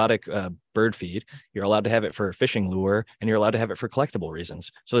exotic bird feed, you're allowed to have it for fishing lure, and you're allowed to have it for collectible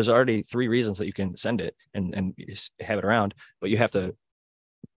reasons. So there's already 3 reasons that you can send it and have it around, but you have to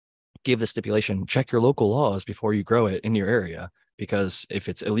give the stipulation, check your local laws before you grow it in your area. Because if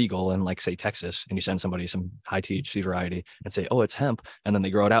it's illegal in, like, say, Texas, and you send somebody some high THC variety and say, oh, it's hemp, and then they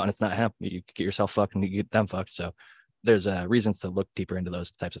grow it out and it's not hemp, you get yourself fucked and you get them fucked. So there's reasons to look deeper into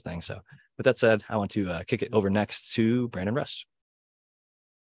those types of things. So with that said, I want to kick it over next to Brandon Russ.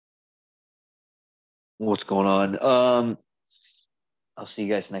 What's going on? I'll see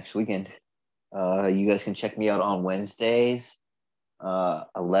you guys next weekend. You guys can check me out on Wednesdays,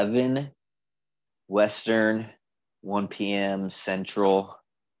 11 Western, 1 p.m. Central,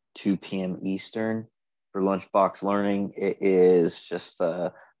 2 p.m. Eastern for Lunchbox Learning. It is just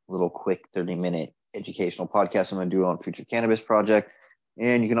a little quick 30-minute educational podcast I'm going to do on Future Cannabis Project.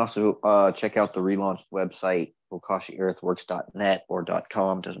 And you can also check out the relaunched website, bokashiearthworks.net or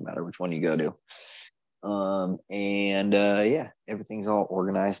 .com, doesn't matter which one you go to. Yeah, everything's all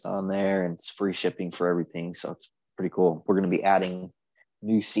organized on there, and it's free shipping for everything, so it's pretty cool. We're going to be adding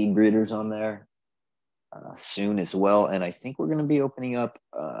new seed breeders on there soon as well, and I think we're going to be opening up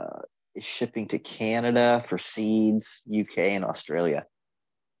shipping to Canada for seeds, UK, and Australia.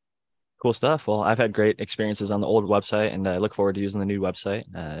 Cool stuff. Well, I've had great experiences on the old website, and I look forward to using the new website.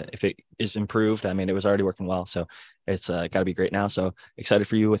 If it is improved, I mean, it was already working well, so it's got to be great now. So excited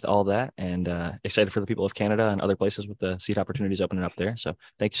for you with all that, and excited for the people of Canada and other places with the seed opportunities opening up there. So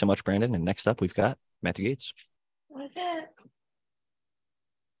thank you so much, Brandon. And next up, we've got Matthew Gates.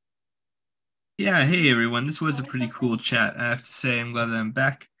 Yeah, hey everyone. This was a pretty cool chat. I have to say, I'm glad that I'm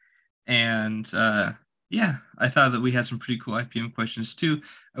back. And yeah, I thought that we had some pretty cool IPM questions too.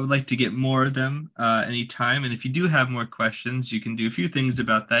 I would like to get more of them anytime. And if you do have more questions, you can do a few things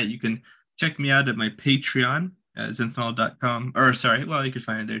about that. You can check me out at my Patreon at zenthanol.com. Or sorry, well, you could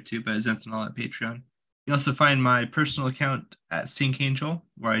find it there too, but zenthanol at Patreon. You can also find my personal account at SyncAngel,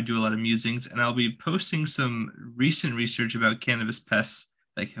 where I do a lot of musings. And I'll be posting some recent research about cannabis pests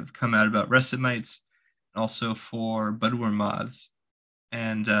that have come out about russet mites, and also for budworm moths.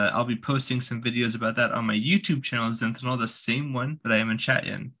 And I'll be posting some videos about that on my YouTube channel, Zenthanol, the same one that I am in chat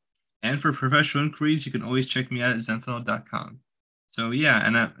in. And for professional inquiries, you can always check me out at zenthanol.com. So yeah,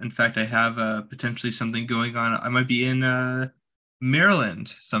 and in fact, I have potentially something going on. I might be in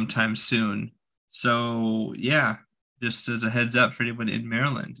Maryland sometime soon. So yeah, just as a heads up for anyone in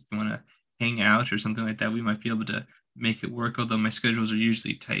Maryland, if you want to hang out or something like that, we might be able to make it work, although my schedules are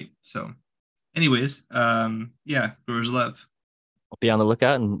usually tight. So anyways, yeah, growers love. Be on the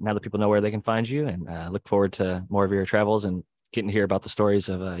lookout, and now that people know where they can find you, and look forward to more of your travels and getting to hear about the stories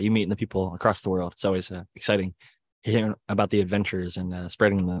of you meeting the people across the world. It's always exciting hearing about the adventures and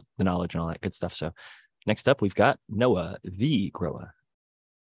spreading the knowledge and all that good stuff. So next up, we've got Noah, the grower.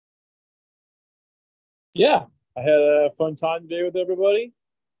 Yeah, I had a fun time today with everybody.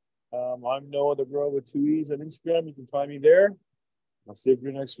 I'm Noah, the grower with 2 E's on Instagram. You can find me there. I'll see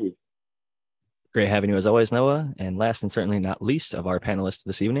you next week. Great having you as always, Noah. And last and certainly not least of our panelists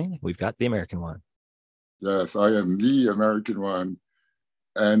this evening, we've got the American one. Yes, I am the American one.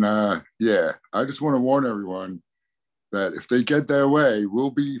 And yeah, I just want to warn everyone that if they get their way,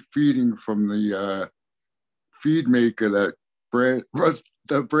 we'll be feeding from the feed maker that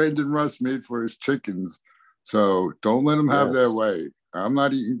Brandon Russ made for his chickens. So don't let them have their way. I'm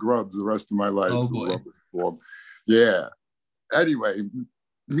not eating grubs the rest of my life. Oh boy. Yeah. Anyway,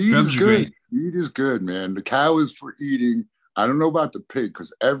 meat Grubs is are good. great. Meat is good, man. The cow is for eating. I don't know about the pig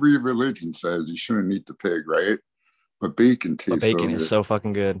because every religion says you shouldn't eat the pig, right? But bacon tastes But bacon so is good. so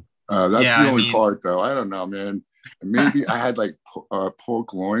fucking good. That's the only part, though. I don't know, man. Maybe I had like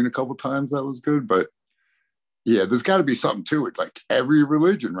pork loin a couple times. That was good, but yeah, there's got to be something to it. Like every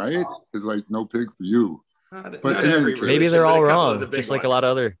religion, right? Is like no pig for you. Not But every maybe they're religion, all but a couple of the wrong, big just like a ones. lot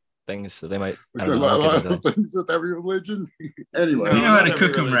of other things. So they might. I It's don't a know. I won't get lot into of that. things with every religion. Anyway, No, You know how not to every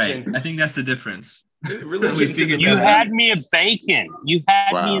cook them right. religion. I think that's the difference. Religions in the You Middle had East. me at bacon. You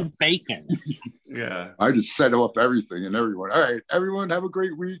had me Wow. at bacon. Yeah. I just set off everything and everyone. All right, everyone, have a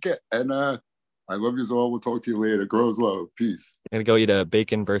great week, and I love you all. We'll talk to you later. Grows love. Peace. I'm gonna go eat a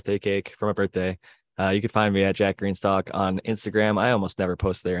bacon birthday cake for my birthday. You can find me at Jack Greenstock on Instagram. I almost never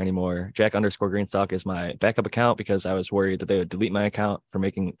post there anymore. Jack_Greenstock is my backup account because I was worried that they would delete my account for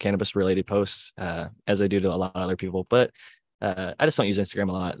making cannabis related posts, as they do to a lot of other people. But I just don't use Instagram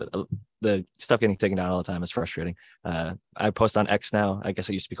a lot. The stuff getting taken down all the time is frustrating. I post on X now. I guess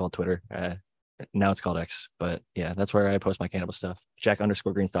it used to be called Twitter. Now it's called X, but yeah, that's where I post my cannabis stuff.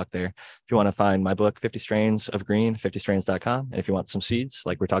 Jack_Greenstock there. If you want to find my book, 50 Strains of Green, 50strains.com. And if you want some seeds,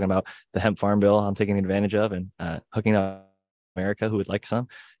 like we're talking about the hemp farm bill, I'm taking advantage of and hooking up America who would like some,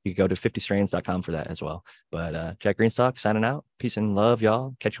 you can go to 50strains.com for that as well. But Jack Greenstock signing out. Peace and love,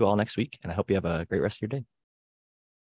 y'all. Catch you all next week. And I hope you have a great rest of your day.